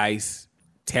concise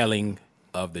telling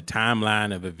of the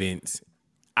timeline of events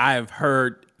I've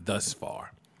heard thus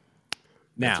far.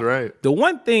 Now, that's right. The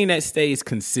one thing that stays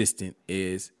consistent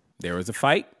is there was a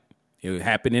fight. It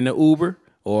happened in an Uber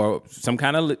or some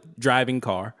kind of driving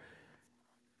car.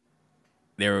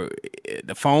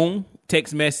 the phone,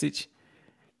 text message,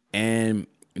 and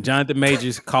Jonathan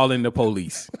Majors calling the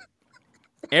police.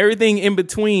 Everything in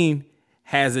between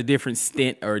has a different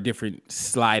stint or a different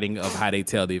sliding of how they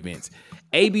tell the events.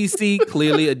 ABC,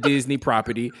 clearly a Disney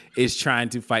property, is trying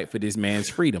to fight for this man's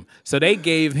freedom. So they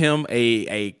gave him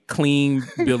a clean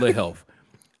bill of health.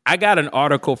 I got an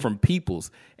article from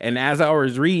Peoples, and as I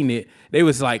was reading it, they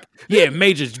was like, yeah,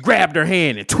 Majors grabbed her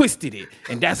hand and twisted it,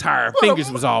 and that's how her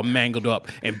fingers was all mangled up,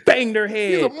 and banged her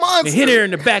head and hit her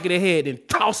in the back of the head and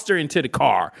tossed her into the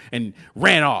car and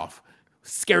ran off,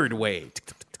 scared away.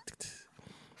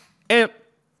 And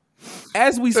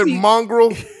as we see,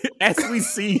 mongrel. As we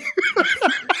see,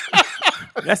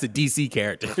 that's a DC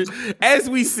character. As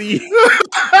we see,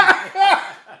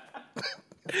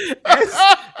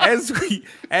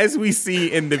 as we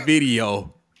see in the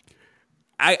video,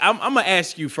 I'm gonna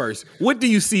ask you first. What do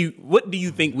you see? What do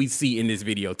you think we see in this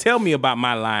video? Tell me about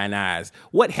My Lying Eyes.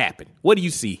 What happened? What do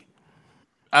you see?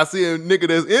 I see a nigga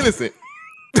that's innocent.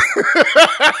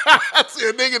 I see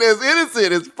a nigga that's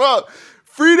innocent as fuck.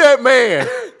 Free that man.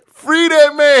 Free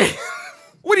that man.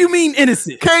 What do you mean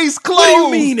innocent? Case closed. What do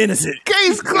you mean innocent?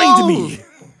 Case Explain closed. to me.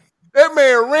 That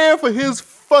man ran for his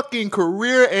fucking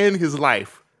career and his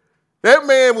life. That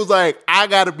man was like, I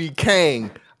gotta be Kang.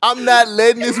 I'm not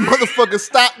letting this motherfucker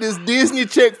stop this Disney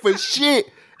check for shit.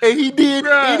 And he did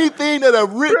anything that a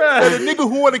nigga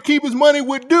who want to keep his money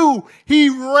would do. He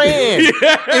ran.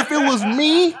 If it was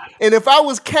me, and if I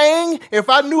was Kang, if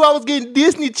I knew I was getting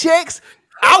Disney checks,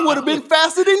 I would have been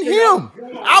faster than him.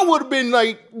 I would have been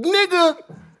like, nigga,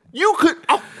 you could.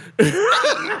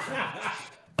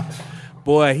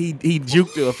 Boy, he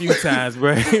juked her a few times,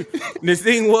 bro. This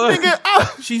thing was,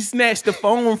 she snatched the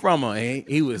phone from her. And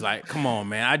he was like, come on,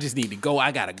 man, I just need to go.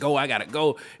 I gotta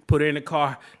go. Put her in the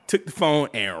car, took the phone,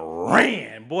 and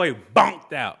ran. Boy,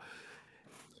 bonked out.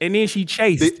 And then she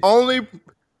chased.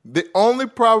 The only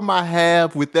problem I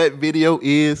have with that video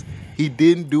is he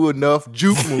didn't do enough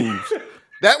juke moves.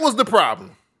 That was the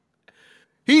problem.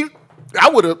 I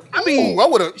would have.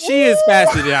 She is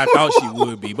faster than I thought she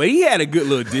would be, but he had a good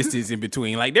little distance in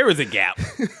between. Like there was a gap.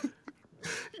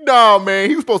 No, man,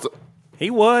 he was supposed to.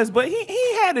 He was, but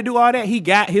he had to do all that. He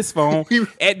got his phone.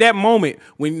 At that moment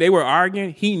when they were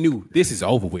arguing, he knew this is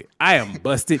over with. I am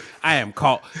busted. I am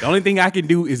caught. The only thing I can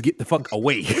do is get the fuck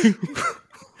away.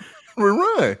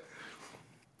 Run.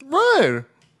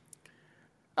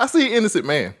 I see an innocent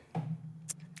man.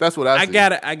 That's what I see.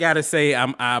 I gotta say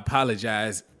I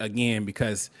apologize again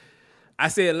because I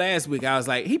said last week I was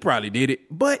like he probably did it,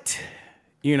 but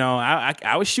you know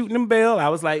I was shooting him bail. I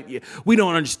was like, yeah, we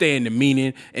don't understand the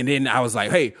meaning, and then I was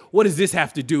like, hey, what does this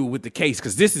have to do with the case?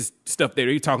 Because this is stuff that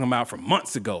they're talking about from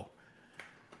months ago.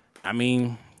 I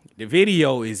mean, the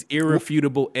video is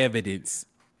irrefutable evidence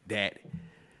that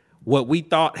what we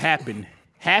thought happened,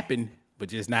 but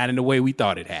just not in the way we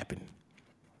thought it happened.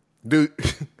 Dude.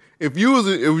 If you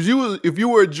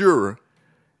were a juror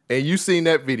and you seen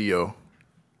that video,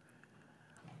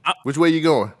 which way you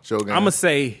going, Shogun? I'm gonna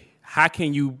say, how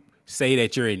can you say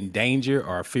that you're in danger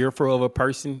or fearful of a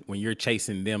person when you're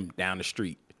chasing them down the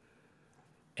street?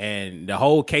 And the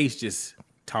whole case just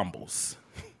tumbles.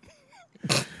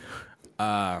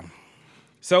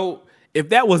 So if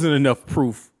that wasn't enough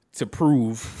proof to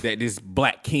prove that this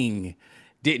black king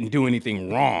didn't do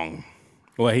anything wrong.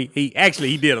 Well,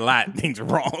 he did a lot of things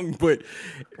wrong, but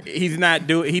he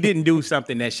didn't do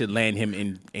something that should land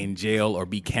him in jail or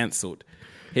be canceled.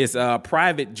 His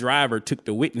private driver took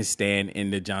the witness stand in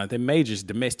the Jonathan Majors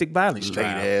domestic violence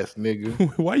trial. Late ass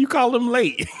nigga. Why you call him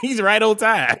late? He's right on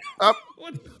time. I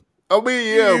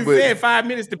mean, yeah, but said 5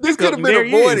 minutes to pick this could up. have been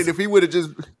avoided if he would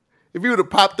have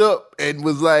popped up and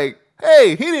was like, "Hey,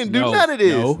 he didn't do none of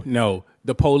this." No,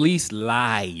 the police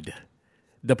lied.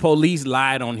 The police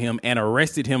lied on him and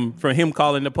arrested him for him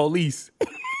calling the police.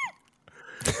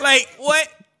 Like, what?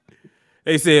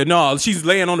 They said, no, she's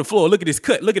laying on the floor. Look at this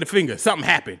cut. Look at the finger. Something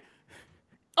happened.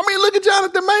 I mean, look at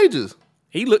Jonathan Majors.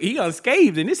 He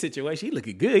unscathed in this situation. He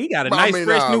looking good. He got a nice,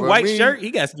 fresh, new white shirt. He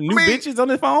got some new bitches on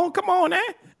his phone. Come on, man.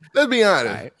 Let's be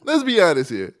honest. Right. Let's be honest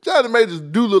here. Jonathan Majors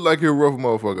do look like he'll rough a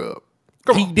motherfucker up.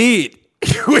 He did.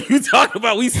 What you talking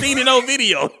about? We seen it on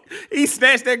video. He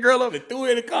snatched that girl up and threw her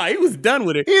in the car. He was done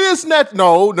with it. He didn't snatch.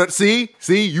 No. See,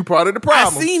 you part of the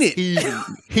problem. I seen it.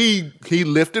 He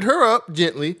lifted her up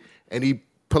gently and he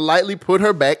politely put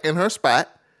her back in her spot.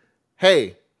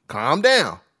 Hey, calm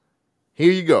down.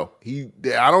 Here you go.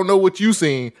 I don't know what you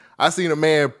seen. I seen a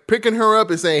man picking her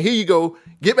up and saying, "Here you go.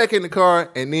 Get back in the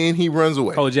car," and then he runs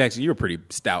away. Cole Jackson, you're a pretty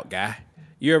stout guy.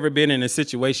 You ever been in a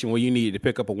situation where you needed to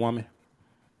pick up a woman?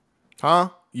 Huh?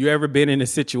 You ever been in a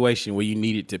situation where you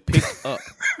needed to pick up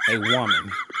a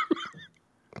woman?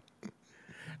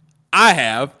 I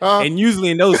have. And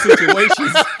usually in those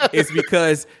situations, it's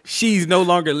because she's no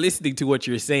longer listening to what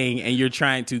you're saying and you're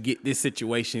trying to get this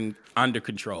situation under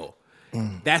control.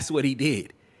 That's what he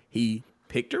did. He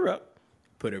picked her up,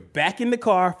 put her back in the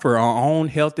car for her own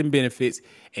health and benefits,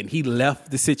 and he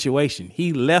left the situation.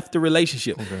 He left the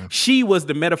relationship. Okay. She was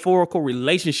the metaphorical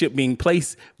relationship being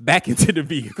placed back into the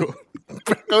vehicle.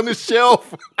 Back on the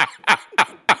shelf.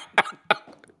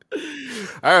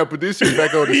 All right, put this shit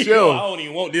back on the shelf. I don't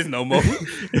even want this no more.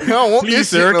 I don't want Please, this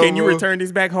sir, shit no can you more. return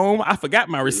this back home? I forgot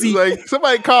my receipt. Like,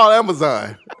 somebody call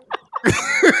Amazon.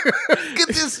 Get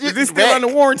this shit Is this still back.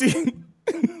 under warranty?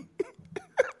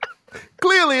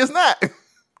 Clearly it's not.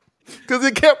 Because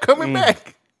it kept coming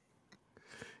back.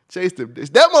 Chased him.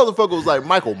 That motherfucker was like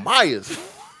Michael Myers.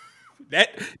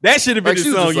 That should have been Like, the she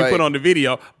was song just you like- put on the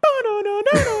video.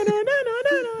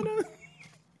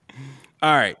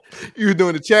 All right. You were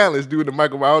doing the challenge, doing the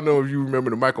Michael. I don't know if you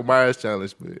remember the Michael Myers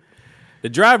challenge, but the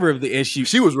driver of the issue,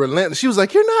 she was relentless. She was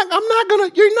like, you're not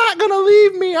gonna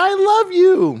leave me. I love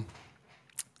you.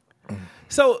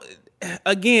 So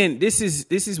again, this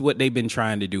is what they've been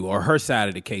trying to do, or her side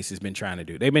of the case has been trying to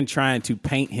do. They've been trying to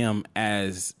paint him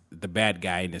as the bad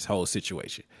guy in this whole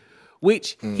situation,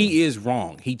 which he is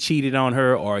wrong. He cheated on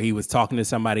her, or he was talking to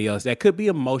somebody else. That could be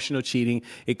emotional cheating.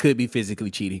 It could be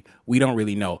physically cheating. We don't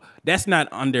really know. That's not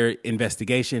under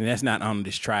investigation. That's not on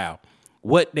this trial.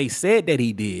 What they said that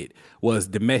he did was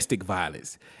domestic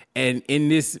violence. And in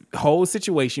this whole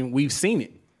situation, we've seen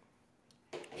it.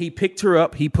 He picked her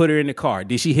up. He put her in the car.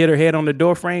 Did she hit her head on the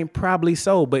door frame? Probably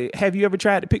so. But have you ever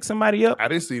tried to pick somebody up? I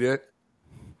didn't see that.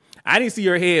 I didn't see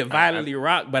her head violently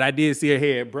rock, but I did see her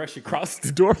head brush across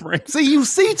the door frame. See, you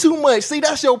see too much. See,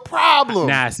 that's your problem.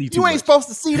 Nah, I see too You ain't much. supposed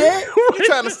to see that. You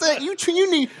trying to say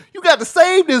you got to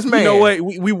save this man. You know what?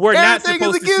 We were not Everything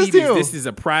is supposed to see against this. him. This is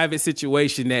a private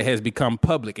situation that has become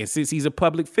public. And since he's a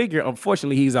public figure,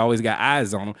 unfortunately, he's always got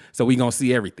eyes on him. So we're going to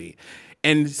see everything.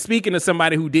 And speaking of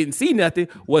somebody who didn't see nothing,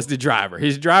 was the driver.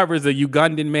 His driver is a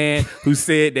Ugandan man who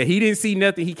said that he didn't see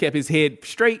nothing. He kept his head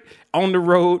straight on the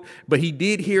road, but he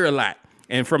did hear a lot.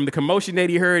 And from the commotion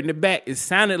that he heard in the back, it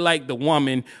sounded like the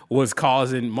woman was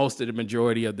causing most of the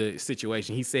majority of the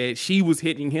situation. He said she was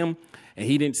hitting him, and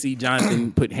he didn't see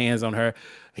Jonathan put hands on her.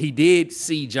 He did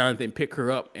see Jonathan pick her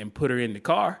up and put her in the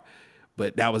car,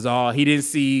 but that was all. He didn't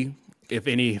see if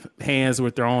any hands were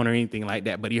thrown or anything like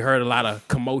that, but he heard a lot of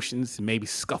commotions, maybe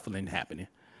scuffling happening.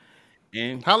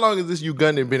 And how long has this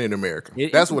Ugandan been in America?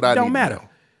 That's what I don't need matter. to know.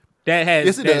 That has,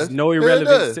 Yes, it that has does. no Yeah, it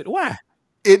irrelevance. does. Why?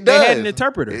 It They does. had an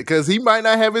interpreter. Because he might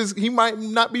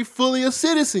not be fully a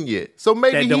citizen yet. So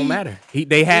maybe That don't matter.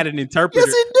 They had an interpreter.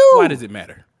 Yes, it do. Why does it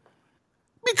matter?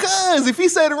 Because if he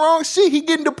say the wrong shit, he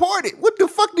getting deported. What the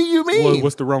fuck do you mean?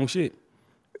 What's the wrong shit?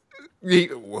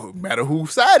 No matter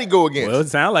whose side he go against. Well, it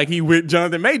sounds like he with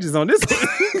Jonathan Majors on this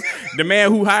one. The man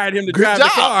who hired him to Good drive the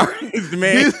job. car is the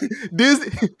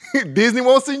man. Disney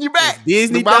won't send you back.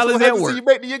 Disney The boss dollars won't have at to work. send you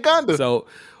back to Uganda. So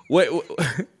what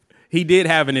he did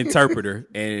have an interpreter,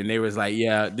 and they was like,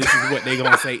 yeah, this is what they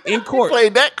gonna say in court.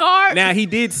 Played that card. Now he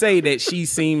did say that she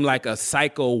seemed like a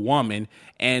psycho woman,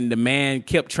 and the man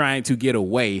kept trying to get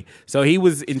away. So he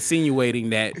was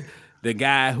insinuating that the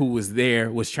guy who was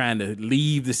there was trying to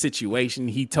leave the situation.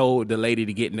 He told the lady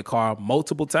to get in the car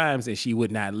multiple times, and she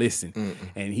would not listen.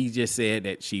 And he just said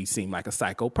that she seemed like a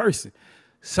psycho person.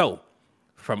 So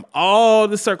from all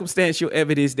the circumstantial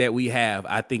evidence that we have,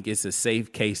 I think it's a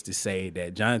safe case to say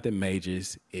that Jonathan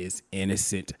Majors is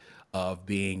innocent of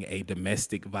being a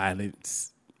domestic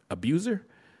violence abuser,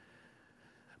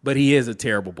 but he is a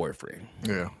terrible boyfriend.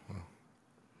 Yeah.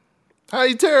 How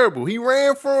he terrible? He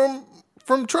ran from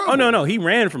trouble. Oh, no. He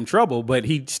ran from trouble, but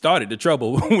he started the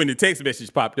trouble when the text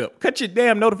message popped up. Cut your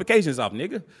damn notifications off,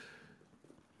 nigga.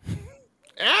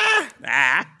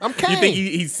 I'm Kane.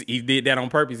 You think he did that on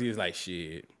purpose? He was like,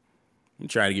 shit, I'm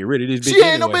trying to get rid of this bitch She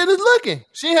ain't no anyway. business looking.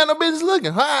 She ain't had no business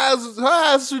looking. Her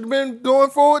eyes should have been going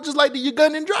forward just like the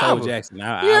Ugandan driver. Cole Jackson. You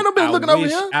ain't no business looking over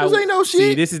here. This ain't no shit.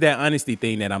 See, this is that honesty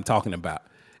thing that I'm talking about.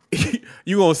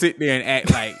 You gonna sit there and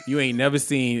act like you ain't never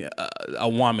seen a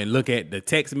woman look at the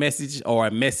text message or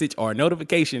a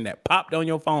notification that popped on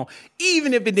your phone,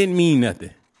 even if it didn't mean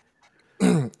nothing.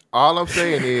 All I'm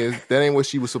saying is that ain't what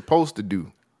she was supposed to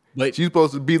do. But she's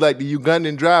supposed to be like the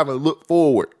Ugandan driver and look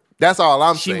forward. That's all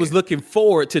I'm saying. She was looking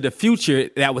forward to the future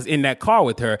that was in that car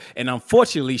with her, and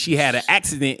unfortunately, she had an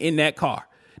accident in that car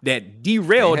that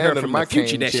derailed her from the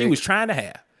future that she was trying to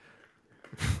have.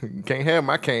 You can't have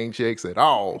my cane checks at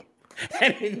all.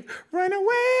 Run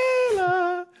away,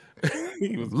 love.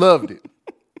 Loved it.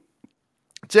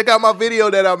 Check out my video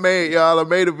that I made, y'all. I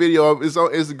made a video. It's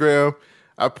on Instagram.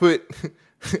 I put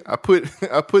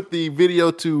the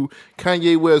video to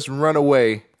Kanye West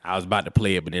 "Runaway." I was about to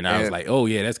play it, but then I was like, "Oh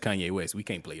yeah, that's Kanye West. We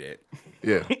can't play that."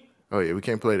 Yeah. Oh yeah, we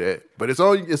can't play that. But it's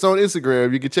on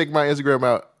Instagram. You can check my Instagram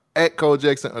out at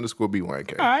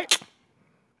ColeJackson_B1K. All right.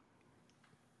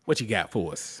 What you got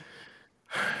for us?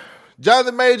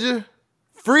 Jonathan Major.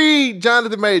 Free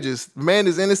Jonathan Majors. The man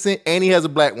is innocent and he has a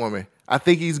black woman. I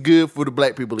think he's good for the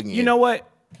black people again. You know what?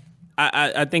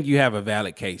 I think you have a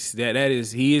valid case. That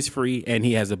is, he is free and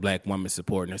he has a black woman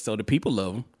supporting her. So the people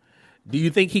love him. Do you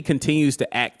think he continues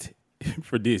to act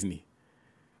for Disney?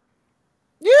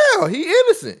 Yeah, he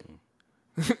innocent.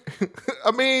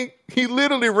 I mean, he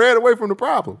literally ran away from the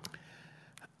problem.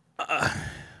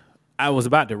 I was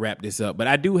about to wrap this up, but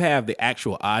I do have the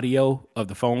actual audio of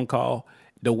the phone call.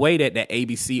 The way that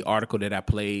ABC article that I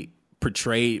played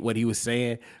portrayed what he was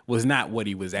saying was not what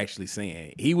he was actually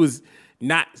saying. He was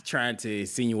not trying to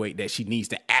insinuate that she needs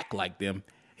to act like them.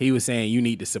 He was saying, you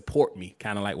need to support me,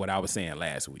 kind of like what I was saying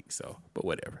last week. So, but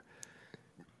whatever.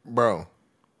 Bro,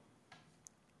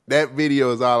 that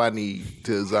video is all I need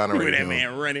to exonerate him. That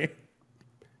man running.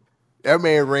 That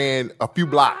man ran a few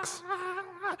blocks.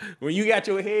 When you got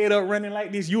your head up running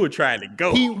like this, you were trying to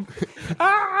go.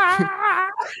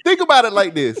 Think about it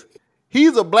like this.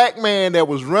 He's a black man that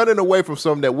was running away from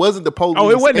something that wasn't the police. Oh,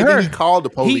 it wasn't her. He called the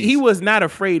police. He was not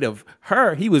afraid of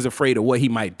her. He was afraid of what he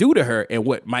might do to her and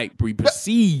what might be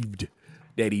perceived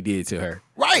that he did to her.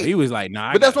 Right. So he was like,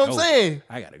 nah, but that's what I'm saying.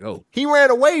 I gotta go. He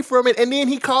ran away from it, and then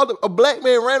he called a black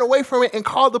man ran away from it and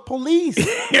called the police.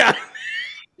 Yeah.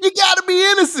 You gotta be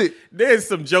innocent. There's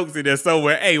some jokes in there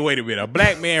somewhere. Hey, wait a minute. A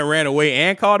black man ran away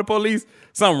and called the police?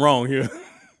 Something wrong here.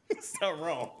 Something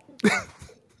wrong.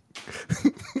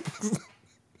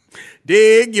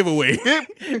 Dead giveaway.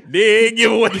 Dead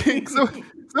giveaway.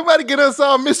 Somebody get us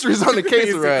all mysteries on the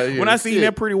case around here. When I seen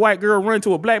that pretty white girl run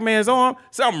to a black man's arm,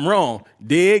 something wrong.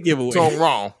 Dead giveaway. Something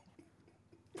wrong.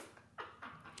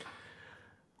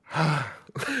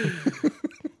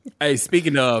 Hey,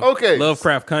 speaking of, okay.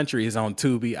 Lovecraft Country is on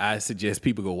Tubi. I suggest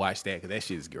people go watch that because that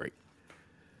shit is great.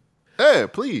 Yeah,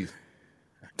 please.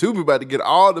 Tubi about to get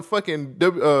all the fucking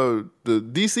the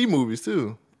DC movies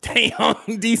too. Damn,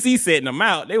 DC setting them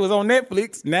out. They was on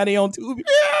Netflix. Now they on Tubi.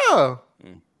 Yeah.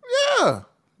 Yeah.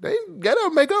 They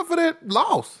gotta make up for that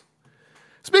loss.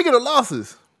 Speaking of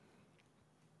losses,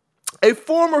 a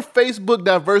former Facebook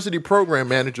diversity program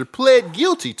manager pled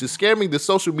guilty to scamming the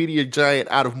social media giant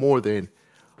out of more than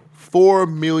 $4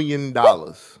 million.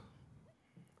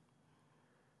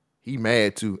 He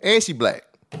mad too. And she black.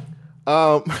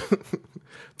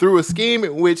 Through a scheme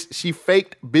in which she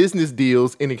faked business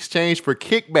deals in exchange for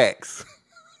kickbacks.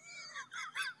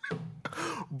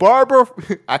 Barbara,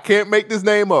 I can't make this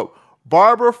name up.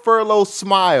 Barbara Furlow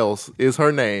Smiles is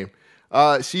her name.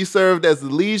 She served as the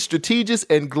lead strategist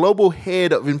and global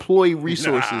head of employee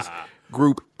resources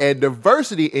group and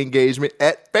diversity engagement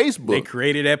at Facebook. They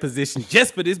created that position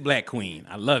just for this black queen.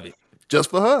 I love it. Just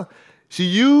for her. She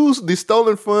used the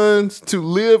stolen funds to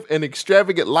live an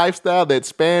extravagant lifestyle that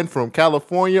spanned from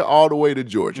California all the way to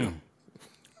Georgia.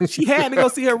 She had to go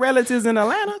see her relatives in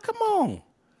Atlanta. Come on.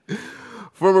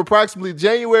 From approximately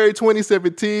January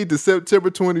 2017 to September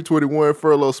 2021,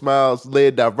 Furlow Smiles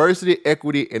led diversity,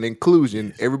 equity, and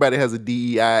inclusion. Everybody has a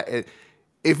DEI.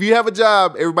 If you have a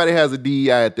job, everybody has a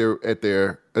DEI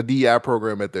a DEI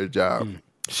program at their job.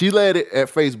 She led it at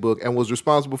Facebook and was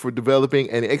responsible for developing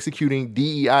and executing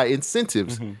DEI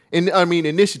incentives,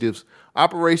 initiatives,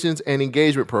 operations, and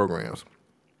engagement programs.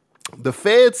 The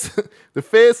feds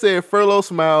said Furlow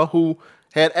Smile, who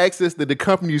had access to the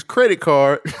company's credit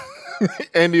card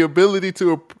and the ability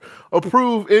to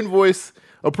approve invoices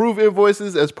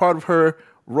as part of her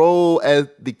role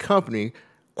at the company,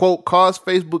 quote, caused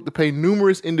Facebook to pay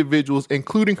numerous individuals,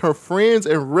 including her friends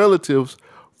and relatives,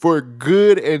 for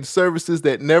good and services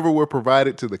that never were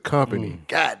provided to the company.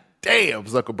 God damn,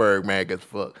 Zuckerberg, man, as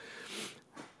fuck.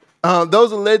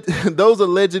 Those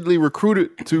allegedly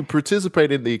recruited to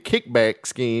participate in the kickback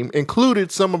scheme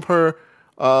included some of her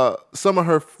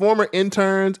former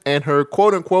interns and her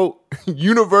quote unquote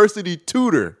university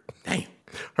tutor. Damn.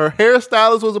 Her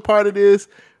hairstylist was a part of this.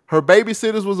 Her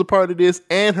babysitters was a part of this,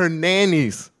 and her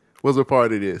nannies was a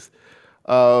part of this.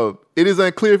 It is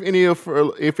unclear if any of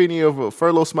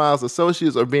Furlow Smiles'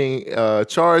 associates are being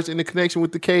charged in the connection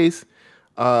with the case.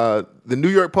 The New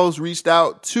York Post reached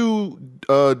out to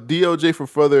DOJ for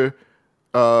further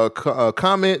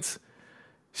comments.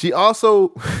 She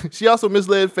also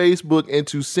misled Facebook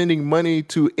into sending money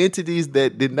to entities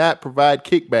that did not provide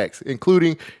kickbacks,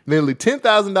 including nearly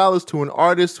 $10,000 to an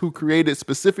artist who created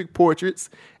specific portraits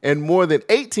and more than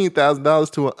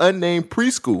 $18,000 to an unnamed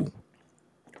preschool.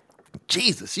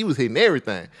 Jesus, she was hitting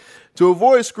everything. To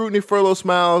avoid scrutiny, Furlough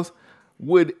Smiles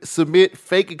would submit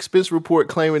fake expense report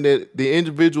claiming that the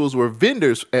individuals were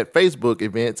vendors at Facebook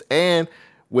events and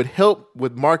would help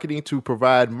with marketing to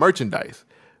provide merchandise.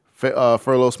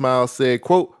 Furlough Smiles said,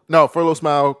 Furlough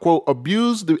Smile, quote,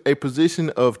 abused a position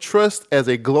of trust as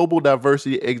a global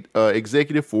diversity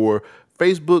executive for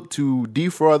Facebook to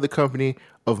defraud the company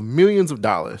of millions of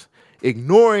dollars,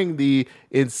 ignoring the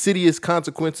insidious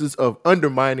consequences of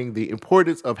undermining the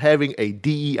importance of having a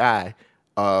DEI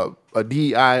in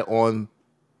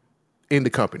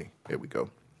the company. There we go.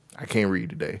 I can't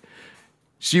read today.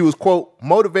 She was, quote,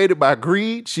 motivated by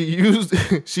greed. She used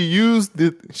her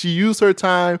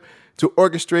time to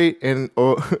orchestrate and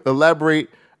elaborate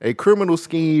a criminal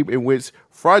scheme in which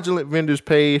fraudulent vendors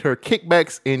paid her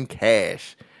kickbacks in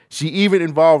cash. She even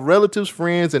involved relatives,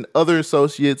 friends, and other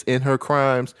associates in her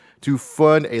crimes to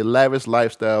fund a lavish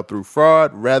lifestyle through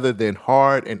fraud rather than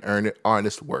hard and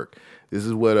honest work. This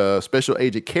is what Special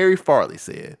Agent Carrie Farley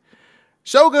said.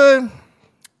 Shogun,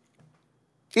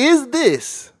 is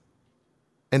this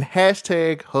and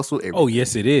hashtag hustle everything? Oh,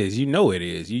 yes, it is. You know it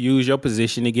is. You use your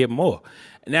position to get more.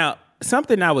 Now,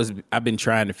 something I've been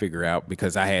trying to figure out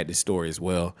because I had this story as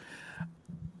well.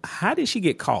 How did she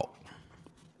get caught?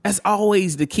 That's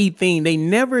always the key thing. They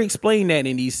never explain that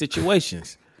in these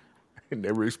situations. They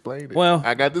never explained it. Well,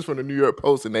 I got this from the New York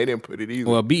Post and they didn't put it either.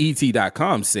 Well,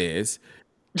 BET.com says.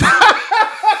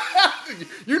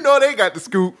 You know they got the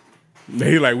scoop.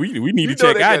 They like, we need to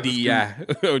check our DEI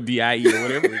or DIE or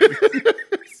whatever.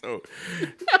 So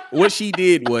what she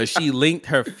did was she linked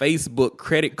her Facebook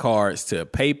credit cards to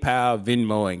PayPal,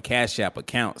 Venmo, and Cash App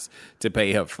accounts to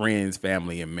pay her friends,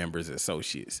 family, and members,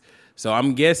 associates. So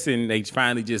I'm guessing they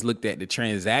finally just looked at the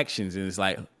transactions and it's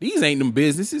like, these ain't them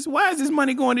businesses. Why is this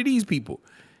money going to these people?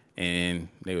 And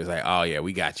they was like, oh, yeah,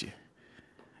 we got you.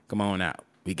 Come on out.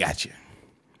 We got you.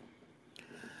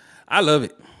 I love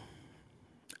it.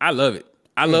 I love it.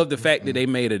 I love the fact that they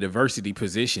made a diversity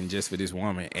position just for this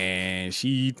woman, and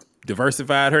she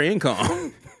diversified her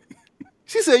income.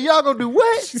 She said, y'all gonna do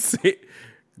what? She said,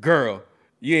 girl,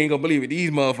 you ain't gonna believe it. These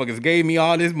motherfuckers gave me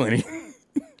all this money.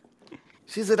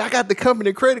 She said, I got the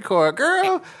company credit card.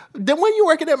 Girl, then when you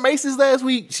working at Macy's last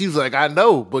week? She was like, I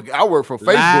know, but I work for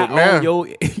Facebook now. On your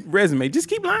resume. Just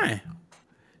keep lying.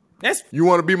 You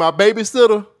want to be my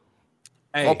babysitter?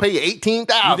 Hey, I'll pay you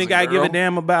 $18,000. You think I give a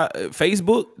damn about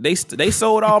Facebook? They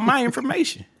sold all my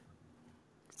information.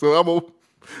 So I'm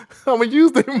gonna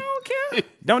use them. I don't care.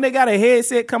 Don't they got a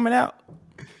headset coming out?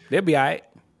 They'll be all right.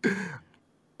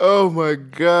 Oh my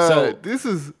God. So, this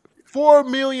is $4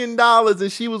 million and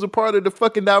she was a part of the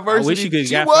fucking diversity. I wish she could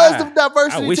have got was fired. The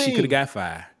diversity I wish team. she could have got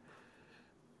fired.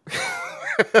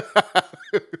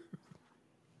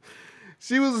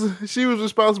 She was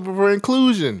responsible for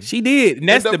inclusion. She did. And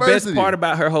that's the diversity. best part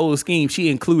about her whole scheme. She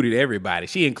included everybody.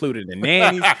 She included the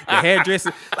nannies, the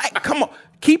hairdressers. Like, come on.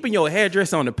 Keeping your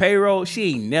hairdresser on the payroll,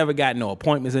 she ain't never got no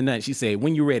appointments or nothing. She said,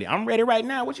 when you ready? I'm ready right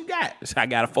now. What you got? So I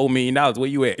got a $4 million. Where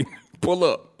you at? Pull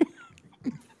up.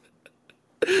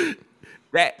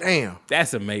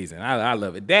 That's amazing. I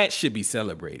love it. That should be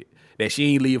celebrated. That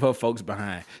she ain't leave her folks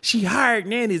behind. She hired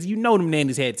nannies. You know them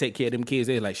nannies had to take care of them kids.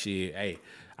 They're like, shit, hey,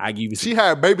 I give you some. She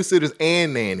hired babysitters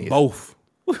and nannies. Both.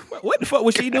 What the fuck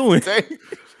was she doing?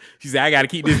 She said, I got to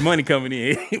keep this money coming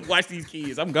in. Watch these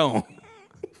kids. I'm gone.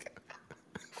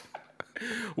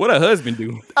 What her husband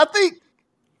do? I think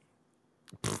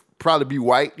probably be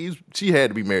white. She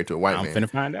had to be married to a white man. I'm finna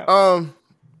find out.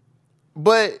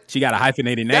 But she got a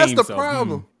hyphenated name. That's the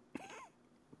problem.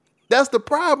 That's the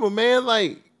problem, man.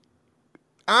 Like,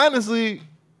 honestly,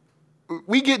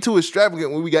 we get too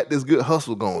extravagant when we got this good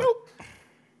hustle going. Nope.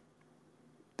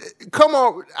 Come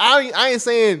on, I ain't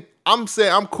saying. I'm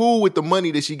saying I'm cool with the money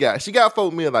that she got. She got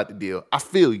 $4 million out the deal. I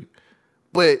feel you,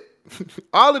 but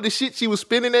all of the shit she was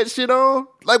spending that shit on,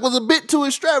 like, was a bit too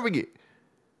extravagant.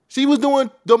 She was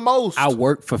doing the most. I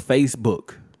work for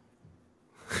Facebook.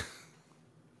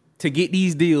 To get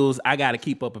these deals, I got to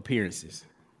keep up appearances.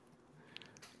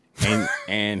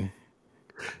 And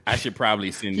I should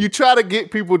probably send. You try to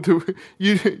get people to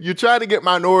you try to get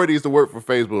minorities to work for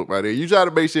Facebook, right there. You try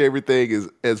to make sure everything is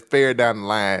as fair down the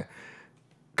line.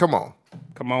 Come on.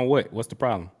 Come on, what? What's the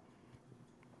problem?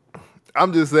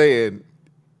 I'm just saying,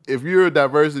 if you're a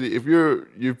diversity, if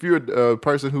you're a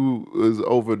person who is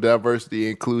over diversity,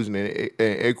 inclusion, and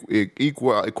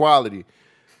equality,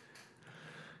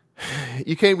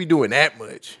 You can't be doing that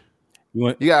much.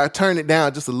 You gotta turn it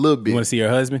down just a little bit. You want to see her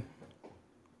husband?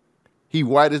 He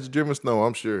white as the driven snow,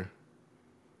 I'm sure.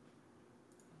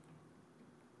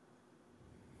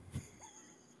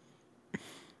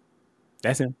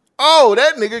 That's him. Oh,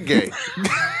 that nigga gay.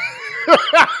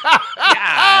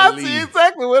 I see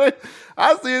exactly where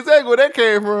that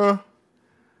came from.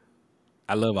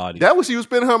 I love all these. That what she was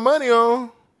spending her money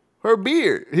on. Her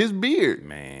beard. His beard.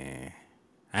 Man.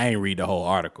 I ain't read the whole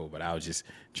article, but I was just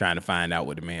trying to find out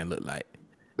what the man looked like.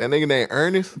 That nigga named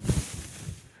Ernest?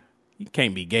 You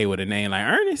can't be gay with a name like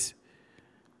Ernest.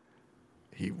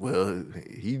 He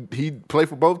played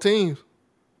for both teams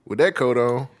with that coat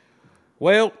on.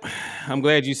 Well, I'm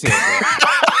glad you said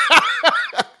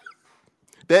that.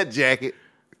 That jacket.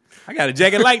 I got a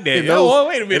jacket like that. Oh,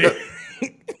 wait a minute.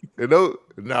 Okay. You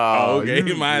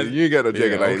ain't got no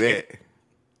jacket like that.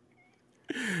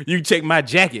 You check my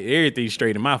jacket. Everything's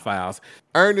straight in my files.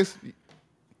 Ernest,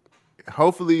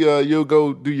 hopefully you'll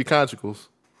go do your conjugals.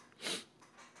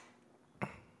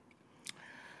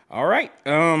 All right.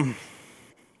 I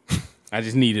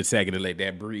just need a second to let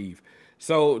that breathe.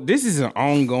 So this is an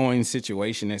ongoing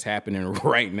situation that's happening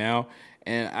right now,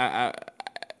 and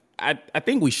I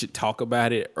think we should talk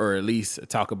about it, or at least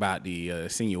talk about the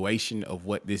insinuation of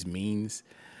what this means.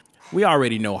 We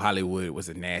already know Hollywood was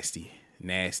a nasty,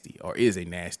 or is a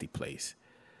nasty place.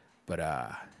 But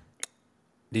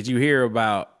did you hear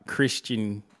about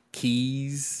Christian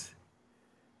Keys?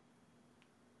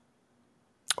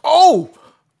 Oh,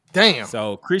 damn.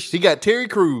 So Christian, he got Terry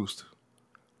Crews.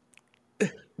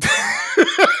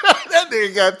 That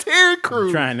nigga got Terry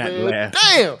Crews. Trying not to laugh.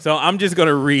 Damn. So I'm just going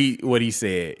to read what he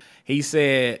said. He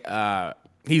said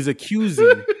he's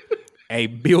accusing a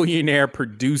billionaire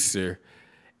producer,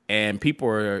 and people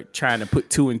are trying to put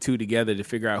two and two together to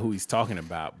figure out who he's talking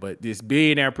about. But this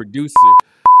billionaire producer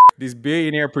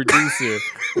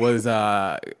was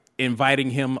inviting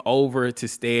him over to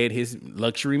stay at his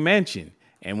luxury mansion.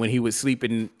 And when he was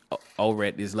sleeping over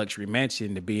at this luxury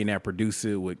mansion, the billionaire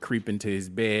producer would creep into his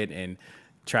bed and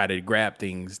try to grab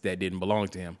things that didn't belong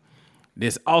to him.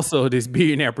 This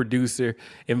billionaire producer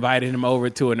invited him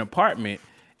over to an apartment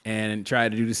and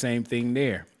tried to do the same thing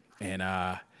there. And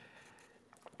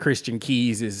Christian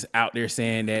Keys is out there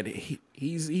saying that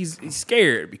he's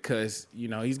scared because, you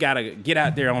know, he's got to get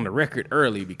out there on the record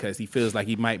early because he feels like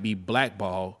he might be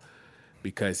blackballed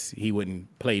because he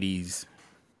wouldn't play these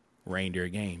reindeer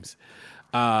games.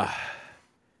 Why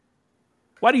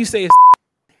do you say it's?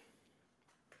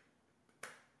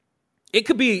 It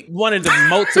could be one of the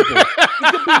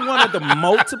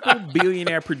multiple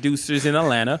billionaire producers in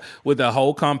Atlanta with a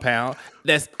whole compound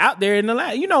that's out there in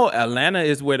Atlanta. You know, Atlanta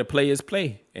is where the players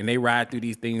play, and they ride through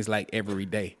these things like every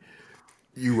day.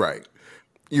 You're right.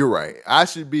 I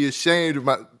should be ashamed of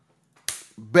my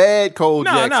bad Cole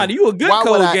Jackson. No, you a good Cole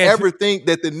Jackson. Why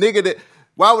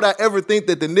would I ever think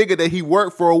that the nigga that he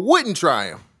worked for wouldn't try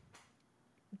him?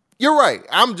 You're right.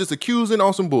 I'm just accusing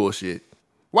on some bullshit.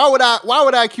 Why would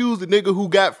I accuse the nigga who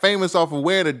got famous off of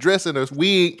wearing a dress and a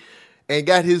wig and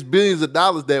got his billions of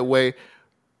dollars that way?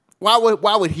 Why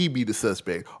would he be the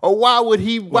suspect? Or why would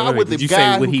he? Why would the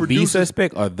guy would who he produces, be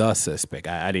suspect or the suspect?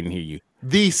 I didn't hear you.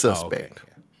 The suspect. Oh,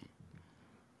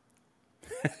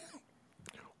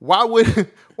 okay.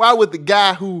 Why would the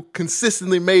guy who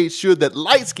consistently made sure that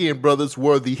light-skinned brothers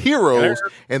were the heroes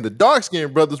and the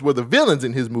dark-skinned brothers were the villains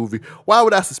in his movie? Why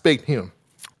would I suspect him?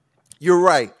 You're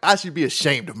right. I should be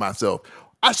ashamed of myself.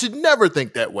 I should never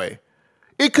think that way.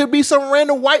 It could be some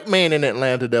random white man in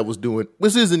Atlanta that was doing.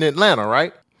 This is in Atlanta,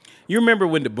 right? You remember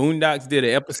when the Boondocks did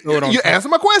an episode on? You answer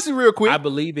my question real quick. I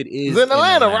believe it is in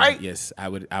Atlanta, right? Yes, I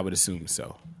would assume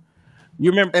so.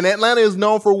 You remember? And Atlanta is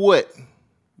known for what?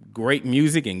 Great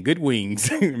music and good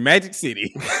wings. Magic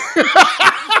City.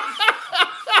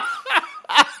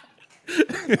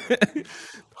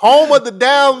 Home of the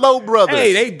Down Low Brothers.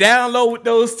 Hey, they down low with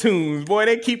those tunes. Boy,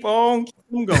 they keep on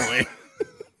going.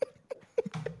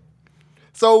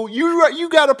 So you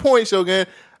got a point, Shogun.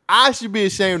 I should be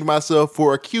ashamed of myself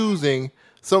for accusing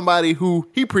somebody who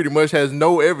he pretty much has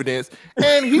no evidence,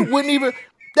 and he wouldn't even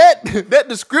that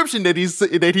description that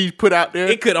he put out there.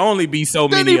 It could only be so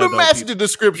many. Didn't even match the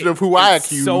description of who I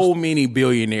accused. So many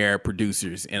billionaire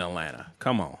producers in Atlanta.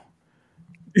 Come on.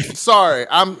 Sorry,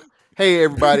 Hey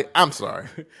everybody, I'm sorry.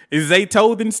 Is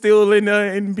Zaytoven still in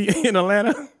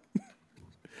Atlanta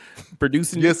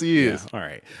producing? Yes, he is. Yeah, all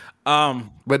right.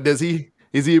 But is he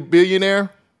a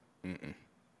billionaire?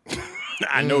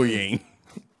 I know he ain't.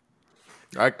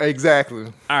 Exactly.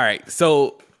 All right.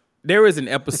 So There was an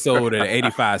episode of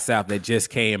 85 South that just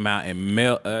came out, and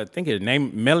I think her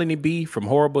name Melanie B from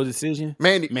Horrible Decision.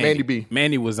 Mandy B.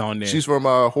 Mandy was on there. She's from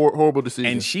Horrible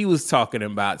Decision, and she was talking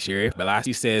about Sheriff Blas.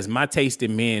 She says my taste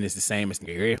in men is the same as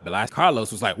Sheriff Blas.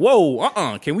 Carlos was like,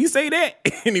 "Whoa, can we say that?"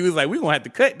 And he was like, "We're gonna have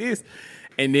to cut this."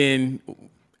 And then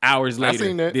hours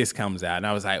later, this comes out, and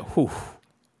I was like, "Whew."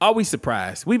 Are we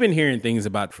surprised? We've been hearing things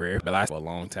about Sheriff Blas for a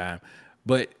long time,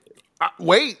 but.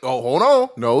 Wait, hold on.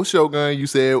 No, Shogun, you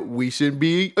said we shouldn't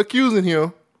be accusing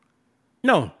him.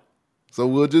 No. So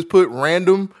we'll just put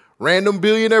random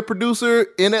billionaire producer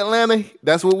in Atlanta.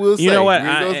 That's what we'll say. You know what?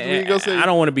 I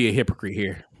don't want to be a hypocrite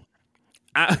here.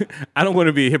 I don't want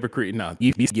to be a hypocrite. No,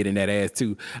 you be getting that ass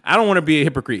too. I don't want to be a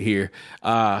hypocrite here.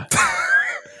 I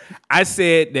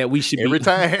said that we should every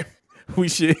time. We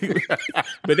should,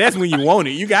 but that's when you want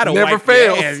it. You gotta never wipe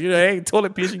fails. Your ass. You know, ain't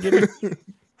toilet piss. You get it.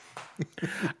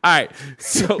 All right,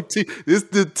 so this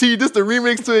the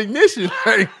remix to Ignition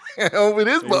right over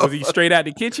this. Was he straight out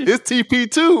the kitchen? It's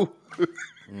TP2.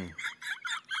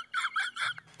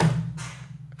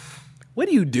 What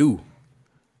do you do?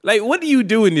 Like, what do you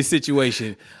do in this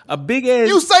situation? A big ass.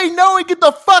 You say no and get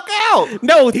the fuck out.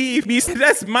 No, he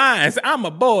that's mine. I'm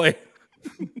a boy.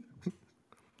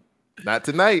 Not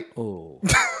tonight. Oh.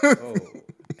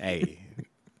 Hey.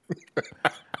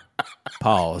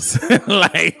 Pause.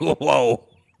 Like, whoa.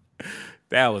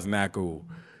 That was not cool.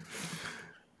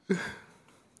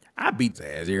 I beat his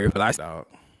ass here, but I dog.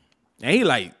 And he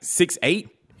like 6'8".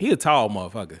 He a tall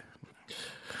motherfucker.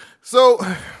 So,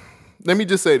 let me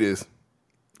just say this.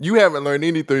 You haven't learned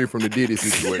anything from the Diddy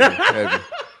situation, have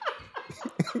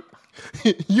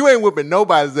you? You ain't whipping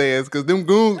nobody's ass because them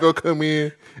goons gonna come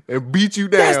in and beat you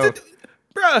down.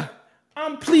 Bruh.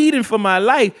 I'm pleading for my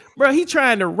life. Bro, he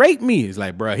trying to rape me. It's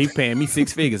like, bro, he paying me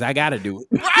 6 figures. I got to do it.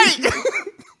 Right.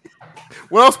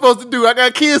 What I'm supposed to do? I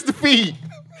got kids to feed.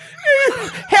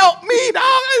 Help me, dog.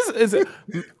 It's a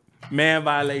man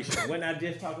violation. We're not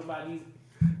just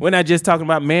talking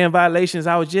about man violations.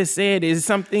 I was just saying there's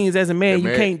some things as a man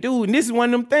you can't do. And this is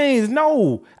one of them things.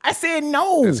 No. I said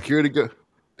no. That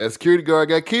security guard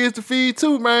got kids to feed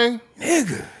too, man.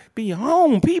 Nigga, be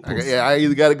home, people. I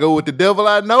either got to go with the devil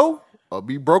I know or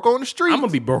be broke on the street. I'm going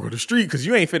to be broke on the street because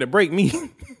you ain't finna break me.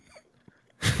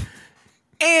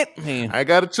 And, man. I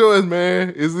got a choice,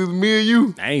 man. It's just me and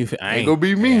you. I ain't gonna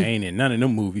be me. I ain't in none of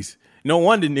them movies. No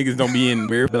wonder niggas don't be in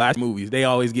very black movies. They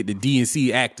always get the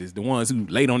D&C actors, the ones who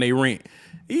late on their rent.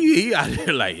 He out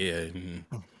there like, yeah.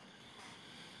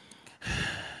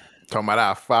 Talking about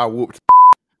our fire whooped.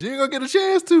 You ain't gonna get a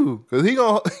chance to. Because he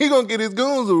gonna get his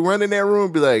goons to run in that room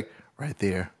and be like, right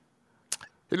there.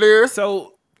 Hello.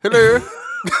 So. Hello.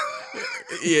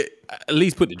 Yeah, at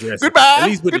least put the dress. Goodbye. At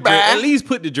least put Goodbye. At least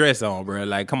put the dress on, bro.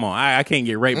 Like, come on, I can't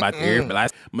get raped by the air,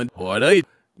 but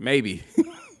maybe.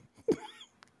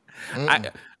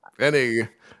 That nigga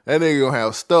gonna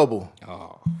have stubble.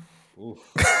 Oh, oof.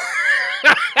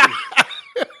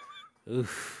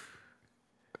 Oof.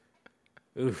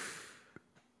 Oof.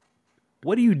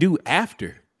 What do you do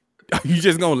after? Are you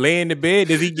just gonna lay in the bed?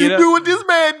 Does he get up? You do what this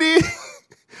man did.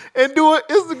 And do an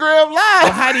Instagram live.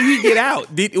 Well, how did he get out?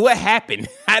 What happened?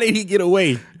 How did he get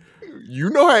away? You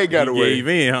know how he got away. Gave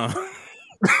in, huh?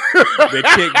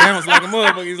 That chick bounced like a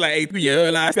motherfucker. He's like,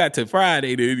 hey, I got to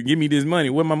Friday to give me this money.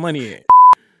 Where my money at?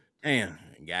 Damn,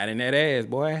 got in that ass,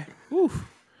 boy. Whew.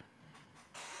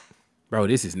 Bro,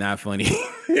 this is not funny.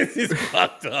 This is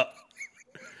fucked up.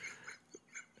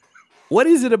 What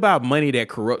is it about money that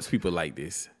corrupts people like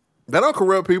this? That don't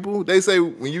corrupt people. They say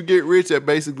when you get rich, that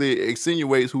basically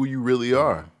insinuates who you really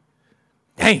are.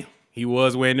 Damn. He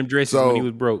was wearing them dresses when he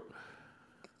was broke.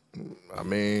 I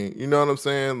mean, you know what I'm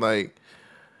saying? Like,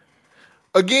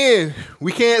 again,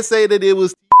 we can't say that it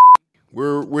was.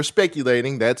 We're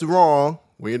speculating. That's wrong.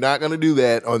 We're not going to do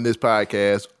that on this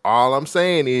podcast. All I'm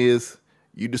saying is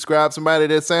you describe somebody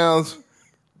that sounds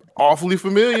awfully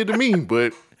familiar to me,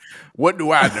 but what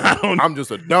do I know? I'm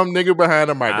just a dumb nigga behind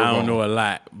a microphone. I don't know a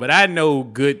lot, but I know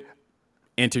good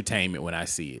entertainment when I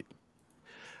see it.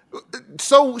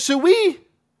 So should we?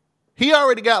 He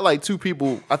already got like two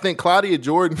people. I think Claudia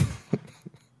Jordan.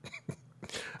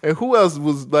 And who else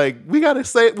was like, we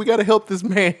gotta help this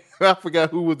man. I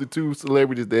forgot who was the two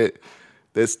celebrities that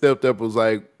stepped up and was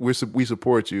like, we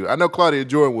support you. I know Claudia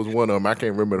Jordan was one of them. I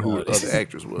can't remember who the other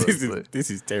actress was.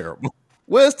 This is terrible.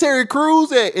 Where's Terry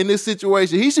Crews at in this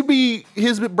situation? He should be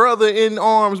his brother in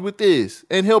arms with this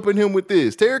and helping him with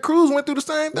this. Terry Crews went through the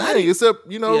same thing,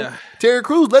 except, Terry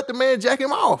Crews let the man jack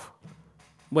him off.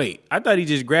 Wait, I thought he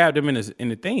just grabbed him in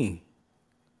the thing,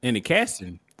 in the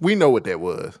casting. We know what that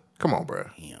was. Come on, bro.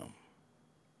 Damn.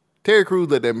 Terry Crews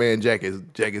let that man jack his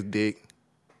dick.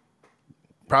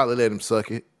 Probably let him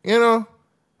suck it. You know,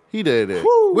 he did it.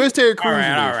 Where's Terry Crews? All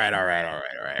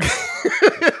right.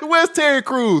 Where's Terry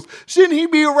Crews? Shouldn't he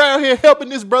be around here helping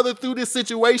this brother through this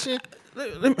situation?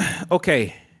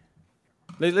 Okay,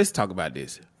 let's talk about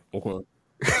this.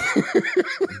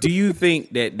 Do you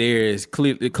think that there is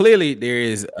clearly there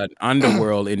is an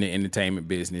underworld in the entertainment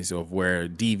business of where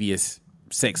devious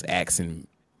sex acts and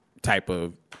type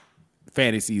of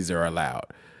fantasies are allowed?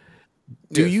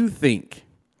 Do you think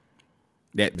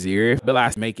that Bill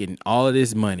Ice making all of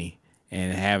this money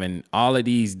and having all of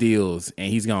these deals, and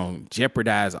he's gonna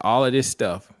jeopardize all of this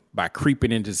stuff by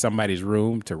creeping into somebody's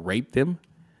room to rape them?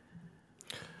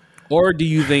 Or do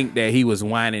you think that he was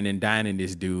whining and dining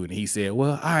this dude, and he said,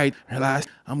 well, all right, relax,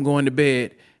 I'm going to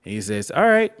bed. And he says, all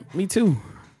right, me too.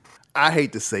 I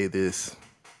hate to say this,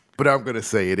 but I'm going to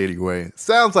say it anyway.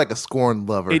 Sounds like a scorned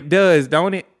lover. It does,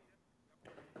 don't it?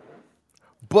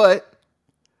 But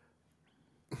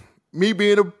me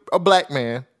being a black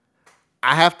man,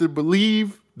 I have to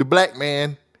believe the black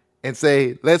man and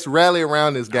say, let's rally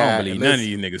around this guy. I don't believe none of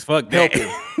you niggas. Fuck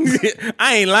that.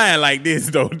 I ain't lying like this,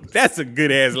 though. That's a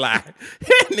good ass lie.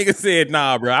 That nigga said,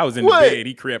 nah, bro, I was in the bed.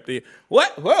 He crept in.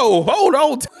 What? Whoa, hold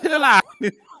on. Tell a lie.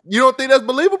 You don't think that's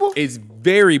believable? It's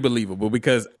very believable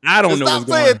because I don't know what's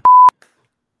going on.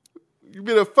 You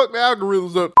better fuck the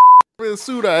algorithms up. Better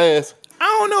sue the ass. I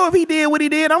don't know if he did what he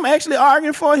did. I'm actually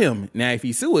arguing for him. Now, if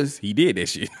he sue us, he did that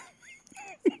shit.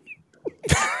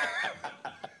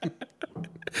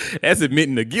 That's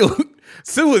admitting the guilt.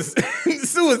 Sue us.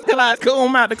 Go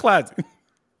him out the closet.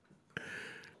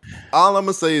 All I'm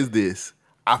going to say is this.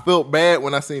 I felt bad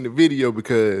when I seen the video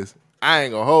because I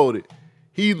ain't going to hold it.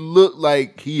 He looked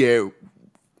like he had,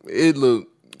 it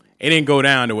didn't go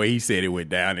down the way he said it went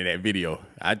down in that video.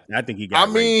 I think he got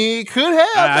raped. He could have,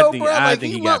 I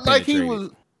think he got penetrated. Like he was,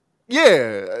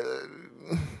 yeah.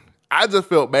 I just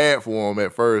felt bad for him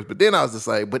at first, but then I was just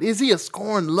like, but is he a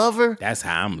scorned lover? That's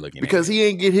how I'm looking because at it. He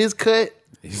ain't get his cut?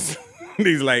 He's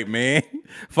like, man,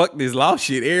 fuck this law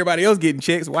shit. Everybody else getting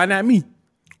checks. Why not me?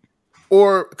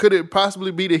 Or could it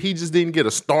possibly be that he just didn't get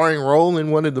a starring role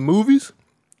in one of the movies?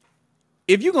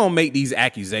 If you're going to make these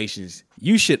accusations,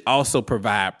 you should also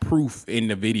provide proof in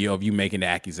the video of you making the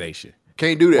accusation.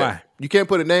 Can't do that. Why? You can't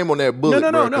put a name on that bullet.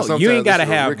 No. You ain't got to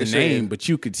have the name, but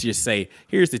you could just say,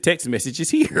 here's the text messages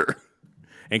here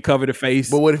and cover the face.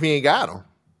 But what if he ain't got them?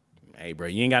 Hey, bro,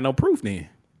 you ain't got no proof then.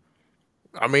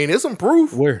 I mean, it's some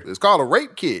proof. Where? It's called a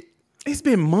rape kit. It's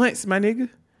been months, my nigga.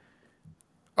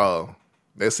 Oh,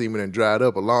 that semen done dried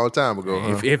up a long time ago,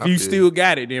 huh? If you still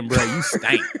got it, then, bro, you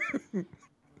stink.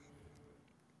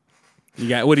 You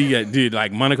got, what do you got? Dude,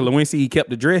 like Monica Lewinsky, he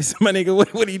kept the dress. My nigga,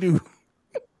 what do you do?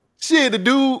 Shit, the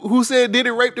dude who said did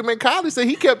it raped him in college said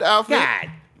he kept the outfit. God.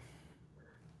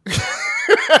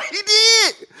 He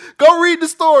did. Go read the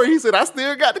story. He said, I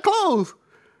still got the clothes.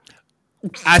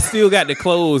 I still got the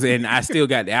clothes and I still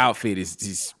got the outfit. It's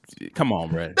just, come on,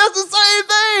 bro. That's the same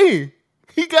thing.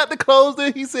 He got the clothes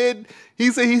that he said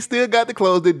he still got the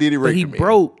clothes that did it rape him. He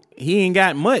broke. He ain't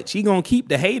got much. He gonna keep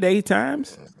the heyday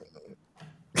times.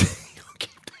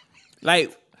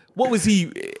 Like, what was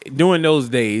he doing those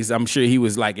days? I'm sure he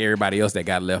was like everybody else that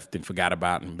got left and forgot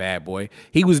about in Bad Boy.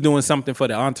 He was doing something for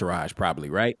the entourage, probably,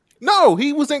 right? No,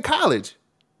 he was in college.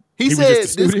 He said, was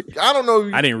just a student? I don't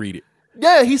know. I didn't read it.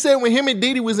 Yeah, he said when him and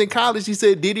Diddy was in college, he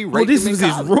said Diddy raped him in college.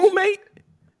 This was his roommate?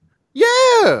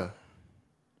 Yeah.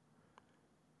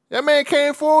 That man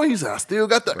came forward. He said, I still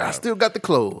got the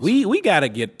clothes. We gotta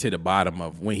get to the bottom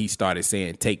of when he started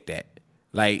saying take that.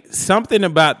 Like, something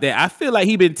about that. I feel like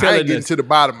he been telling us. I ain't getting to the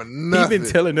bottom of nothing. He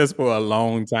been telling us for a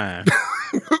long time.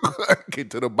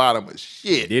 Get to the bottom of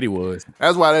shit. Diddy was.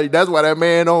 That's why that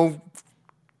man on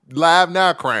Live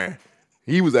Now crying.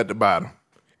 He was at the bottom.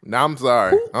 Now I'm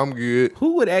sorry. I'm good.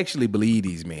 Who would actually believe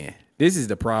these men? This is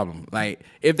the problem. Like,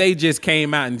 if they just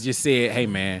came out and just said, hey,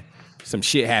 man, some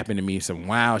shit happened to me, some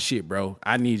wild shit, bro.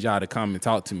 I need y'all to come and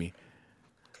talk to me.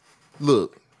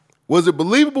 Look. Was it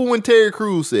believable when Terry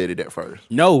Crews said it at first?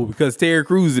 No, because Terry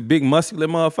Crews is a big muscular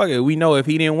motherfucker. We know if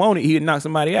he didn't want it, he'd knock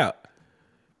somebody out.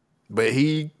 But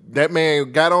that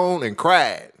man got on and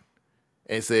cried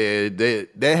and said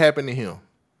that happened to him.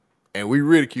 And we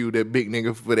ridiculed that big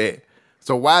nigga for that.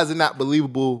 So why is it not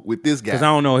believable with this guy? Because I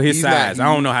don't know his size. I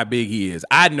don't know how big he is.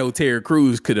 I know Terry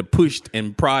Crews could have pushed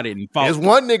and prodded and fought. There's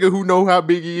one nigga who know how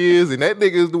big he is, and that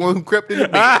nigga is the one who crept in the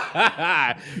bed.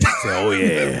 Oh,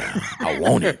 yeah. I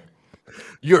want it.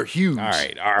 You're huge. All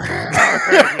right.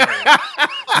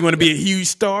 You want to be a huge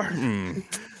star?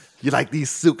 You like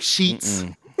these silk sheets?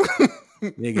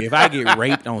 Nigga, if I get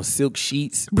raped on silk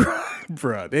sheets,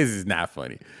 bro, this is not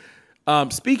funny.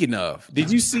 Speaking of,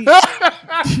 did you see?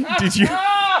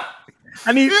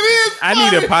 I need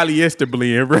a polyester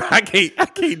blend, bro. I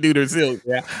can't do the silk.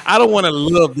 Yeah, I don't want to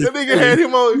love this. That nigga had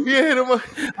him on. He had him on.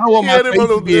 I want my face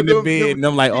to be in the bed, and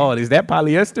I'm like, oh, is that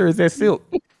polyester or is that silk?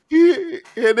 He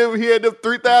had them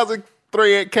 3,000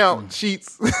 thread count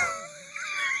sheets.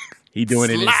 He doing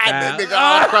it in style. That nigga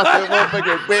all across that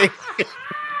motherfucking bed.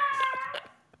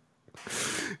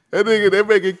 That nigga,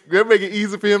 that make it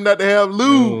easy for him not to have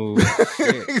lube.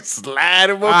 Slide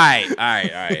him up. All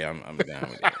right. I'm done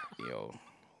with that. Yo,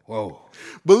 whoa.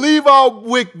 Believe all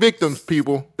victims,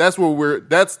 people. That's where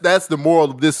that's the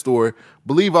moral of this story.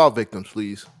 Believe all victims,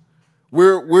 please.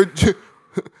 We're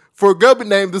for a government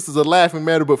name, this is a laughing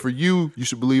matter, but for you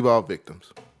should believe all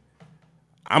victims.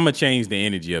 I'm gonna change the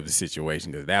energy of the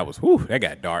situation because that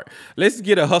got dark. Let's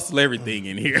get a hustle everything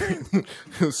in here.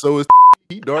 So it's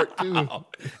dark too.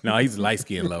 No, he's a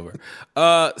light-skinned lover.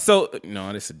 So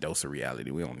no, this is a dose of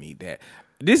reality. We don't need that.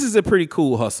 This is a pretty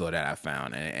cool hustle that I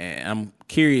found, and I'm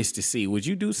curious to see. Would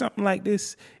you do something like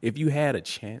this if you had a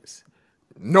chance?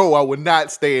 No, I would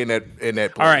not stay in that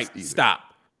place. All right, either. stop.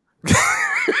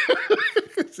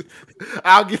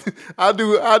 I'll do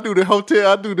the hotel.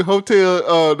 I'll do the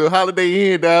hotel, the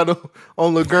Holiday Inn down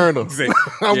on Laguna.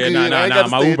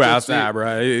 My Uber outside, bro.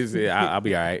 I'll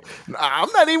be all right. I'm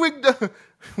not even.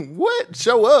 What?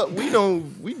 Show up. We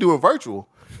doing virtual.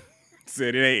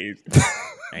 Said it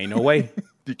ain't no way.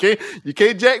 You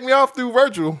can't jack me off through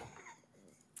virtual.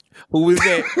 Who was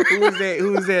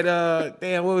that?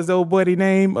 Damn, what was the old buddy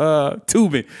name?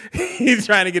 Tubin. He's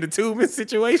trying to get a Tubin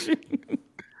situation.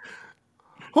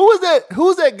 Who was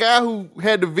that guy who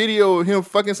had the video of him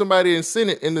fucking somebody in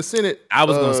the Senate? I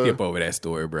was gonna skip over that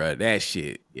story, bro. That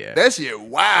shit, yeah. That shit,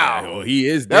 wow. Well, he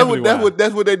is. That's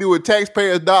what they do with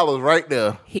taxpayers' dollars right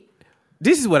there.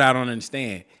 This is what I don't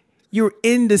understand. You're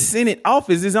in the Senate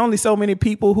office. There's only so many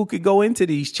people who could go into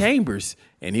these chambers,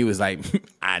 and he was like,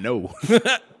 "I know."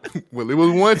 Well, it was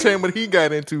one chamber he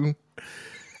got into.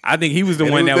 I think he was the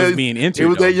one that was being entered. It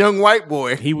was that young white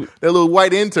boy. That little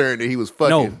white intern that he was fucking.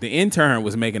 No, the intern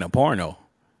was making a porno.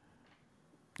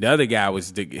 The other guy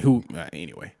was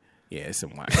anyway. Yeah, it's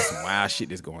some wild shit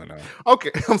that's going on.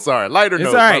 Okay, I'm sorry. Lighter note.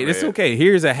 It's all right. It's okay.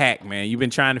 Here's a hack, man. You've been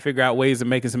trying to figure out ways of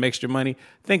making some extra money.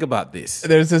 Think about this.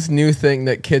 There's this new thing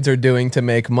that kids are doing to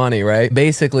make money, right?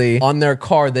 Basically, on their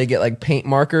car, they get like paint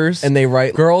markers and they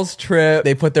write girls trip.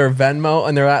 They put their Venmo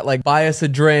and they're at like buy us a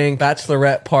drink,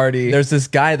 bachelorette party. There's this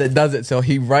guy that does it. So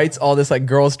he writes all this like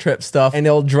girls trip stuff and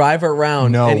he'll drive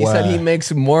around. No and he way. said he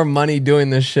makes more money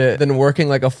doing this shit than working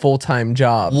like a full-time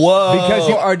job. Whoa. Because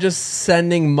you are just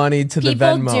sending money to the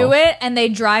Venmo. People do it and they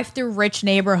drive through rich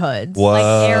neighborhoods, Whoa.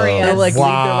 like areas. They'll like leave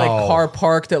their like car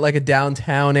parked at like a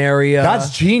downtown area.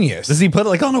 That's genius. Does he put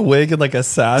like on a wig and like a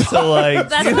satchel? Like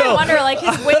That's what I wonder. Like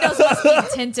his windows must be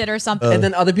tinted or something. And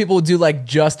then other people do like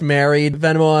just married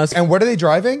Venmo us. And what are they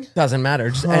driving? Doesn't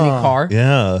matter. Just any car.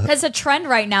 Yeah. It's a trend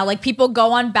right now. Like people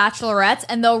go on bachelorettes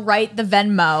and they'll write the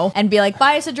Venmo and be like,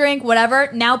 buy us a drink, whatever.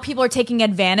 Now people are taking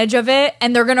advantage of it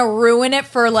and they're going to ruin it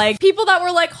for like people that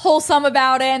were like wholesome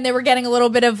about it and they were getting a little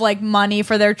bit of like money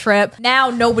for their trip. Now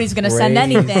nobody's going to send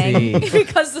anything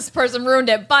because this person ruined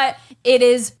it. But it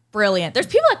is brilliant. There's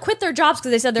people that quit their jobs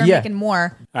because they said they're making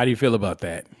more. How do you feel about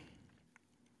that?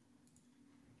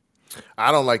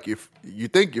 I don't like you. You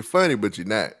think you're funny, but you're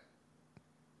not.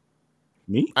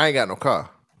 Me? I ain't got no car,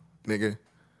 nigga.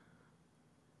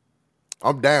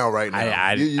 I'm down right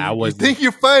now. You think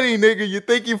you're funny, nigga. You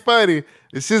think you're funny.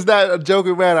 It's just not a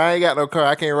joking matter. I ain't got no car.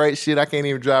 I can't write shit. I can't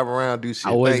even drive around, do shit.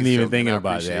 I wasn't even thinking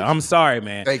about that. I'm sorry,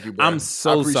 man. Thank you, bro. I'm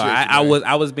so sorry.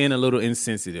 I was being a little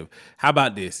insensitive. How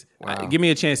about this? Wow. Give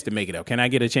me a chance to make it up. Can I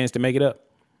get a chance to make it up?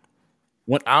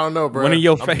 I don't know, bro.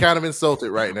 I'm kind of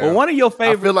insulted right now. Well, one of your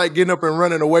favorite. I feel like getting up and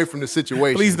running away from the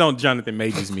situation. Please don't Jonathan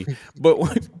Majors me.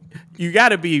 But you got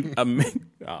to be.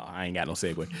 I ain't got no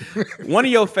segue. One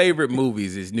of your favorite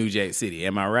movies is New Jack City.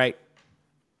 Am I right?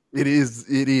 It is.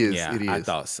 Yeah, it is. I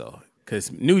thought so. Because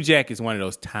New Jack is one of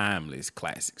those timeless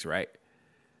classics, right?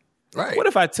 Right. What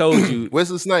if I told you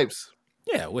Wesley Snipes?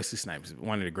 Yeah, Wesley Snipes,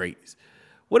 one of the greatest.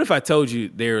 What if I told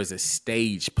you there is a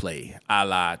stage play a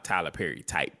la Tyler Perry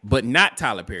type, but not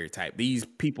Tyler Perry type? These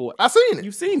people, I seen it.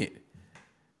 You've seen it.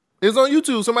 It's on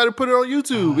YouTube. Somebody put it on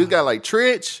YouTube. It's got like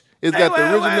Trench. It's got the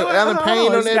original Alan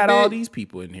Payne on that. It's got bit. all these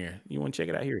people in here. You want to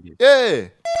check it out? Here it is. Yeah.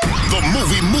 The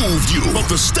movie moved you, but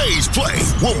the stage play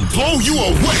will blow you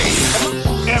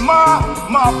away. Am I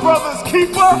my brother's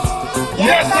keeper?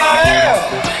 Yes, I am.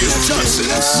 It's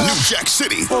Johnson's New Jack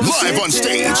City, live on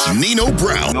stage, Nino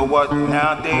Brown. You know what?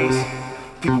 Nowadays,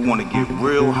 people want to get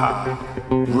real high.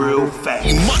 real fast.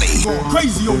 Money. Going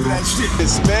crazy over that shit.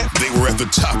 Man. They were at the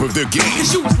top of their game.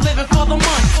 Cause you was living for the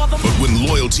money. But when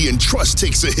loyalty and trust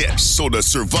takes a hit, so does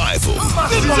survival.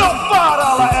 Get your $5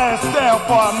 ass down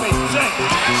before I make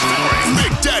change.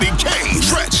 Big Daddy Kane,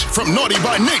 Stretch from Naughty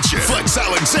by Nature, Flex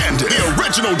Alexander, the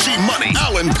original G Money,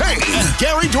 Alan Payne, and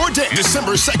Gary Dourdan.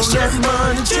 December 6th.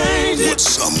 What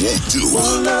some won't do.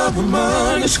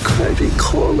 It's crazy. They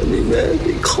calling me, man.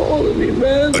 They calling me,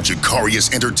 man. A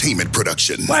Jacarius Entertainment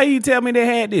production. Why you tell me they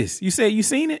had this? You said you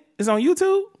seen it? It's on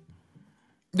YouTube?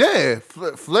 Yeah,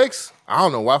 Flex. I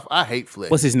don't know why. I hate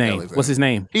Flex. What's his name? Alexander. What's his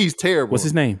name? He's terrible. What's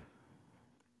his name?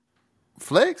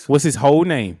 Flex? What's his whole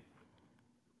name?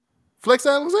 Flex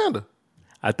Alexander.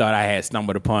 I thought I had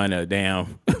stumbled upon a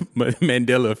damn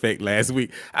Mandela effect last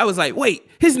week. I was like, wait,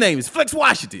 his name is Flex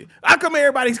Washington. How come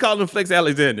everybody's calling him Flex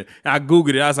Alexander? And I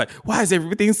Googled it. I was like, why is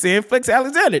everything saying Flex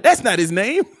Alexander? That's not his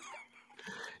name.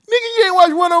 Nigga, you ain't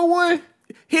watch 101?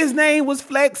 His name was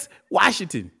Flex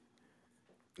Washington.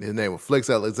 His name was Flex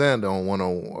Alexander on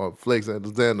 101. Or Flex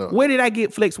Alexander. Where did I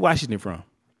get Flex Washington from?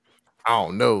 I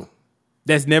don't know.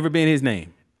 That's never been his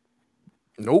name.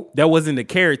 Nope. That wasn't the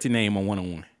character name on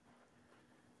 101.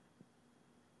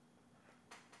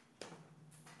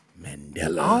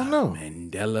 Mandela. I don't know.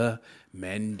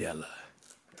 Mandela.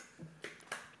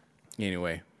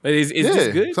 Anyway, but is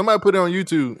this good? Somebody put it on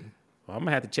YouTube. Well, I'm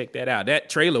gonna have to check that out. That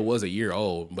trailer was a year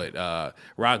old, but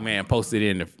Rockman posted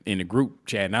it in the group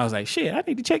chat, and I was like, shit, I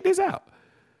need to check this out.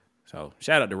 So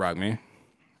shout out to Rockman.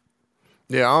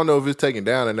 Yeah, I don't know if it's taken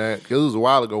down or not, because it was a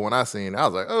while ago when I seen it. I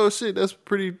was like, oh shit, that's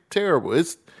pretty terrible.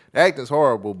 The acting's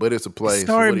horrible, but it's a play.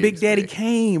 Starring so Big Daddy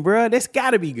Kane, bro. That's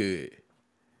gotta be good.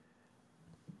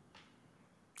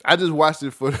 I just watched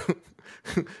it for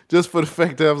just for the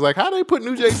fact that I was like, how they put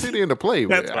New Jack City in the play?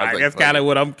 That's like, that's kind of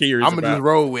what I'm curious I'm about. gonna just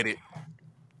roll with it.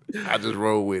 I just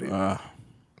roll with it.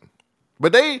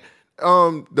 But they,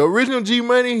 the original G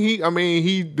Money,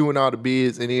 he doing all the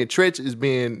bids, and then Tretch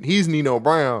he's Nino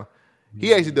Brown.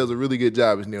 He actually does a really good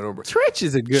job as Nino Brown. Tretch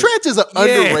is an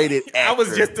underrated actor. I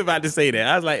was just about to say that.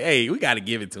 I was like, hey, we got to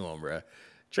give it to him, bro.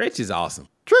 Tretch is awesome.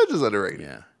 Tretch is underrated.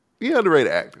 Yeah. He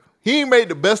underrated actor. He ain't made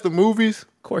the best of movies.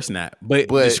 Of course not. But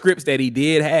the scripts that he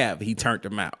did have, he turned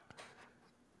them out.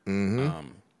 Mm-hmm.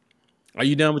 Are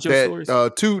you done with your stories?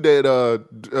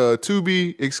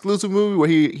 Tubi exclusive movie where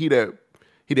he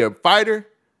that fighter.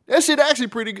 That shit actually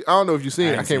pretty good. I don't know if you've seen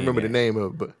it. I can't remember the name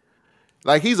of it, but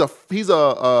like he's a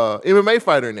MMA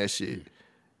fighter in that shit.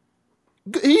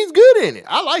 He's good in it.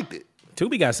 I liked it.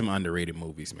 Tubi got some underrated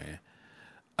movies, man.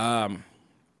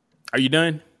 Are you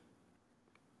done?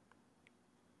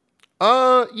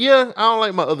 Yeah, I don't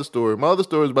like my other story. My other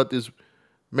story is about this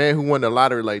man who won the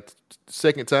lottery like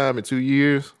second time in 2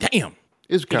 years. Damn.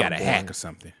 It's kind of got a hack or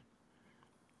something.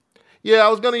 Yeah, I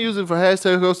was gonna use it for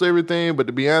hashtag host everything, but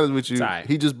to be honest with you,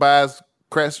 he just buys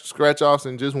scratch offs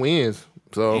and just wins.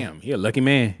 So damn, he a lucky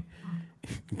man.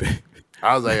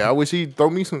 I was like, I wish he'd throw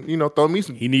me some. He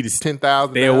needed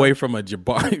 10,000. Stay away from a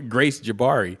Grace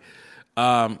Jabari.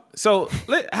 So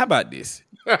how about this?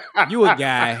 You a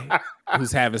guy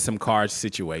who's having some car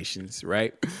situations,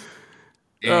 right?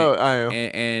 I am.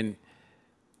 And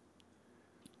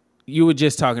you were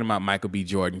just talking about Michael B.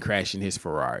 Jordan crashing his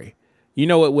Ferrari. You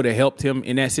know what would have helped him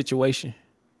in that situation?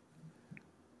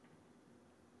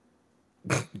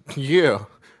 Yeah.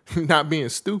 Not being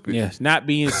stupid. Yes, not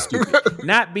being stupid.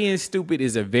 Not being stupid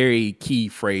is a very key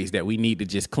phrase that we need to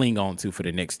just cling on to for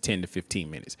the next 10 to 15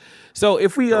 minutes. So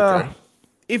if we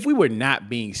were not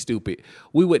being stupid,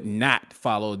 we would not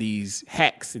follow these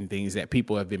hacks and things that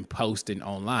people have been posting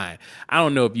online. I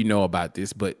don't know if you know about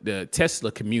this, but the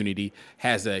Tesla community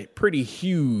has a pretty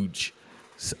huge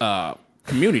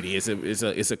community.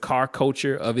 It's a car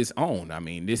culture of its own. I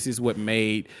mean, this is what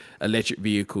made electric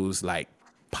vehicles like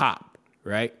pop,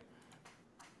 right?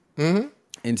 Mm-hmm.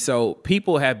 And so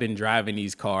people have been driving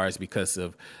these cars because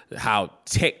of how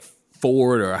tech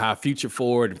forward or how future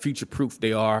forward and future proof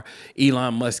they are.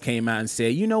 Elon Musk came out and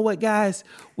said, you know what, guys?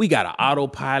 We got an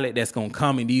autopilot that's going to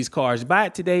come in these cars. Buy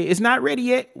it today. It's not ready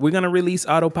yet. We're going to release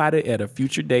autopilot at a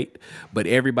future date, but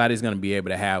everybody's going to be able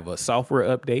to have a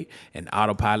software update, and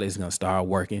autopilot is going to start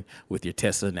working with your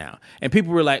Tesla now. And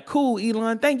people were like, cool,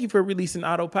 Elon, thank you for releasing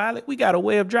autopilot. We got a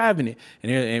way of driving it.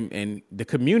 And the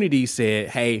community said,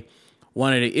 hey,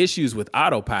 one of the issues with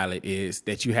autopilot is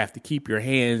that you have to keep your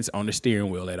hands on the steering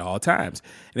wheel at all times.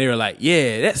 And they were like,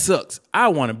 yeah, that sucks. I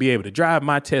want to be able to drive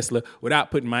my Tesla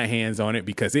without putting my hands on it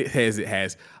because it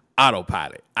has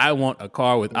autopilot. I want a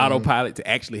car with autopilot to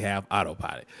actually have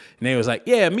autopilot. And they was like,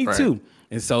 yeah, me too.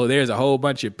 And so there's a whole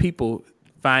bunch of people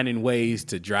finding ways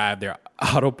to drive their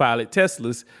autopilot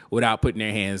Teslas without putting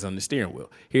their hands on the steering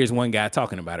wheel. Here's one guy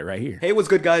talking about it right here. Hey, what's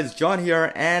good, guys? John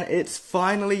here, and it's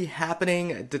finally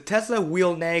happening. The Tesla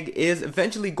wheel nag is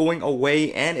eventually going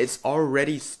away, and it's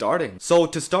already starting. So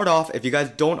to start off, if you guys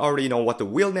don't already know what the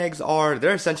wheel nags are,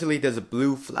 they're essentially there's a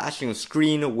blue flashing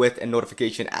screen with a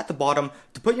notification at the bottom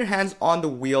to put your hands on the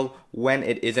wheel when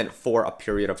it isn't for a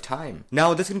period of time.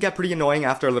 Now, this can get pretty annoying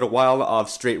after a little while of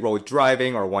straight road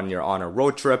driving or when you're on a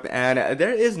road trip and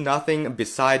there is nothing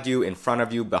beside you, in front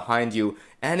of you, behind you,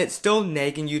 and it's still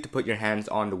nagging you to put your hands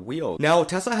on the wheel. Now,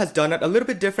 Tesla has done it a little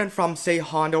bit different from, say,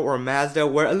 Honda or Mazda,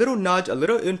 where a little nudge, a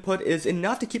little input is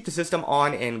enough to keep the system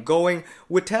on and going.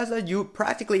 With Tesla, you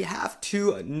practically have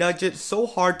to nudge it so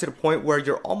hard to the point where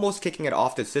you're almost kicking it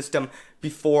off the system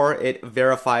before it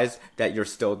verifies that you're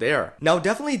still there. Now,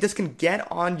 definitely this can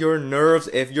get on your nerves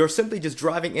if you're simply just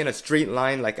driving in a straight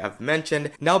line like I've mentioned.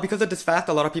 Now, because of this fact,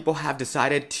 a lot of people have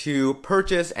decided to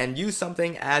purchase and use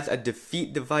something as a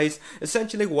defeat device.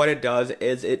 Essentially what it does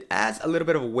is it adds a little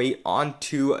bit of weight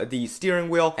onto the steering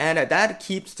wheel and that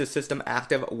keeps the system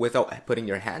active without putting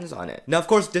your hands on it. Now, of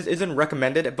course, this isn't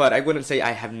recommended, but I wouldn't say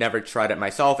I have never tried it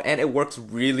myself and it works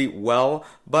really well.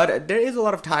 But there is a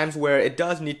lot of times where it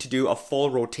does need to do a full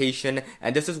rotation,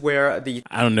 and this is where the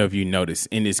I don't know if you noticed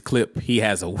in this clip, he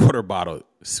has a water bottle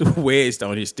wedged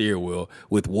on his steering wheel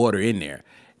with water in there.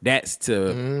 That's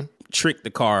to trick the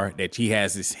car that he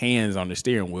has his hands on the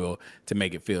steering wheel to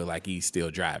make it feel like he's still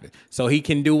driving. So he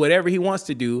can do whatever he wants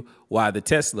to do while the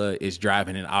Tesla is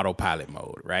driving in autopilot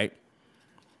mode, right?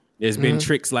 There's been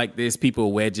tricks like this,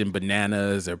 people wedging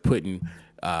bananas or putting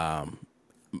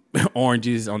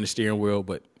oranges on the steering wheel,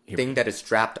 but thing that is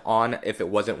strapped on, if it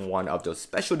wasn't one of those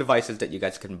special devices that you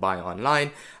guys can buy online,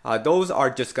 those are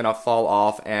just gonna fall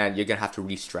off and you're gonna have to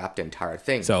restrap the entire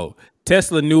thing. So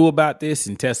Tesla knew about this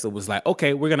and Tesla was like,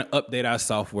 okay, we're gonna update our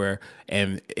software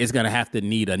and it's gonna have to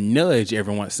need a nudge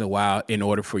every once in a while in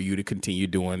order for you to continue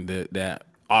doing the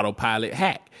autopilot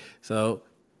hack. So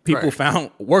people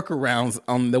found workarounds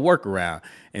on the workaround.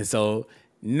 And so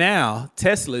now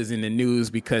Tesla is in the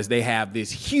news because they have this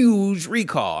huge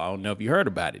recall. I don't know if you heard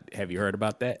about it. Have you heard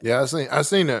about that? Yeah, I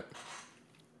seen that.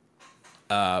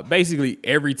 Basically,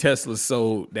 every Tesla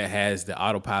sold that has the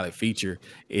autopilot feature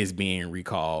is being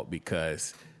recalled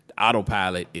because the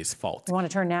autopilot is faulty. We want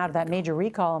to turn now to that major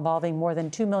recall involving more than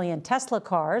 2 million Tesla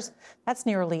cars. That's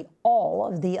nearly all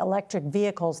of the electric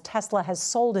vehicles Tesla has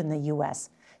sold in the U.S.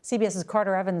 CBS's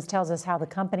Carter Evans tells us how the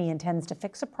company intends to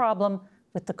fix a problem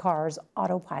with the car's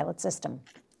autopilot system.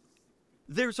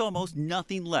 There's almost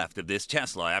nothing left of this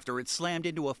Tesla after it slammed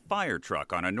into a fire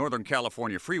truck on a Northern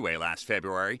California freeway last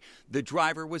February. The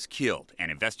driver was killed,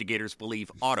 and investigators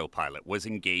believe autopilot was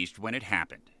engaged when it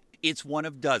happened. It's one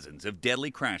of dozens of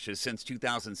deadly crashes since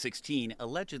 2016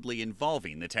 allegedly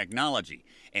involving the technology,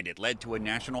 and it led to a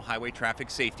National Highway Traffic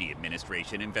Safety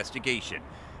Administration investigation.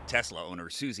 Tesla owner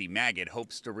Susie Magid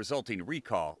hopes the resulting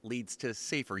recall leads to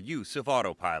safer use of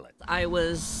autopilot. I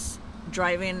was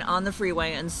driving on the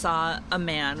freeway and saw a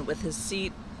man with his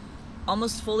seat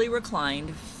almost fully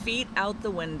reclined, feet out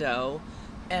the window,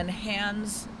 and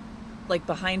hands like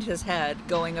behind his head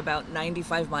going about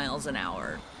 95 miles an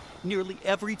hour. Nearly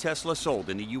every Tesla sold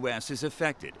in the U.S. is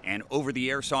affected, and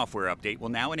over-the-air software update will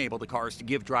now enable the cars to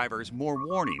give drivers more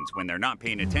warnings when they're not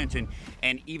paying attention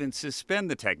and even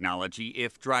suspend the technology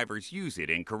if drivers use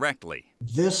it incorrectly.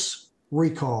 This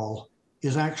recall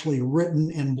is actually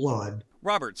written in blood.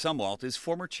 Robert Sumwalt is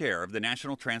former chair of the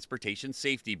National Transportation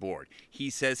Safety Board. He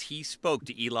says he spoke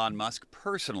to Elon Musk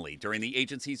personally during the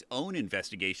agency's own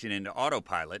investigation into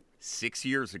autopilot 6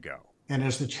 years ago. And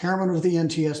as the chairman of the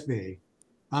NTSB,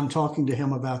 I'm talking to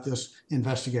him about this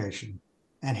investigation,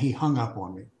 and he hung up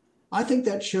on me. I think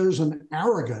that shows an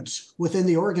arrogance within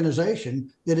the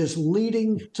organization that is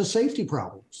leading to safety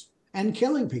problems and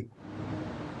killing people.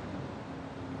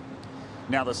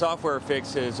 Now, the software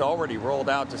fix is already rolled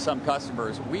out to some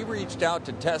customers. We reached out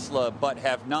to Tesla but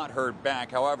have not heard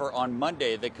back. However, on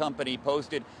Monday, the company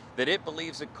posted that it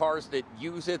believes that cars that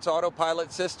use its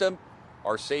autopilot system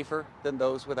are safer than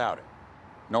those without it.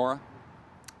 Nora?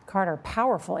 Carter,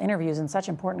 powerful interviews in such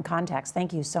important context.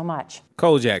 Thank you so much.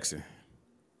 Cole Jackson,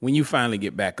 when you finally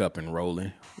get back up and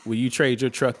rolling, will you trade your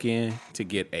truck in to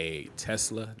get a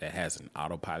Tesla that has an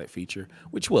autopilot feature,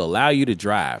 which will allow you to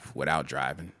drive without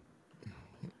driving?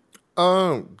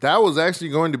 That was actually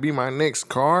going to be my next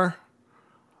car.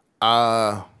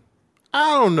 I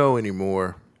don't know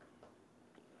anymore.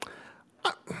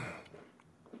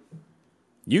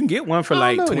 You can get one for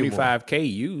like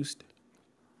 $25K used.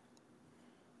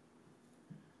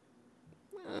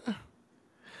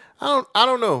 I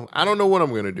don't know. I don't know what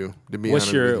I'm gonna do. To be honest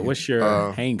with you. What's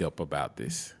your hang up about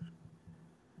this?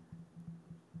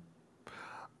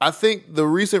 I think the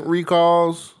recent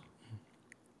recalls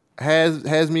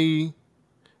has me,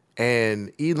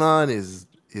 and Elon is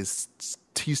he's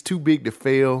too big to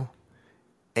fail,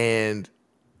 and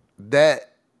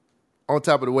that on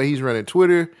top of the way he's running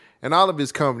Twitter and all of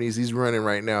his companies he's running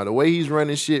right now, the way he's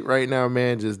running shit right now,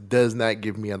 man, just does not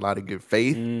give me a lot of good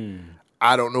faith.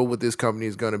 I don't know what this company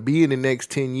is going to be in the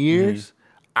next 10 years.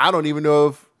 I don't even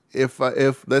know if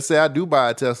let's say I do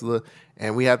buy a Tesla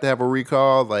and we have to have a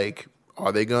recall, like,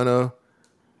 are they gonna,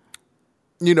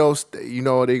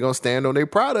 are they gonna stand on their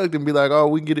product and be like, oh,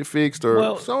 we can get it fixed,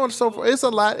 or so on and so forth? It's a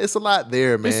lot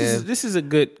there, man. This is a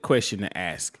good question to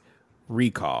ask.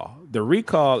 Recall. The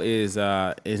recall is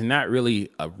not really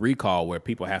a recall where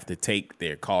people have to take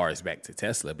their cars back to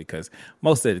Tesla, because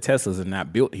most of the Teslas are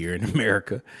not built here in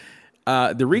America.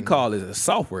 The recall is a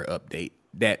software update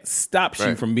that stops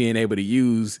you from being able to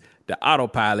use the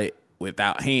autopilot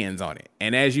without hands on it.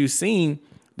 And as you've seen,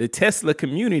 the Tesla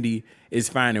community is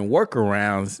finding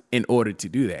workarounds in order to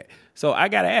do that. So I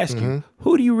got to ask you,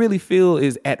 who do you really feel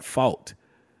is at fault?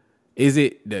 Is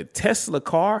it the Tesla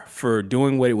car for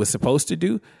doing what it was supposed to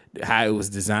do, how it was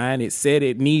designed? It said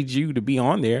it needs you to be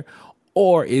on there.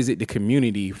 Or is it the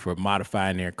community for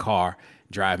modifying their car,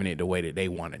 driving it the way that they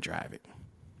want to drive it?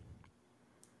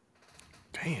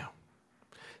 Damn.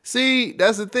 See,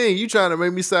 that's the thing. You trying to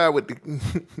make me side with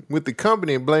the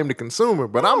company and blame the consumer,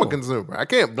 but I'm a consumer. I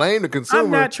can't blame the consumer.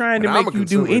 I'm not trying to make you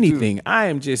do anything. Too. I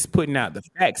am just putting out the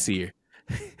facts here.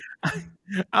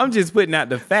 I'm just putting out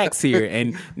the facts here.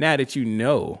 And now that you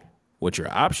know what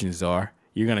your options are,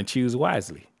 you're going to choose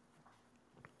wisely.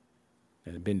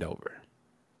 And bend over.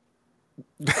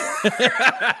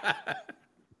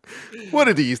 What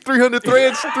are these? 300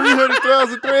 threads?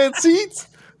 300,000 thread seats?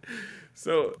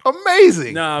 So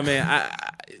amazing. Nah, man.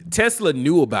 Tesla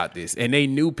knew about this, and they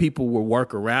knew people would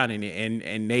work around in it,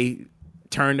 and they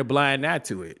turned a blind eye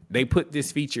to it. They put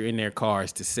this feature in their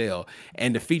cars to sell,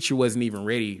 and the feature wasn't even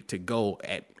ready to go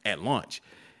at launch.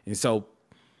 And so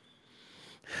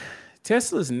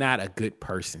Tesla's not a good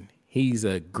person. He's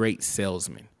a great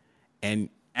salesman. And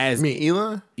as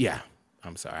Elon? Yeah.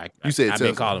 I'm sorry. I've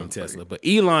been calling him Tesla, but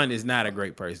Elon is not a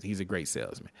great person. He's a great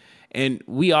salesman. And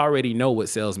we already know what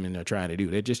salesmen are trying to do.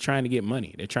 They're just trying to get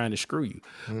money. They're trying to screw you.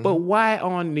 But why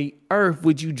on the earth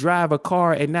would you drive a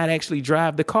car and not actually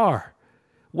drive the car?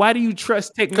 Why do you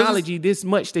trust technology this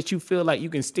much that you feel like you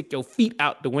can stick your feet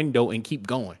out the window and keep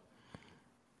going?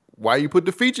 Why you put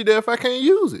the feature there if I can't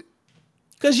use it?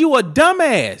 Because you a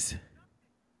dumbass.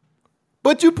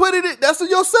 But you put it, that's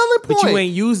your selling point. But you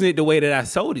ain't using it the way that I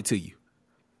sold it to you.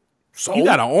 So you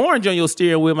got an orange on your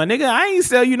steering wheel, my nigga. I ain't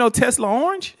sell you no Tesla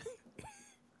orange.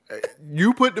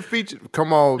 You put the feature,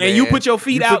 come on, man. And you put your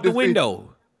feet out the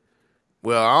window.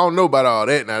 Well, I don't know about all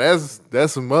that. Now,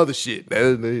 that's some other shit.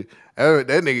 That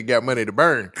nigga got money to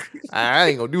burn. I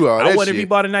ain't gonna do all that shit. I wonder if he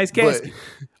bought a nice casket.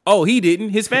 Oh, he didn't.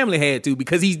 His family had to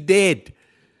because he's dead.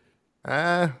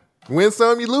 Win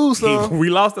some, you lose some. We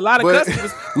lost a lot of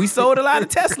customers. We sold a lot of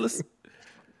Teslas.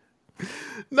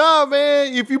 Nah,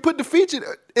 man, if you put the feature,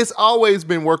 it's always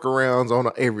been workarounds on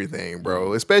everything,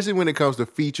 bro, especially when it comes to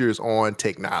features on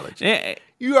technology. Yeah.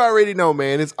 You already know,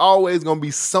 man, it's always going to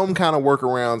be some kind of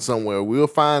workaround somewhere. We'll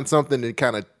find something to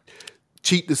kind of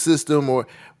cheat the system, or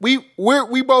we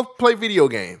both play video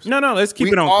games. No, let's keep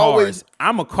it on cars.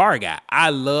 I'm a car guy.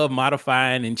 I love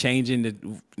modifying and changing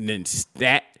the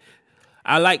stat.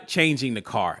 I like changing the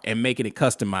car and making it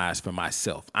customized for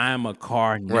myself. I am a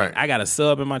car nerd. Right. I got a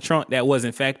sub in my trunk that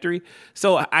wasn't factory.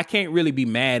 So I can't really be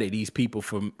mad at these people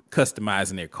for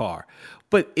customizing their car.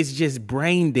 But it's just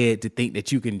brain dead to think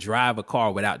that you can drive a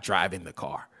car without driving the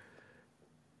car.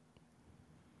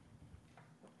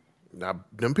 Now,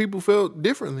 them people felt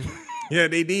differently. Yeah,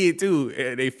 they did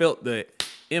too. They felt the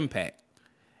impact.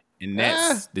 And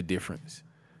that's the difference.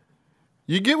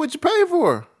 You get what you pay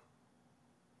for.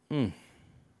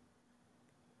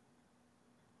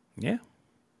 Yeah.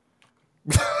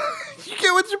 You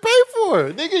get what you pay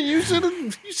for. Nigga, you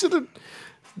should have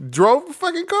drove the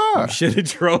fucking car. You should have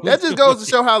drove. That just goes to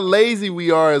show how lazy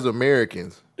we are as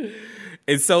Americans.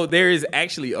 And so there is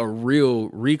actually a real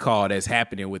recall that's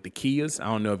happening with the Kias. I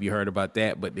don't know if you heard about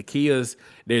that, but the Kias,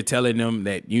 they're telling them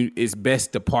that it's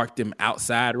best to park them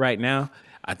outside right now.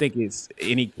 I think it's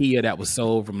any Kia that was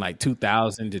sold from like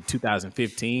 2000 to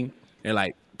 2015. They're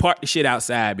like, park the shit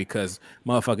outside because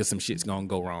motherfuckers, some shit's gonna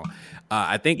go wrong.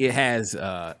 I think it has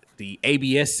the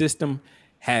ABS system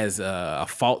has a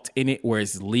fault in it where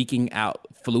it's leaking out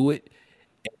fluid.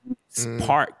 It's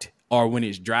parked, or when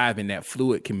it's driving, that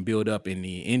fluid can build up in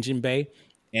the engine bay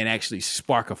and actually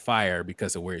spark a fire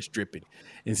because of where it's dripping.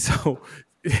 And so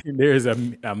there's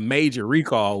a major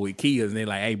recall with Kias, and they're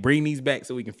like, "Hey, bring these back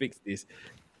so we can fix this."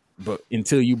 But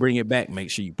until you bring it back, make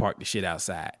sure you park the shit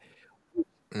outside.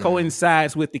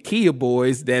 Coincides with the Kia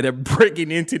boys that are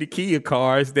breaking into the Kia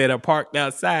cars that are parked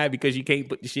outside because you can't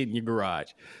put the shit in your garage.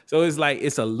 So it's like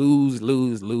it's a lose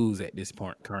at this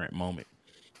current moment.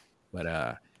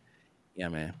 But yeah,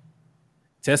 man,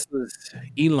 Tesla's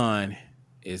Elon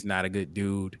is not a good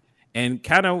dude. And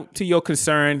kind of to your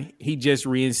concern, he just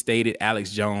reinstated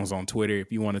Alex Jones on Twitter.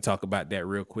 If you want to talk about that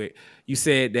real quick, you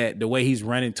said that the way he's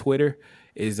running Twitter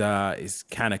is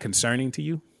kind of concerning to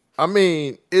you. I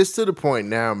mean, it's to the point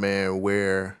now, man,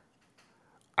 where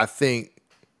I think.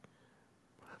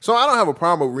 So I don't have a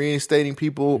problem with reinstating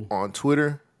people on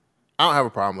Twitter. I don't have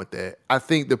a problem with that. I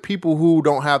think the people who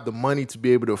don't have the money to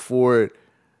be able to afford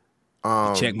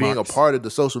being a part of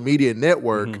the social media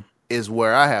network is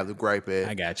where I have the gripe at.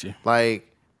 I got you. Like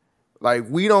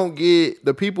we don't get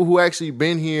the people who actually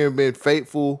been here and been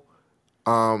faithful.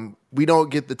 We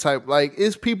don't get the type, like,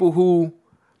 it's people who,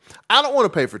 I don't want to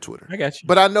pay for Twitter. I got you.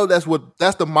 But I know that's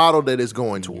the model that it's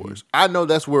going towards. I know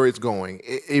that's where it's going.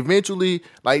 Eventually,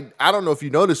 like, I don't know if you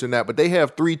noticed or not, but they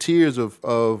have 3 tiers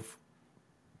of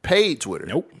paid Twitter.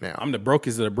 Nope. Now I'm the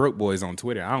brokest of the broke boys on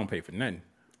Twitter. I don't pay for nothing.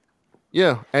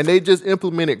 Yeah, and they just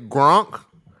implemented Gronk,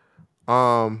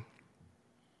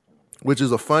 which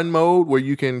is a fun mode where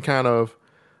you can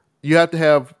you have to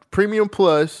have Premium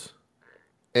Plus,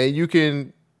 and you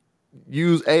can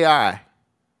use AI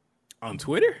on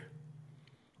Twitter.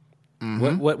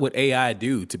 What would AI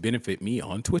do to benefit me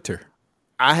on Twitter?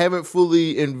 I haven't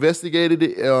fully investigated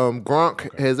it.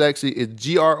 Gronk has actually, it's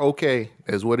GROK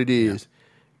is what it is.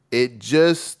 Yeah. It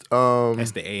just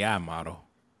that's the AI model.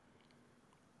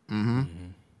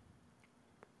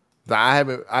 I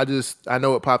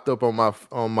know it popped up on my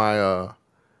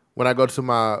when I go to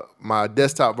my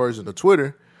desktop version of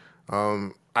Twitter.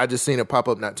 I just seen it pop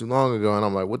up not too long ago, and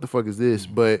I'm like, what the fuck is this?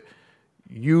 But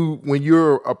when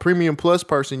you're a Premium Plus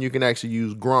person, you can actually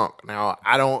use Gronk. Now,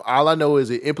 all I know is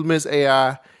it implements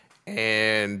AI,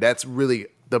 and that's really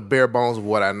the bare bones of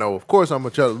what I know. Of course, I'm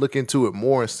gonna try to look into it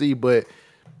more and see, but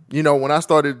you know, when I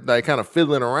started like kind of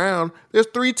fiddling around, there's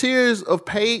 3 tiers of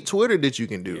paid Twitter that you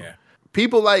can do. Yeah.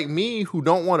 People like me who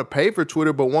don't want to pay for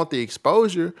Twitter but want the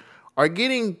exposure are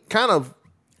getting kind of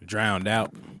drowned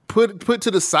out, put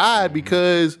to the side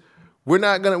because we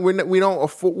don't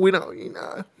afford,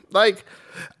 like,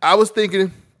 I was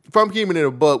thinking, if I'm keeping it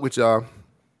a buck with y'all,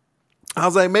 I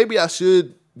was like, maybe I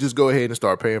should just go ahead and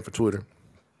start paying for Twitter.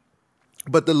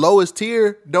 But the lowest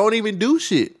tier don't even do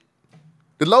shit.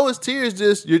 The lowest tier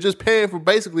is you're just paying for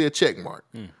basically a check mark.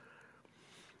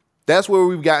 That's where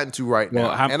we've gotten to right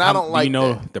now. And I don't like, do you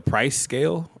know the price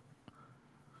scale?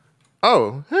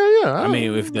 Oh, hell yeah. I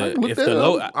mean,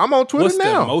 I'm on Twitter what's now.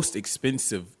 What's the most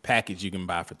expensive package you can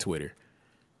buy for Twitter?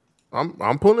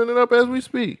 I'm pulling it up as we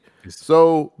speak.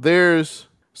 So there's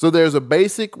a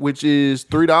basic, which is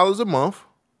 $3 a month.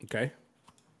 Okay.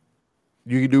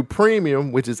 You can do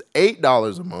premium, which is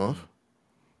 $8 a month.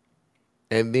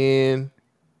 And then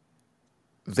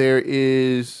there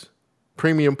is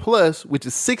Premium Plus, which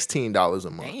is $16 a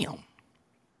month. Damn.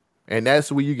 And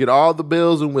that's where you get all the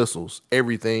bells and whistles.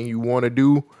 Everything you want to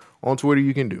do on Twitter,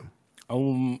 you can do.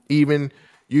 You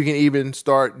can even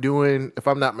start doing, if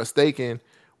I'm not mistaken,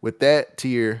 with that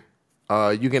tier,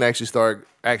 you can actually start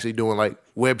doing like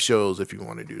web shows if you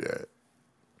want to do that.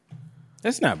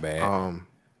 That's not bad.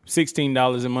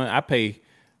 $16 a month. I pay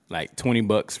like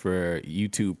 $20 for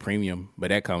YouTube Premium, but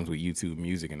that comes with YouTube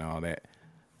Music and all that.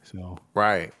 So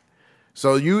right.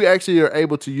 So you actually are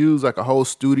able to use like a whole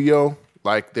studio.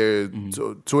 Like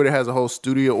Twitter has a whole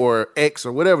studio, or X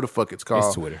or whatever the fuck it's called.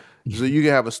 It's Twitter. So you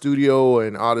can have a studio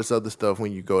and all this other stuff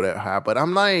when you go that high. But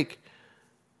I'm like,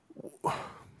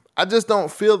 I just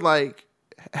don't feel like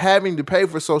having to pay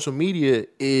for social media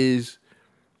is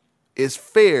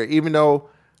fair, even though,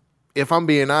 if I'm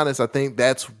being honest, I think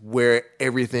that's where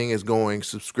everything is going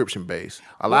subscription based.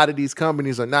 A lot of these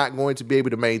companies are not going to be able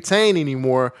to maintain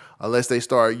anymore unless they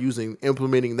start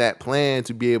implementing that plan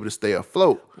to be able to stay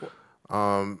afloat.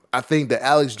 I think the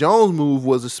Alex Jones move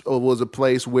was a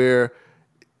place where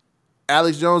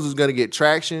Alex Jones is going to get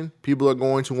traction. People are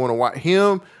going to want to watch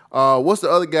him. What's the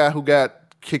other guy who got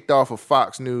kicked off of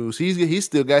Fox News? He's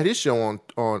still got his show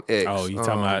on X. Oh, you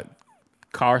talking about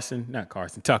Carson? Not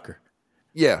Carson, Tucker.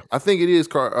 Yeah, I think it is.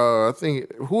 I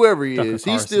think whoever he is,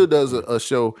 he still does a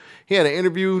show. He had an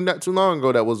interview not too long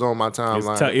ago that was on my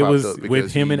timeline. It was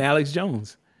with him and Alex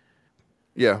Jones.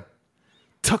 Yeah,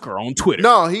 Tucker on Twitter.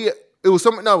 No, it was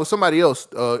somebody else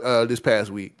this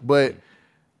past week. But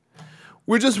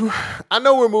I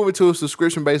know we're moving to a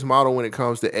subscription-based model when it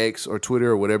comes to X or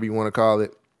Twitter or whatever you want to call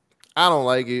it. I don't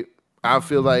like it. I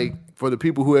feel like for the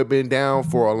people who have been down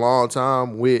for a long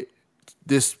time with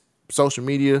this social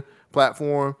media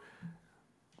platform,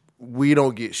 we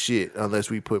don't get shit unless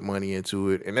we put money into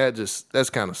it. And that's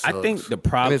kind of sucks. I think the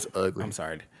problem, and it's ugly. I'm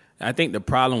sorry. I think the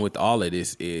problem with all of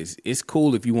this is it's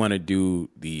cool if you want to do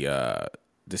the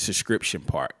subscription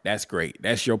part. That's great.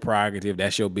 That's your prerogative.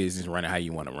 That's your business. Run it how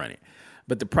you want to run it.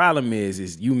 But the problem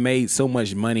is you made so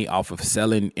much money off of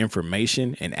selling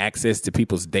information and access to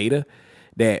people's data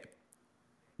that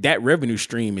revenue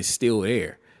stream is still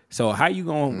there. So how you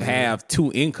gonna have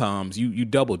two incomes? You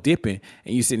double dipping,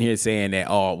 and you sitting here saying that,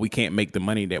 oh, we can't make the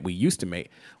money that we used to make.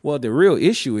 Well, the real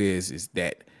issue is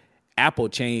that Apple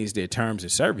changed their terms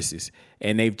of services,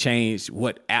 and they've changed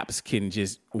what apps can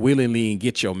just willingly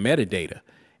get your metadata.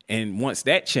 And once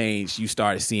that changed, you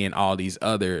started seeing all these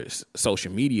other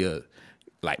social media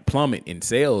like plummet in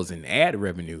sales and ad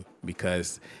revenue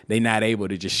because they're not able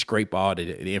to just scrape all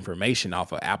the information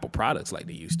off of Apple products like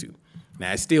they used to.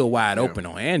 Now, it's still wide open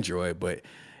on Android, but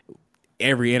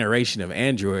every iteration of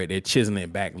Android, they're chiseling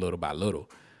it back little by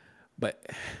little.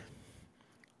 But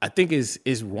I think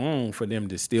it's wrong for them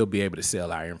to still be able to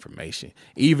sell our information,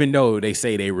 even though they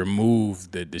say they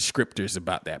remove the descriptors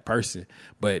about that person.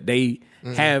 But they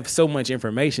have so much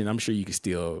information, I'm sure you can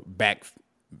still back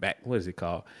what is it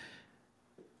called?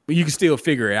 You can still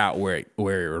figure it out where it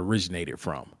originated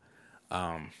from.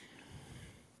 But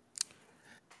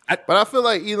I feel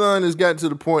like Elon has gotten to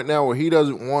the point now where he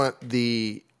doesn't want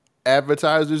the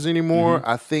advertisers anymore.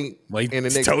 I think in the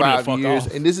next 5 years,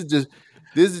 and this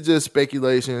is just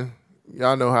speculation.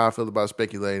 Y'all know how I feel about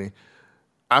speculating.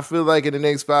 I feel like in the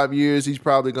next 5 years, he's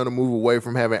probably going to move away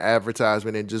from having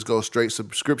advertisement and just go straight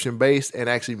subscription based and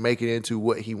actually make it into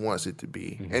what he wants it to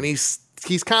be. And he's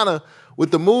kind of,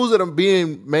 with the moves that are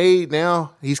being made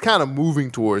now, he's kind of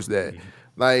moving towards that.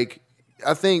 Like,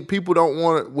 I think people don't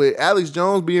want it, with Alex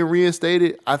Jones being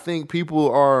reinstated, I think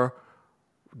people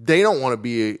they don't want to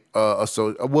be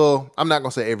well, I'm not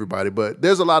going to say everybody, but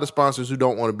there's a lot of sponsors who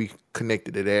don't want to be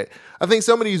connected to that. I think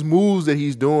some of these moves that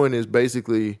he's doing is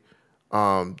basically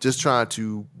just trying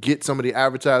to get some of the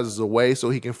advertisers away so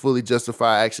he can fully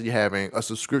justify actually having a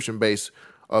subscription-based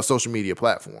social media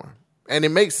platform. And it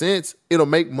makes sense. It'll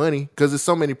make money because there's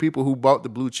so many people who bought the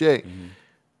blue check.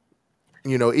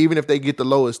 You know, even if they get the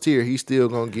lowest tier, he's still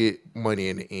going to get money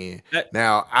in the end.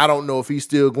 Now, I don't know if he's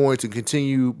still going to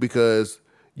continue because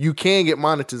you can get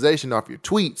monetization off your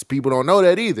tweets. People don't know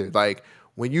that either. Like,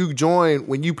 when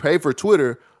you pay for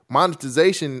Twitter,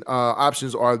 monetization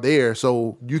options are there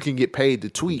so you can get paid to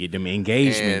tweet. Get them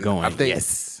engagement going.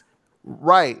 Yes.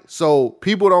 Right. So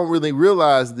people don't really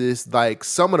realize this. Like,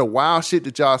 some of the wild shit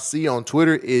that y'all see on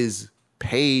Twitter is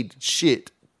paid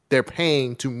shit. They're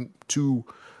paying to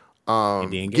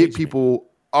get people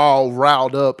all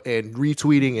riled up and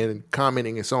retweeting and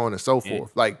commenting and so on and so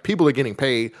forth. Like, people are getting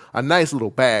paid a nice little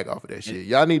bag off of that shit.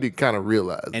 Y'all need to kind of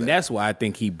realize that. And that's why I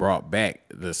think he brought back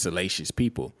the salacious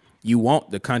people. You want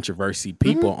the controversy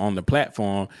people on the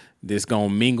platform that's gonna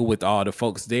mingle with all the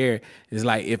folks there. It's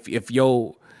like if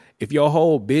your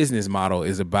whole business model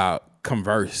is about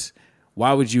converse,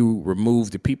 why would you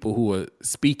remove the people who are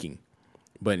speaking?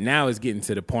 But now it's getting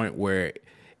to the point where,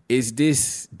 is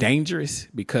this dangerous?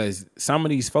 Because some of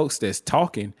these folks that's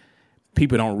talking,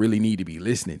 people don't really need to be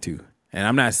listening to. And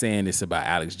I'm not saying this about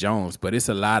Alex Jones, but it's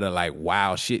a lot of like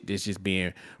wild shit that's just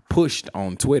being pushed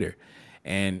on Twitter.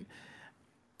 And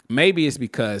maybe it's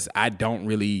because I don't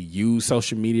really use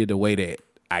social media the way that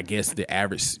I guess the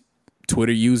average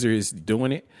Twitter user is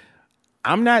doing it.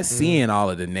 I'm not seeing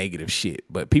all of the negative shit,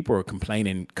 but people are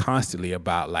complaining constantly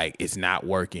about like it's not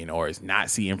working or it's not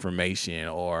see information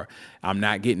or I'm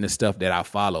not getting the stuff that I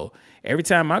follow. Every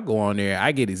time I go on there,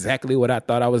 I get exactly what I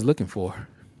thought I was looking for.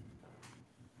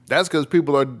 That's because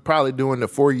people are probably doing the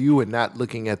for you and not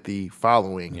looking at the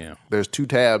following. Yeah. There's 2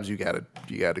 tabs you gotta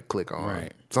click on.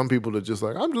 Right. Some people are just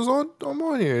like, I'm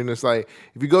on here. And it's like,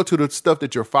 if you go to the stuff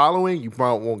that you're following, you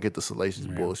probably won't get the salacious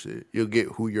bullshit. You'll get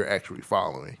who you're actually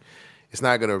following. It's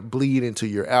not gonna bleed into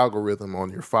your algorithm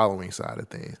on your following side of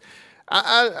things.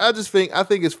 I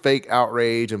think it's fake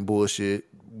outrage and bullshit,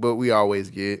 but we always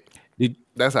get.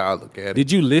 That's how I look at it. Did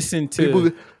you listen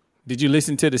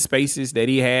to the spaces that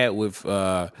he had with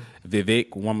Vivek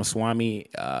Ramaswamy,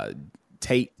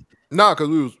 Tate? No, because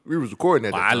we was recording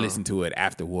at that time. I listened to it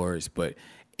afterwards, but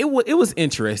it was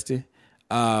interesting.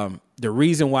 The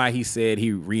reason why he said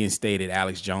he reinstated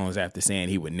Alex Jones after saying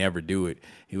he would never do it,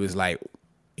 he was like,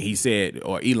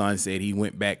 Elon said he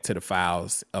went back to the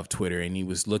files of Twitter and he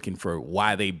was looking for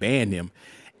why they banned him.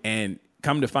 And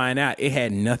come to find out, it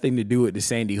had nothing to do with the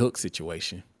Sandy Hook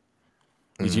situation.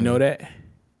 Did you know that?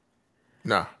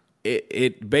 Nah.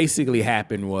 It basically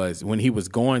happened was when he was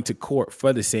going to court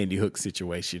for the Sandy Hook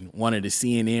situation, one of the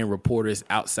CNN reporters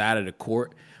outside of the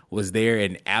court was there,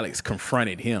 and Alex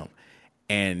confronted him.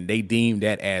 And they deemed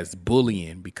that as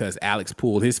bullying because Alex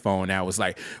pulled his phone out, was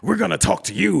like, we're going to talk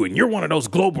to you, and you're one of those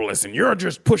globalists, and you're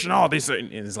just pushing all this.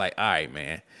 And it's like, all right,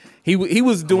 man. He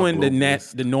was doing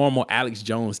the normal Alex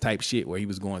Jones type shit where he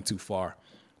was going too far.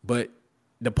 But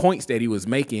the points that he was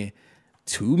making,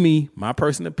 to me, my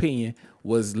personal opinion,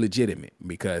 was legitimate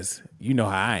because you know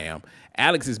how I am.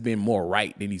 Alex has been more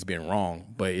right than he's been wrong,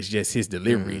 but it's just his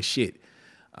delivery is shit.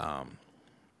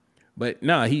 But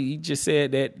no, he just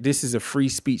said that this is a free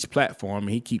speech platform,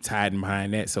 and he keeps hiding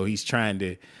behind that. So he's trying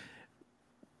to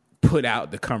put out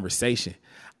the conversation.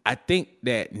 I think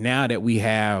that now that we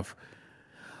have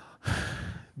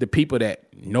the people that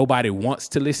nobody wants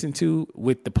to listen to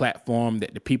with the platform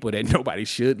that the people that nobody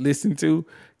should listen to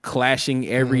clashing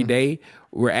every day,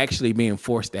 we're actually being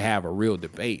forced to have a real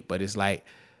debate. But it's like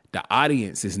the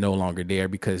audience is no longer there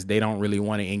because they don't really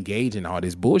want to engage in all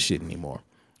this bullshit anymore.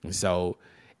 And so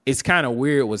it's kind of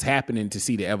weird what's happening to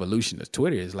see the evolution of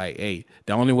Twitter. Is like, hey,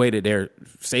 the only way that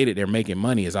they're making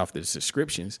money is off the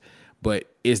subscriptions, but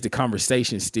is the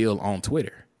conversation still on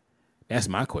Twitter? That's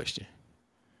my question.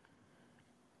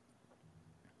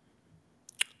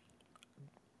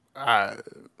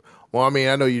 Well, I mean,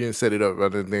 I know you didn't set it up. I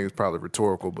think it's probably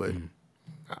rhetorical, but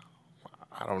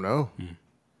I don't know.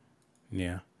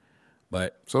 Yeah.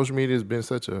 But social media has been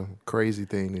such a crazy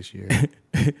thing this year.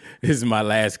 This is my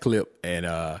last clip.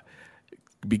 And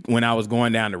when I was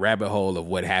going down the rabbit hole of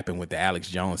what happened with the Alex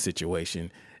Jones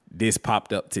situation, this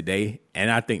popped up today. And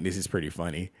I think this is pretty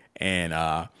funny. And,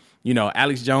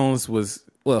 Alex Jones was,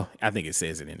 well, I think it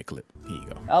says it in the clip. Here you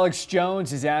go. Alex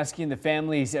Jones is asking the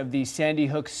families of the Sandy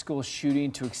Hook school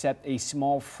shooting to accept a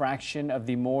small fraction of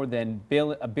the more than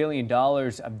 $1 billion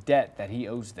of debt that he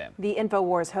owes them. The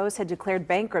InfoWars host had declared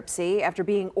bankruptcy after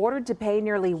being ordered to pay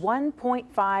nearly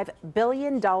 $1.5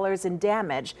 billion in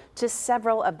damage to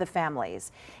several of the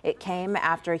families. It came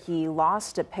after he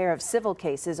lost a pair of civil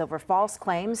cases over false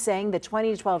claims saying the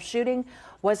 2012 shooting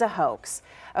was a hoax.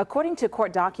 According to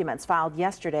court documents filed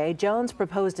yesterday, Jones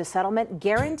proposed a settlement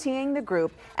guaranteeing the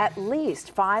group at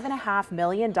least $5.5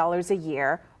 million a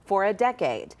year for a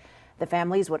decade. The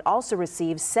families would also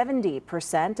receive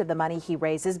 70% of the money he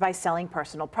raises by selling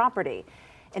personal property.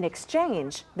 In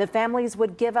exchange, the families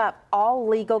would give up all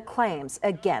legal claims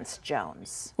against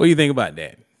Jones. What do you think about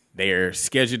that? They're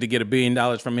scheduled to get $1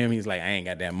 billion from him. He's like, I ain't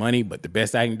got that money, but the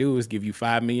best I can do is give you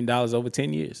 $5 million over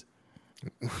 10 years.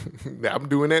 I'm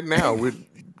doing that now with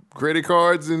credit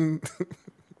cards and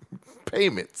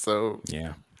payments. So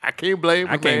yeah, I can't blame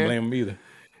him. I can't blame him either.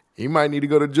 He might need to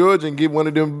go to Georgia and get one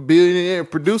of them billionaire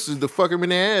producers to fuck him in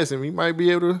the ass, and he might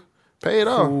be able to pay it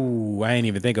off. Ooh, I ain't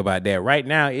even think about that. Right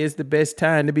now is the best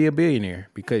time to be a billionaire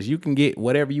because you can get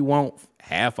whatever you want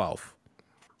half off.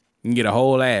 You can get a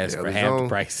whole ass for half the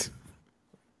price.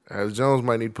 Alex Jones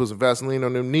might need to put some Vaseline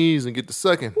on them knees and get the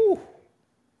sucking. Ooh.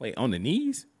 Wait, on the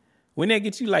knees? Wouldn't that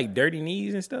get you like dirty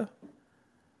knees and stuff?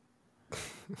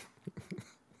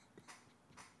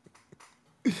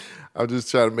 I'm just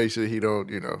trying to make sure he don't,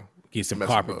 get some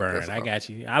carpet burn. I got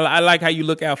you. I like how you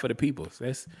look out for the people.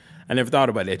 I never thought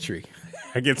about that trick.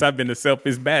 I guess I've been a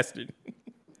selfish bastard.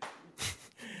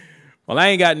 Well, I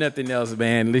ain't got nothing else,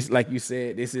 man. Like you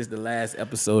said, this is the last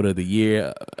episode of the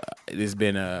year. It's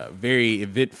been a very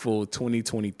eventful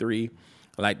 2023.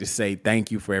 I'd like to say thank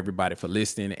you for everybody for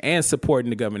listening and supporting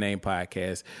the Government Name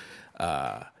Podcast.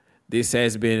 This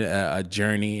has been a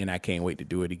journey, and I can't wait to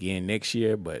do it again next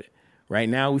year. But right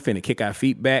now, we finna kick our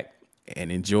feet back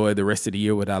and enjoy the rest of the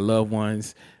year with our loved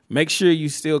ones. Make sure you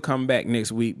still come back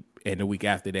next week and the week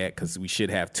after that because we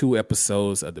should have 2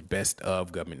 episodes of the Best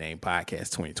of Government Name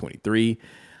Podcast 2023,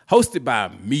 hosted by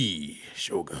me,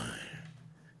 Shogun.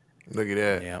 Look at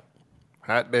that. Yep.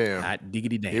 Hot damn. Hot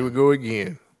diggity damn. Here we go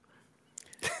again.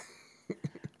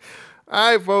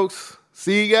 All right, folks.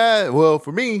 See you guys. Well,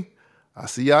 for me, I'll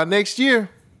see y'all next year.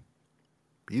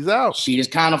 Peace out. She is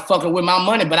kind of fucking with my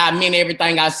money, but I meant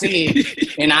everything I said,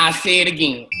 and I say it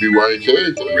again.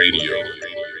 BYK Radio.